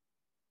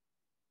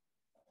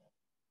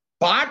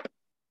 But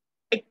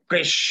a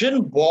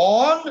Christian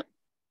born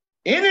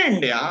in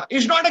India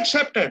is not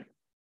accepted.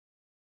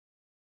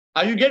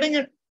 Are you getting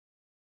it?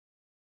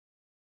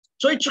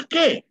 So it's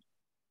okay.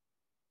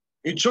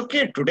 It's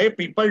okay. Today,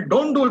 people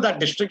don't do that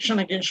distinction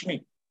against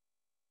me.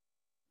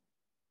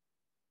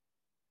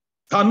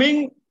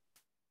 Coming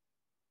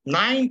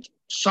ninth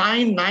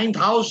sign, 9th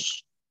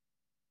house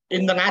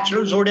in the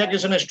natural zodiac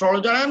is an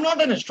astrologer. I am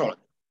not an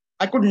astrologer.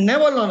 I could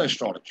never learn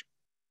astrology.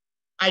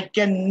 I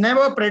can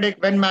never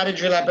predict when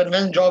marriage will happen,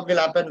 when job will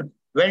happen,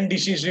 when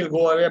disease will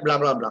go away, blah,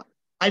 blah, blah.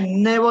 I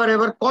never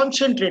ever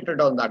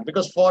concentrated on that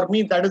because for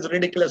me, that is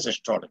ridiculous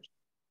astrology.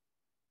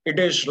 It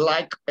is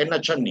like a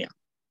nachanya.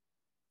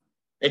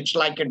 It's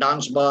like a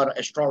dance bar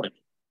astrology.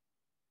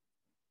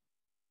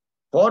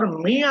 For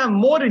me, I'm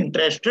more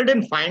interested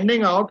in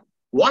finding out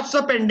what's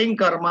the pending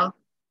karma,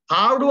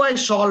 how do I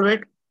solve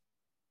it,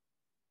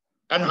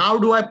 and how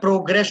do I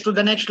progress to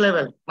the next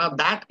level. Now,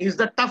 that is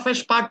the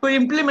toughest part to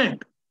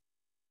implement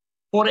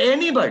for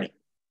anybody,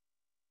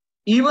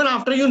 even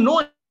after you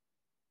know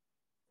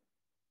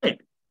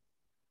it.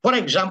 For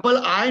example,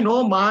 I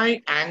know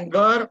my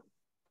anger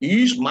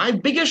is my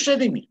biggest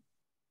enemy.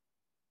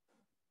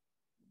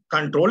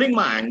 Controlling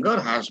my anger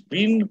has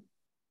been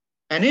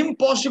an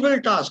impossible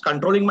task.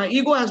 Controlling my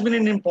ego has been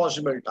an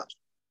impossible task.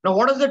 Now,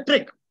 what is the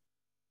trick?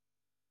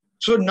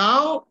 So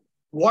now,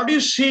 what do you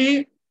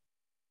see?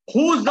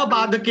 Who's the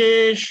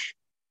Badhakesh?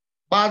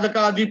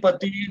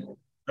 Badhakadipati,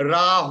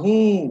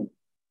 Rahu.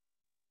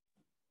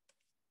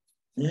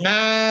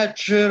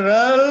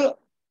 Natural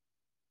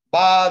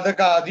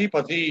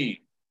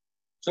Badhakadipati.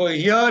 So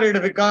here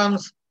it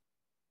becomes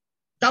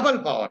double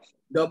power.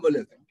 Double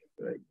effect,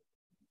 right?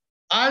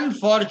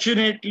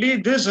 Unfortunately,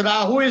 this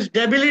Rahu is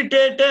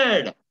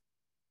debilitated.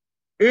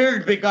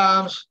 It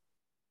becomes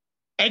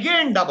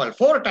again double,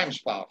 4 times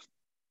power.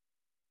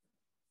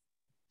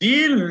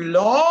 The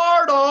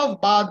Lord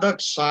of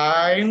Badhak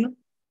sign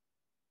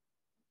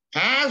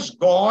has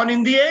gone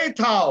in the 8th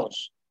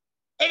house.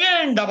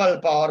 Again double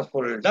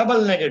powerful,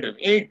 double negative,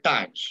 8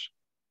 times.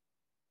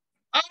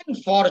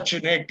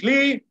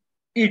 Unfortunately,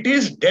 it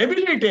is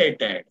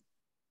debilitated.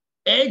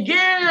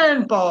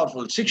 Again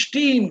powerful,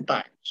 16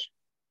 times.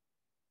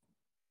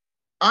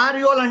 Are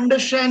you all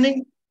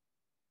understanding?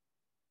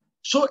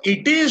 So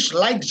it is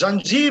like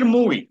Zanjeer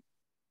movie.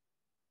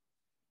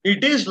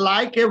 It is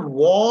like a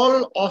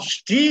wall of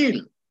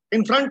steel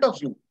in front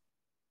of you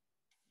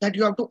that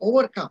you have to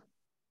overcome.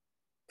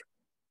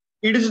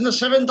 It is in the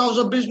 7th house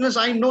of business.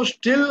 I know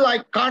still I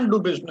can't do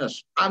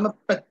business. I'm a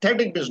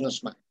pathetic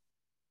businessman.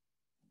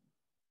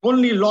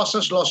 Only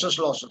losses, losses,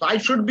 losses. I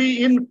should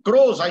be in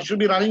crores. I should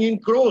be running in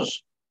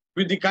crores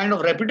with the kind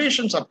of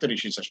reputation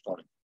Saptarishis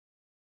astrology.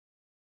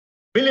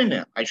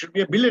 Billionaire. I should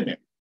be a billionaire.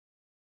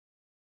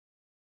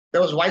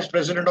 There was vice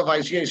president of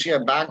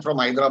ICICI Bank from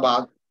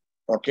Hyderabad.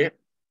 Okay.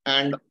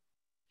 And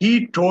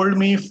he told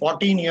me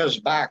 14 years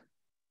back,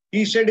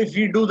 he said, if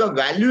we do the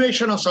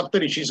valuation of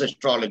Saptarishis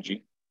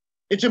astrology,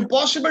 it's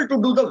impossible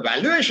to do the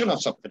valuation of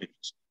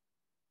Saptarishis.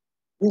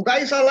 You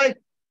guys are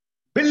like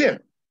billion.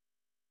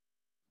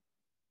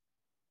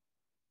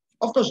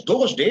 Of course,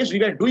 those days we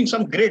were doing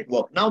some great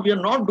work. Now we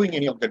are not doing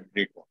any of that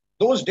great work.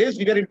 Those days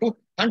we were into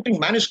hunting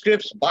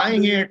manuscripts,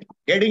 buying it,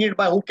 getting it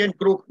by hook and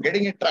crook,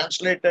 getting it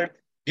translated,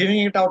 giving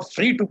it out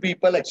free to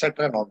people,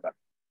 etc. and all that.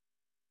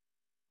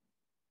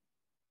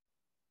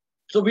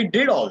 So we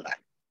did all that.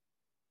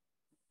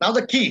 Now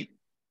the key,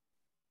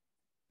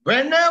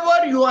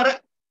 whenever you are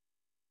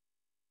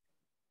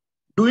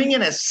doing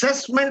an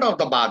assessment of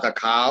the Badhak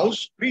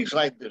house, please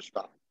write this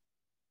down.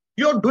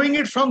 You're doing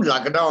it from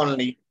Lagna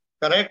only,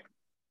 correct?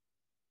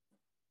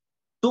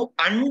 To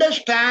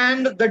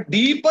understand the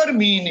deeper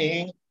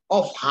meaning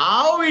of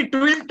how it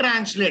will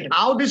translate,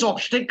 how these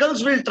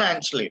obstacles will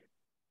translate,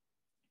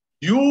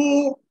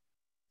 you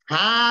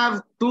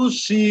have to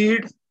see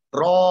it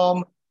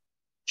from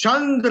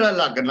Chandra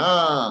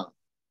Lagna.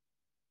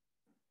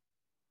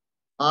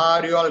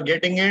 Are you all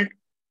getting it?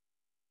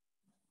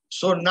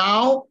 So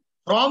now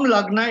from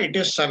Lagna, it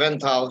is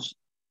 7th house.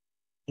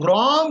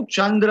 From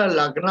Chandra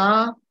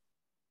Lagna,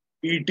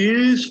 it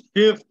is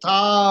 5th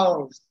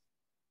house.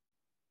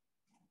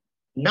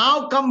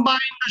 Now combine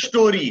the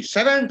story,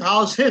 7th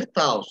house, 5th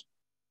house.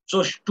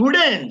 So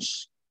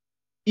students,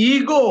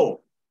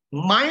 ego,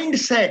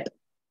 mindset,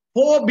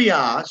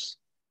 phobias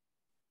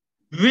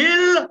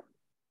will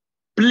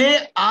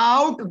play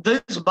out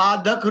this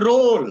Badhak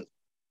role.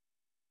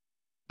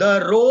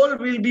 The role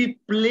will be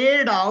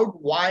played out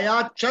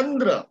via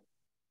Chandra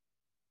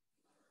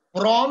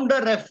from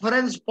the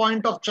reference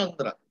point of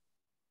Chandra.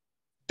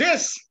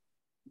 This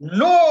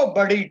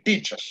nobody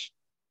teaches.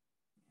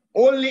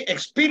 Only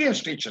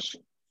experience teaches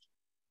you.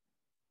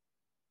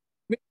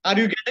 Are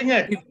you getting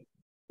it?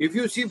 If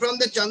you see from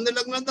the Chandra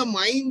Lagna, the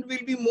mind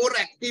will be more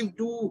active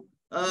to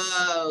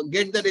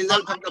get the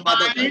result of the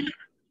Badhak.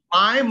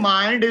 My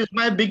mind is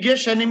my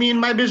biggest enemy in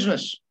my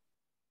business.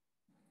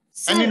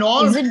 Sir, and in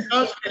all is it-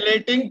 matters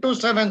relating to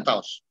 7th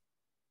house.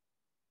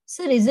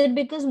 Sir, is it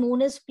because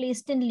moon is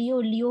placed in Leo,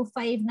 Leo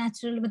 5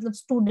 natural with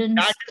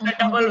students? That is a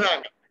double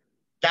whammy.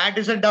 That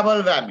is a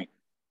double whammy.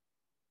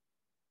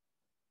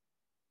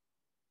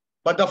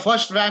 But the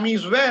first whammy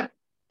is where?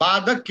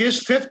 Badhak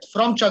is 5th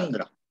from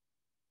Chandra.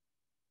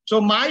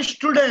 So my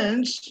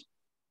students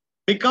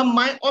become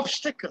my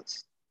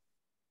obstacles.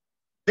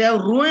 They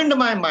have ruined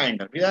my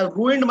mind. They have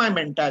ruined my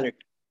mentality.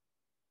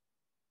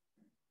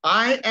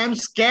 I am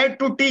scared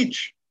to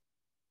teach.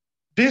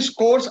 This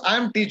course I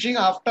am teaching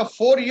after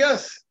 4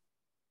 years.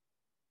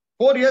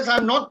 4 years I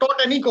have not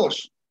taught any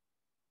course.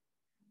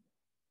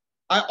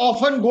 I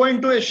often go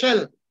into a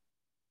shell.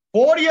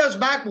 4 years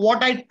back,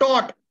 what I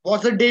taught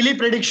was a daily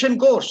prediction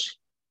course.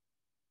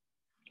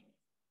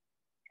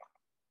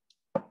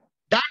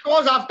 That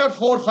was after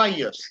 4 or 5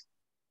 years.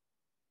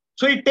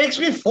 So it takes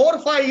me 4 or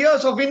 5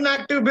 years of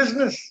inactive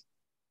business.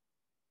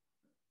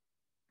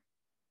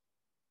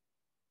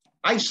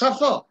 I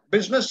suffer.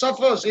 Business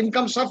suffers.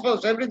 Income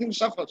suffers. Everything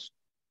suffers.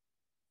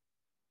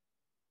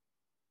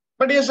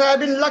 But yes, I have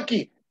been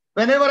lucky.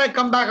 Whenever I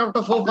come back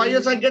after 4 or 5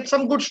 years, I get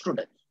some good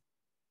students.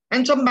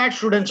 And some bad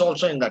students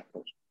also in that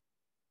course.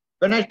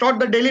 When I taught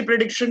the daily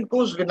prediction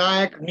course,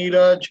 Vinayak,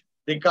 Neeraj,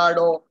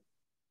 Ricardo,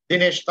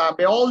 Dinesh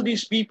Tabe, all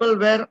these people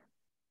were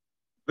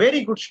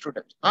very good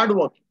students,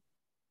 hardworking.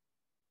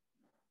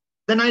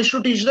 Then I used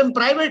to teach them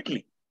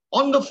privately,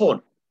 on the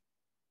phone.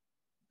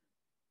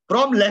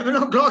 From 11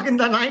 o'clock in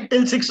the night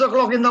till 6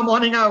 o'clock in the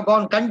morning, I have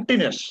gone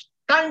continuous,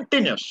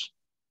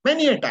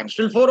 many a times,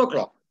 till 4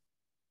 o'clock.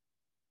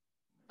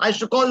 I used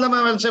to call them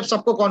and say,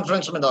 "Sabko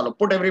conference mein dalo,"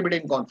 put everybody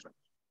in conference.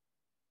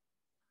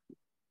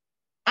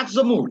 That's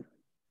the mood.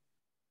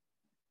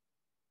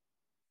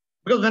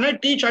 Because when I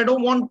teach, I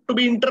don't want to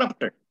be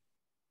interrupted.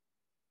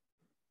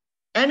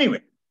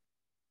 Anyway,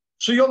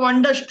 so you've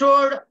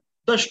understood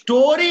the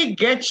story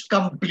gets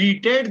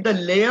completed, the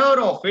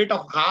layer of it,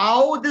 of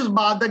how this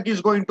Badhak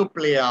is going to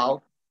play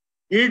out,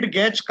 it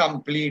gets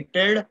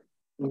completed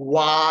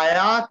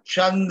via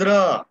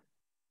Chandra.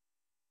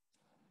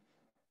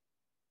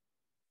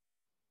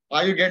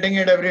 Are you getting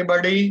it,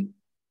 everybody?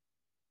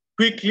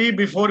 Quickly,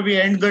 before we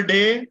end the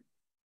day.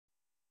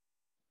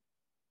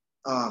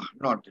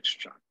 Not this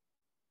chart.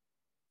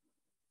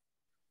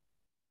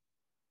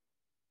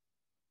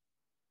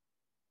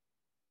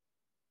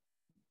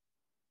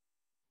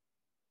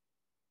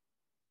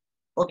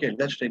 Okay,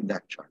 let's take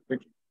that chart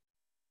quickly.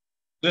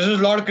 This is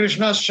Lord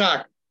Krishna's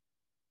chart,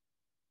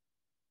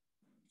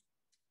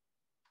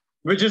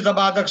 which is the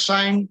Badhak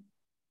sign.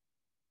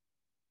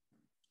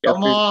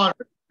 Come on.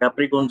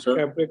 Capricorn, sir.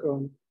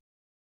 Capricorn.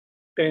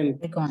 10.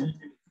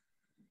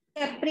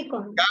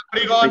 Capricorn.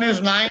 Capricorn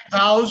is 9th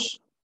house.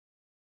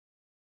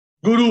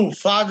 Guru,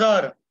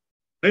 father,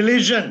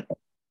 religion.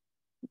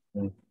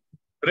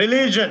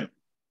 Religion.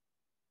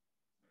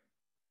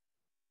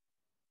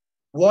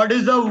 What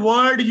is the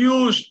word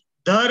used?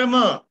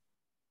 Dharma.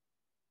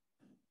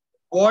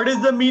 What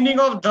is the meaning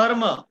of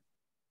dharma?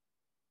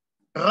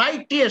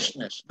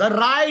 Righteousness, the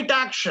right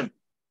action.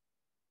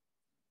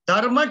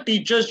 Dharma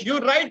teaches you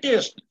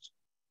righteousness.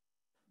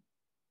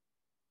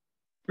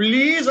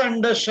 Please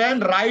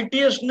understand,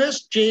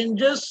 righteousness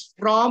changes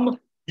from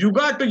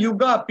yuga to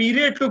yuga,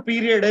 period to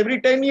period,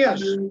 every 10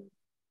 years.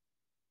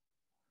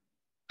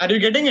 Are you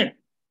getting it?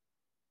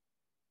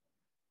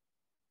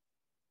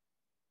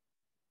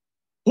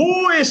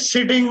 Who is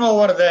sitting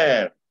over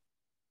there?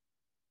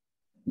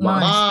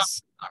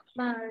 Mars.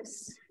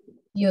 Mars.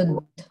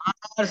 Yud.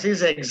 Mars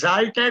is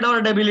exalted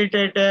or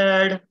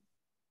debilitated?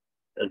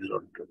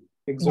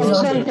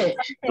 Exalted.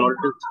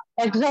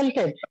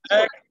 Exalted.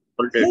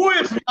 Who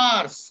is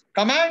Mars?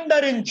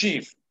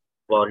 Commander-in-chief.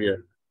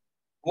 Warrior.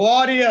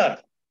 Warrior.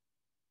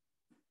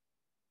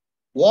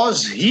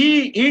 Was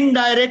he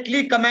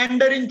indirectly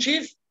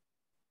commander-in-chief?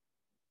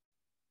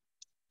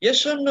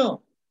 Yes or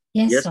no?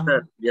 Yes,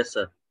 sir. Yes,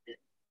 sir.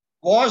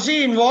 Was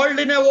he involved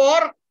in a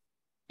war?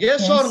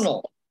 Yes, or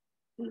no?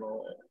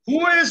 No.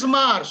 Who is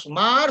Mars?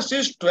 Mars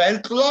is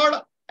 12th Lord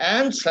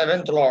and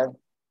 7th Lord.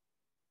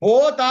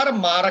 Both are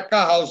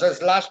Maraka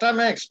houses. Last time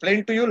I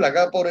explained to you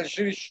Laga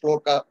Parashari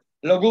Shloka,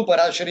 Lagu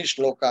Parashari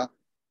Shloka.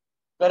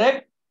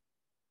 Correct?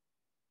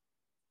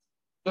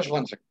 Just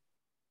one second.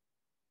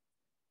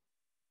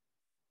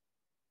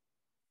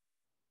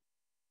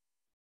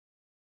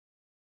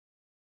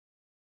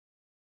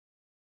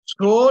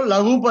 So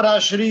Lagu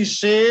Parashari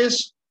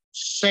says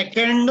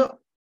 2nd,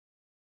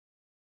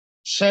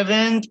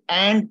 7th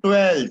and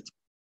 12th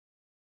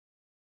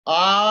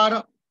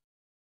are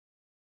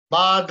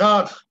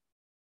Badhak.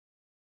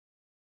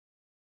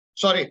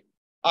 Sorry,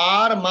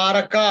 are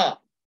Maraka.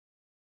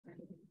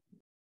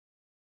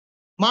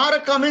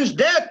 Maraka means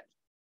death.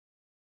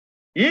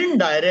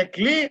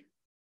 Indirectly,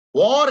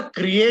 war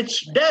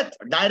creates death.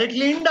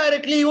 Directly,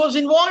 indirectly, he was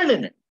involved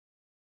in it.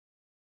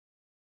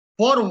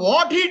 For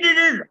what he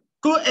did it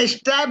to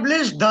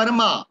establish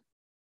dharma.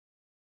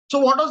 So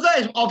what was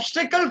the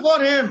obstacle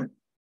for him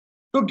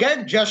to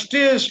get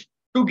justice,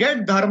 to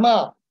get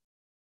dharma?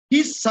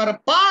 He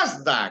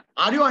surpassed that.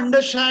 Are you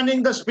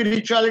understanding the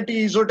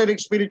spirituality, esoteric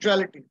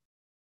spirituality?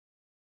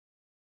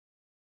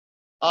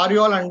 Are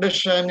you all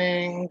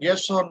understanding?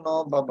 Yes or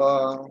no,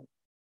 Baba?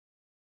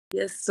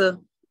 Yes, sir.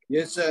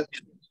 Yes, sir.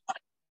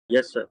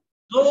 Yes, sir.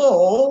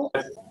 So,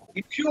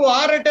 if you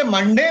are at a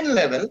mundane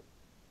level,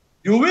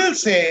 you will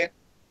say,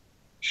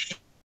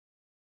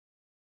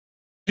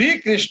 Sri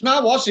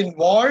Krishna was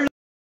involved.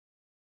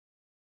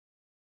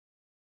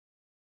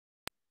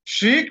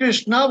 Sri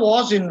Krishna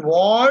was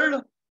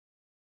involved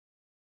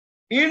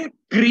in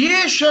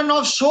creation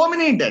of so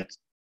many deaths.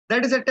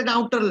 That is at an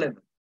outer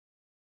level.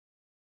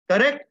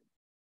 Correct?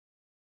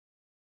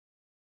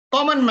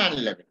 Common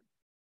man level.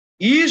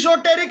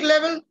 Esoteric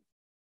level,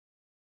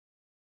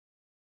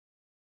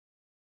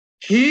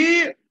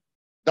 the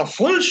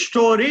full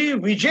story,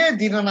 Vijay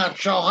Dinanath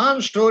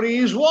Chauhan's story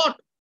is what?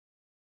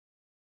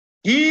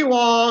 He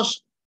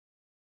was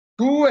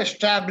to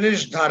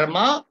establish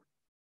dharma.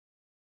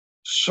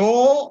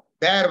 So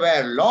there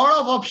were a lot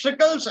of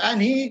obstacles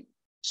and he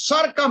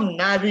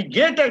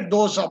circumnavigated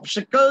those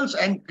obstacles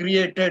and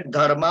created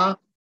dharma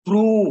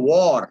through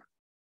war.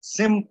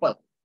 Simple.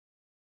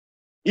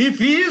 If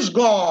he is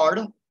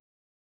God,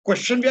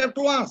 question we have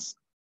to ask.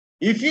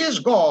 If he is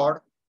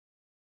God,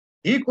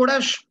 he could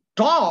have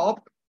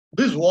stopped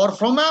this war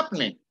from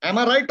happening. Am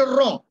I right or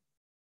wrong?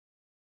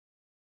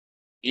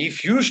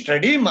 If you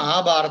study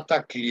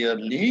Mahabharata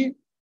clearly,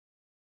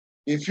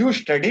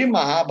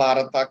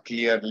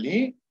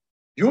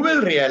 you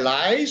will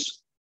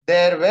realize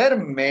there were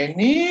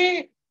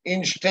many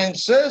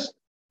instances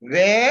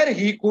where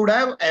he could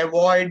have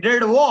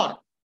avoided war.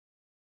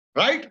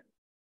 Right?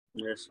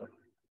 Yes, sir.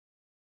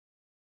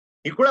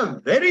 He could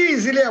have very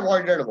easily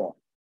avoided war.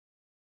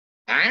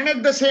 And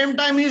at the same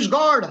time, he is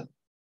God.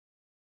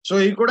 So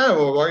he could have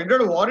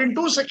avoided war in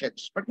 2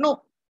 seconds. But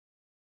no.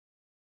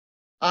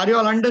 Are you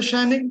all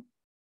understanding?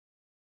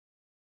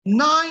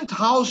 9th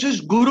house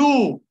is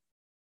Guru.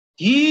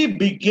 He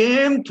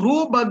became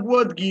through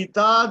Bhagavad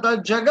Gita the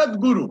Jagat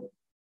Guru.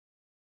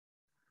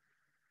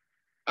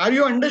 Are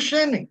you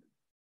understanding?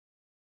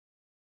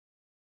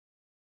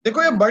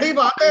 देखो ये बड़ी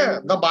बात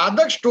है. The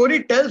Badhak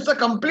story tells the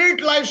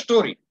complete life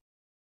story.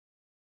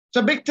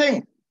 It's a big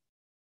thing.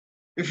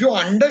 If you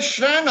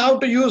understand how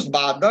to use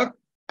Badhak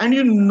and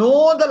you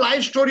know the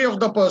life story of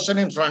the person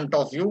in front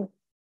of you,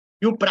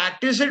 you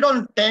practice it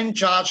on 10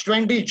 charts,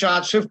 20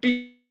 charts,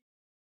 50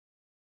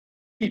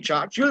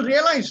 charts, you'll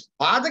realize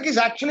Badhak is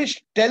actually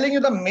telling you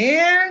the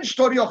main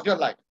story of your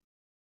life.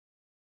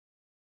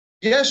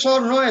 Yes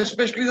or no,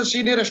 especially the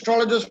senior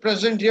astrologers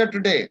present here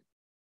today?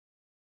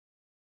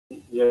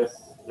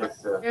 Yes,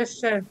 yes, sir. Yes,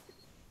 sir.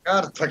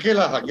 यार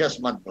थकेला था, yes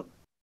मत बोलो,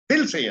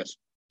 दिल से yes,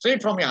 say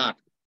it from your heart.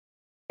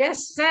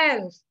 Yes,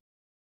 sir.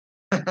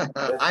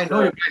 I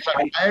know you guys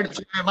are tired,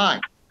 so am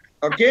I.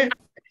 Okay.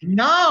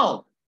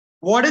 Now,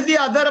 what is the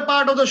other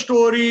part of the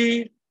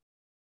story?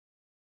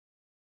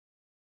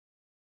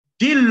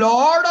 The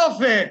lord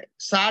of it,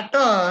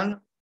 Saturn,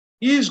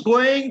 is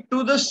going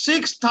to the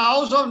 6th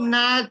house of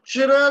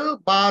natural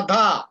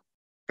Badha.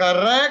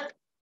 Correct?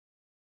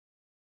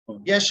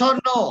 Yes or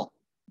no?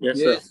 Yes,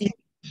 sir.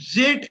 Is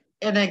it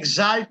an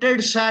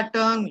exalted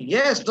Saturn?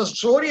 Yes, the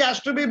story has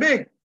to be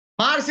big.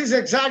 Mars is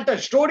exalted,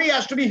 story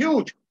has to be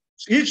huge.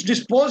 Each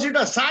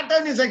dispositor,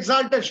 Saturn is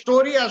exalted,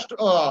 story has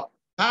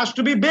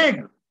to be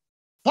big,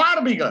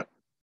 far bigger.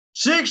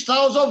 6th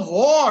house of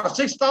war,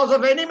 6th house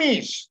of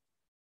enemies.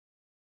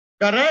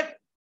 Correct?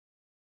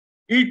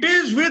 It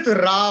is with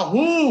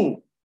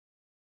Rahu.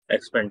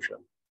 Expansion.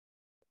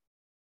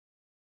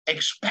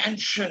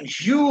 Expansion,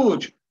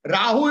 huge.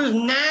 Rahu is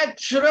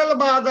natural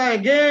Badha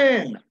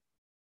again.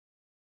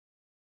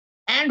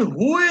 And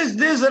who is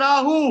this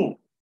Rahu?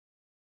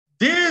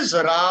 This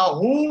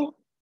Rahu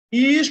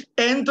is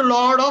 10th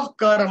lord of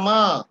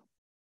karma.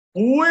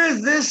 Who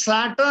is this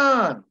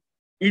Saturn?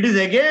 It is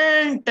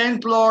again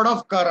 10th lord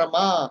of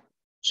karma.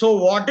 So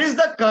what is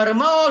the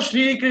karma of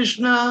Sri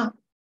Krishna?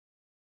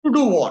 To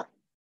do what?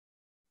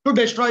 To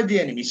destroy the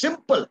enemy.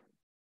 Simple.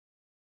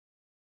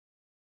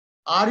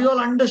 Are you all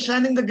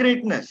understanding the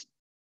greatness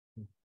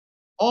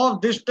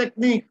of this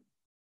technique?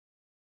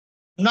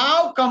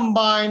 Now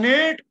combine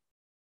it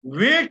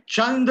with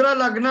Chandra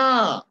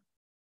Lagna.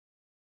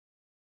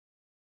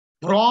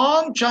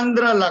 From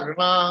Chandra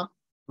Lagna,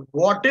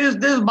 what is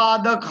this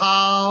Badhak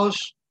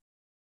house?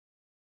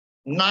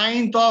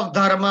 9th of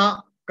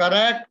Dharma,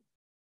 correct?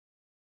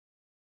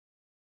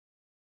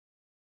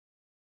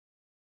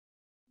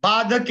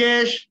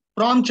 Badhakesh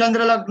from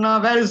Chandra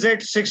Lagna, where is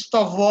it? 6th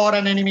of war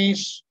and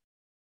enemies.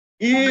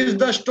 Is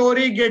the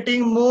story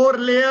getting more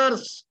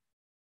layers?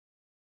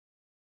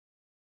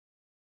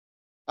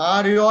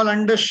 Are you all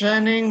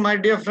understanding, my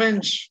dear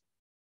friends?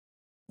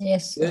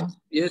 Yes, sir.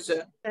 Yes,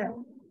 sir.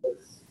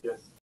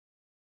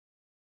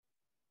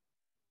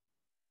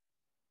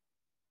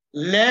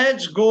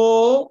 Let's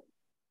go.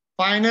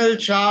 Final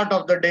chart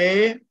of the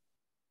day.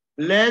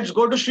 Let's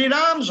go to Sri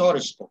Ram's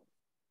horoscope.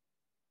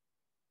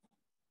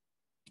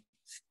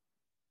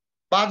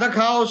 Badhak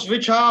house,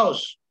 which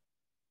house?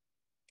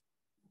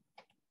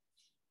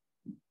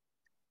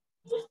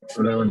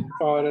 11.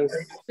 Taurus.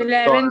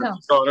 11th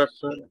house.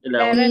 Taurus,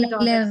 11.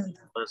 11th.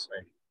 First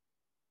nine.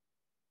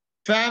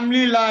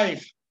 Family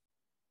life,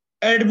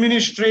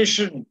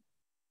 administration,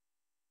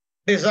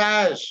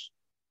 desires.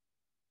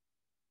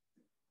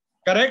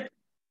 Correct?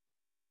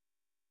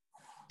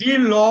 The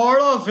lord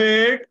of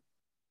it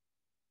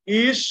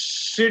is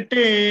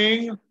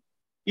sitting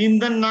in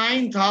the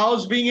 9th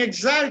house being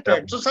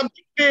exalted. So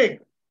something big.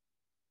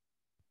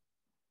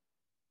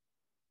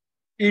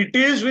 It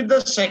is with the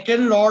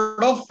 2nd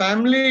lord of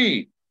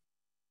family.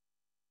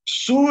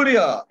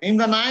 Surya in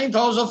the 9th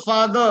house of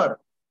father.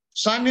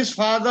 Sun is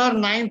father,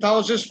 9th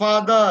house is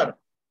father.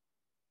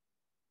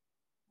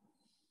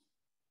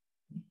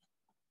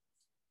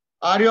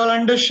 Are you all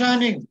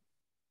understanding?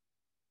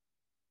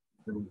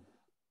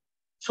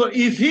 So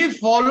if he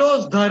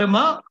follows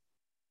dharma,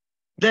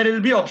 there will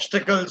be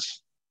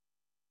obstacles.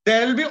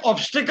 There will be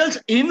obstacles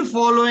in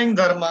following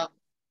dharma.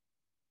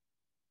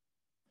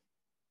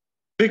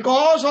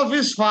 Because of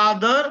his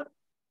father,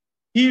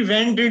 he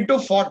went into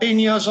 14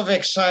 years of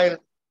exile.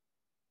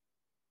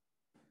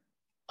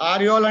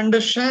 Are you all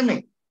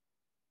understanding?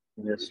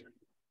 Yes.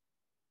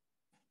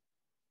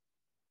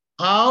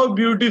 How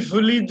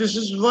beautifully this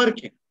is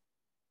working.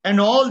 And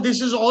all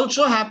this is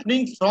also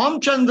happening from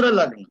Chandra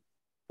Lagna,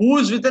 who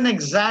is with an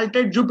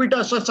exalted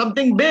Jupiter. So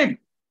something big.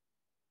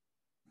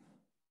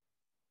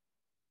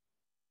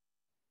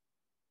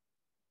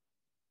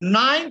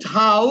 Ninth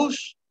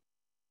house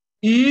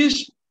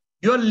is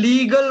your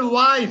legal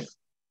wife,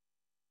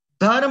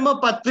 Dharma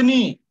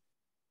Patni.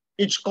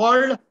 It's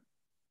called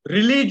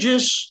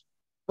religious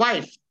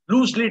wife,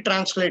 loosely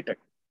translated.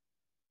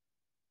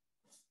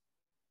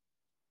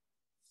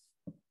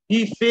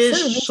 He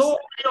faced so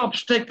many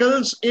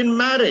obstacles in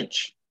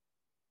marriage.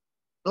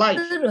 Life.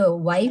 Sir,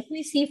 wife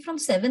we see from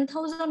 7th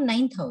house or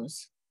 9th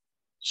house?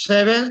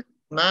 7th,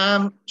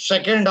 ma'am,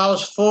 2nd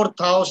house, 4th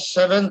house,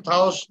 7th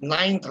house,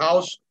 9th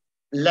house,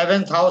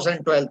 11th house,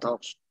 and 12th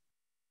house.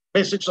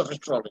 Basics of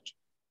astrology.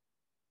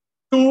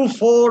 2,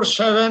 4,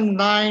 7,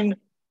 9,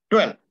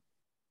 12.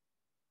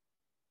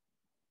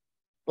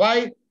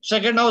 Why?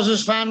 2nd house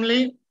is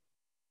family.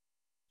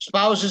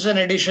 Spouse is an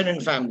addition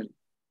in family.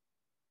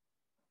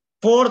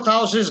 4th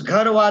house is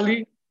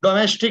gharwali,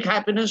 domestic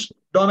happiness,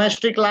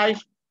 domestic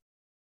life.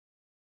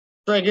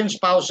 So again,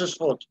 spouse is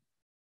 4th.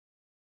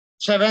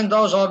 7th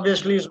house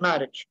obviously is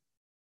marriage.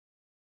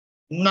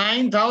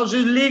 9th house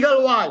is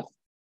legal wife.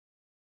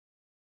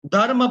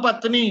 Dharma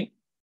Patni.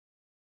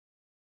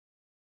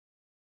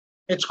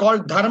 It's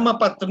called Dharma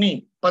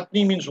Patni.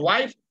 Patni means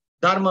wife.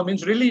 Dharma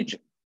means religion.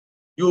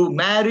 You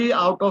marry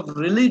out of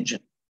religion.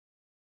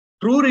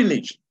 True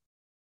religion.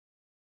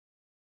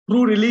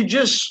 through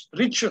religious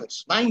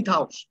rituals, 9th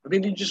house.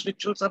 Religious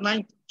rituals are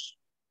 9th house.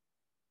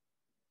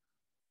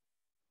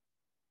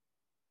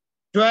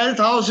 12th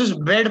house is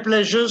bed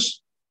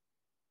pleasures.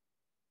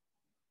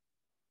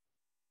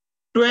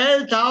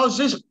 12th house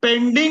is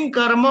pending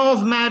karma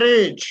of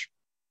marriage.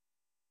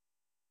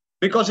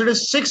 Because it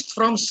is 6th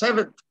from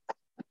 7th.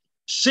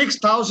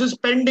 6th house is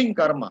pending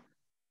karma.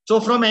 So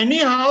from any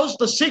house,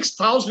 the 6th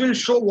house will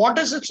show what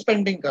is its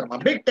pending karma.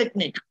 Big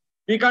technique.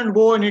 We can't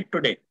go in it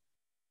today.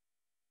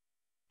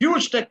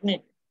 Huge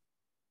technique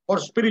for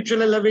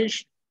spiritual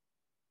elevation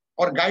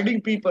or guiding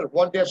people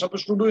what they are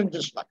supposed to do in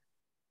this life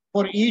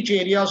for each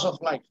areas of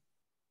life.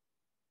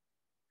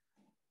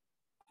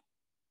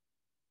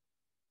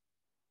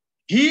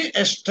 He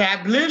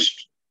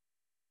established,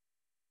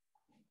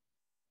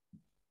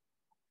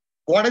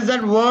 what is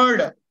that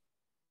word?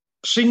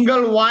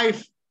 Single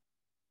wife.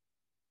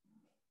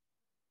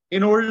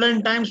 In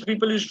olden times,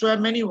 people used to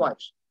have many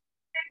wives.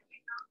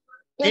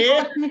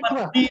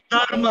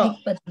 Dharma.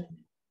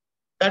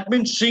 That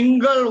means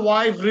single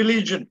wife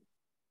religion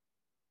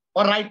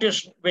or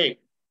righteous way.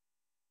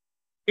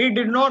 He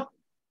did not,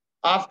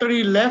 after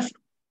he left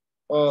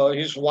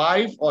his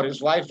wife or his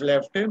wife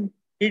left him,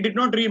 he did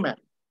not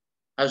remarry.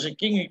 As a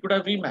king, he could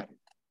have remarried.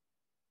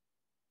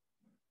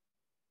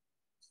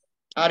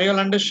 Are you all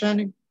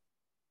understanding?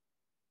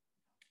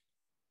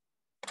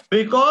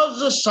 Because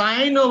the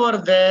sign over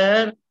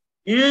there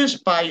is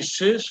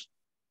Pisces,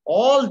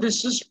 all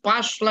this is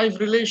past life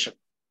relation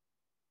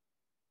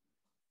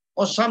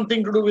or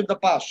something to do with the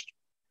past.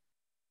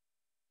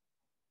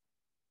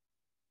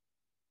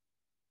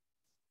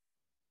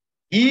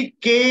 He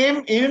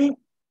came in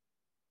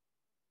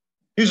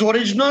his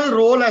original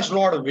role as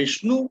Lord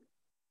Vishnu.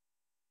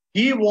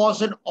 He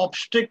was an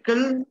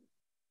obstacle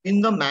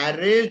in the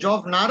marriage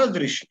of Narad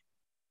Rishi.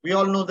 We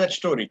all know that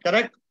story,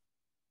 correct?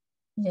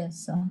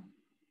 Yes, sir.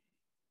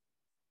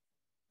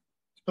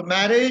 So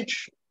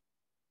marriage,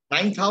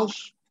 9th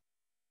house,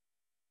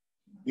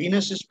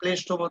 Venus is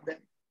placed over there,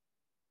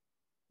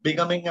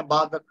 becoming a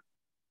Badhak,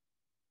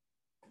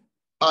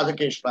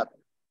 Badhakesh rather.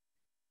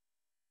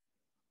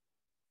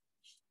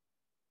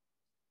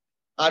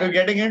 Are you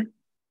getting it?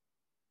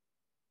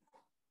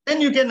 Then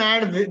you can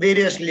add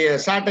various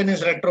layers. Saturn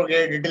is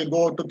retrograde, it will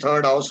go to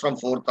 3rd house from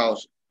 4th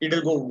house. It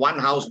will go 1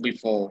 house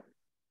before.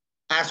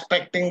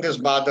 Aspecting this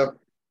Badhak,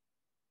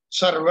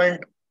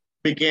 servant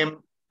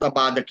became the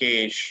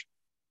Badhakesh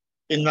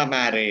in the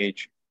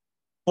marriage.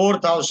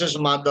 4th house is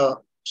mother.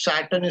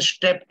 Saturn is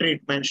step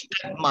treatment,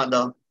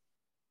 stepmother.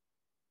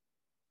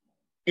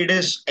 It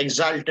is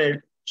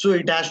exalted, so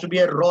it has to be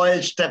a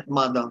royal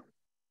stepmother.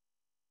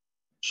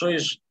 So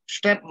his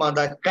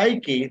stepmother,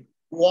 Kaikeyi,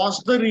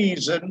 was the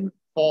reason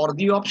for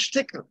the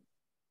obstacle.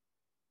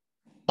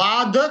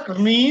 Badhak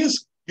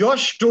means your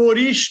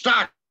story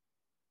starts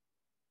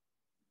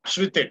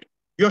with it.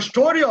 Your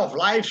story of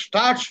life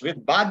starts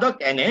with Badhak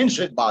and ends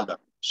with Badhak.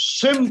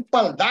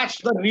 Simple. That's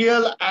the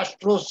real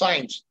astro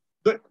science.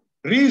 The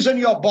reason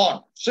you're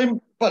born.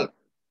 Simple.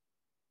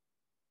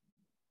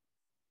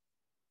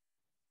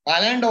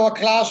 I'll end our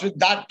class with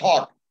that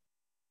thought.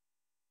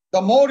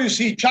 The more you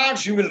see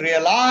charts, you will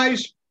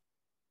realize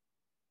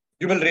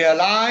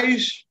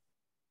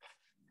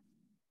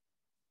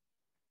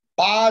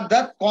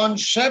Badhak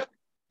concept,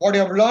 what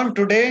you have learned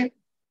today.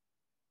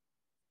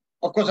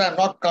 Of course, I have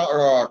not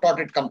taught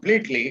it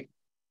completely,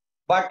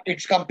 but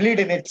it's complete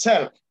in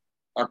itself.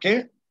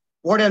 Okay?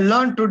 What I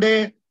learned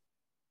today,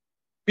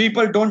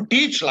 people don't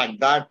teach like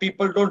that.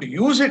 People don't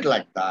use it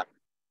like that.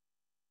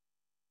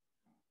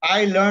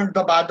 I learned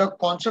the Badhak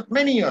concept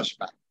many years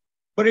back,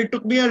 but it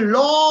took me a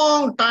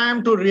long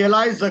time to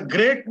realize the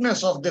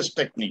greatness of this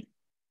technique.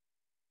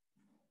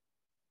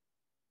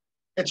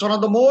 It's one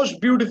of the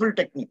most beautiful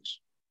techniques,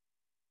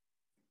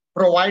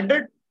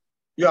 provided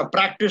you have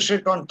practiced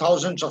it on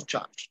thousands of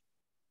charts.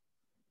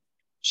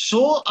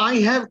 So I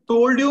have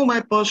told you my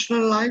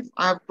personal life.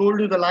 I have told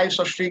you the lives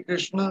of Sri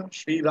Krishna,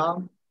 Sri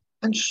Ram,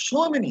 and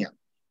so many others.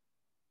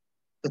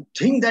 The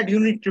thing that you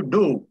need to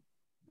do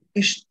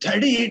is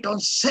study it on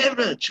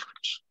several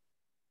charts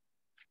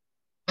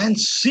and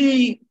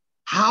see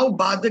how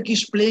Badhak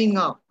is playing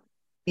out.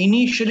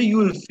 Initially, you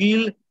will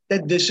feel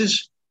that this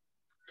is,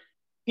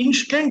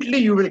 instantly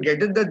you will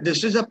get it that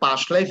this is a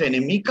past life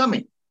enemy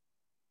coming,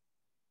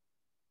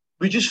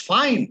 which is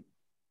fine.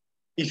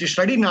 If you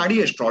study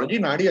Nadi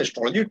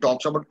astrology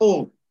talks about,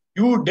 oh,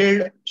 you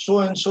did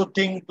so-and-so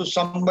thing to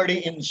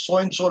somebody in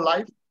so-and-so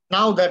life.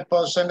 Now that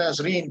person has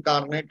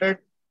reincarnated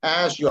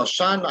as your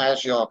son,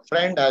 as your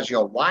friend, as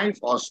your wife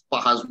or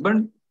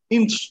husband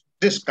in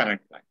this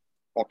current life.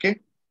 Okay?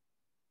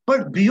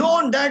 But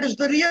beyond that is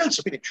the real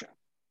spirituality.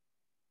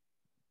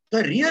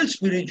 The real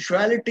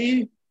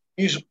spirituality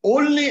is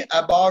only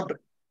about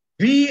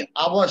we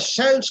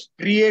ourselves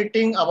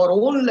creating our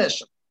own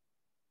lesson.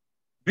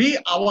 We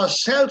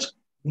ourselves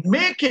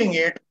making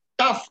it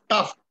tough.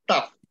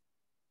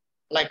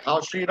 Like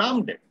how Sri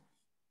Ram did,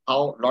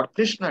 how Lord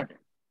Krishna did.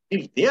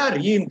 If they are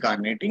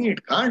reincarnating,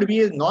 it can't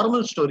be a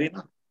normal story.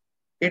 Na?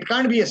 It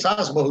can't be a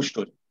Saas Bahu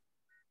story.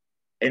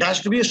 It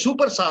has to be a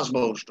super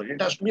Sasbo story.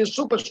 It has to be a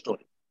super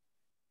story.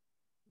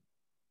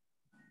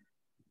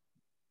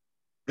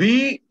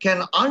 We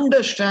can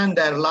understand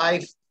their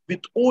life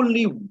with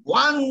only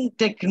one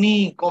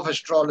technique of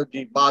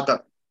astrology,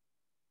 Badhak.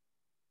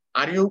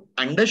 Are you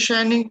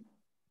understanding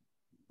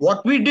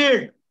what we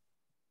did?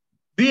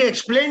 We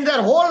explained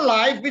their whole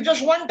life with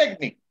just one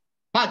technique,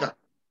 Badhak.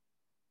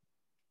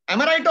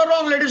 Am I right or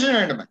wrong, ladies and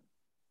gentlemen?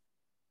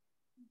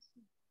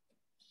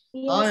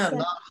 Yes,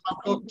 sir.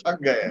 हम लोग थक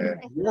गए हैं।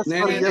 Yes,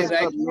 sir. Yes,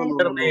 sir. No, no,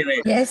 no, no.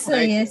 Yes,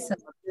 sir. Yes, sir.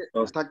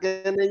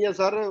 थके नहीं है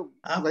sir,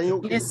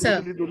 कहीं Yes, sir.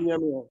 दूसरी दुनिया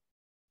में है।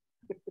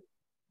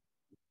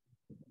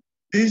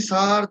 These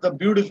are the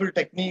beautiful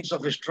techniques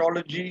of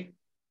astrology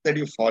that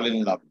you fall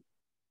in love with.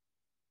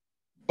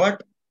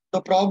 But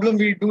the problem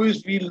we do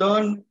is we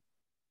learn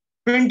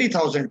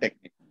 20,000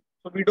 techniques.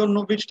 So we don't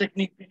know which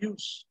technique to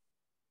use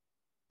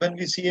when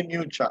we see a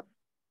new chart.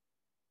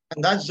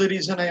 And that's the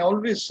reason I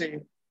always say,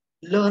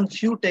 learn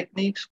few techniques,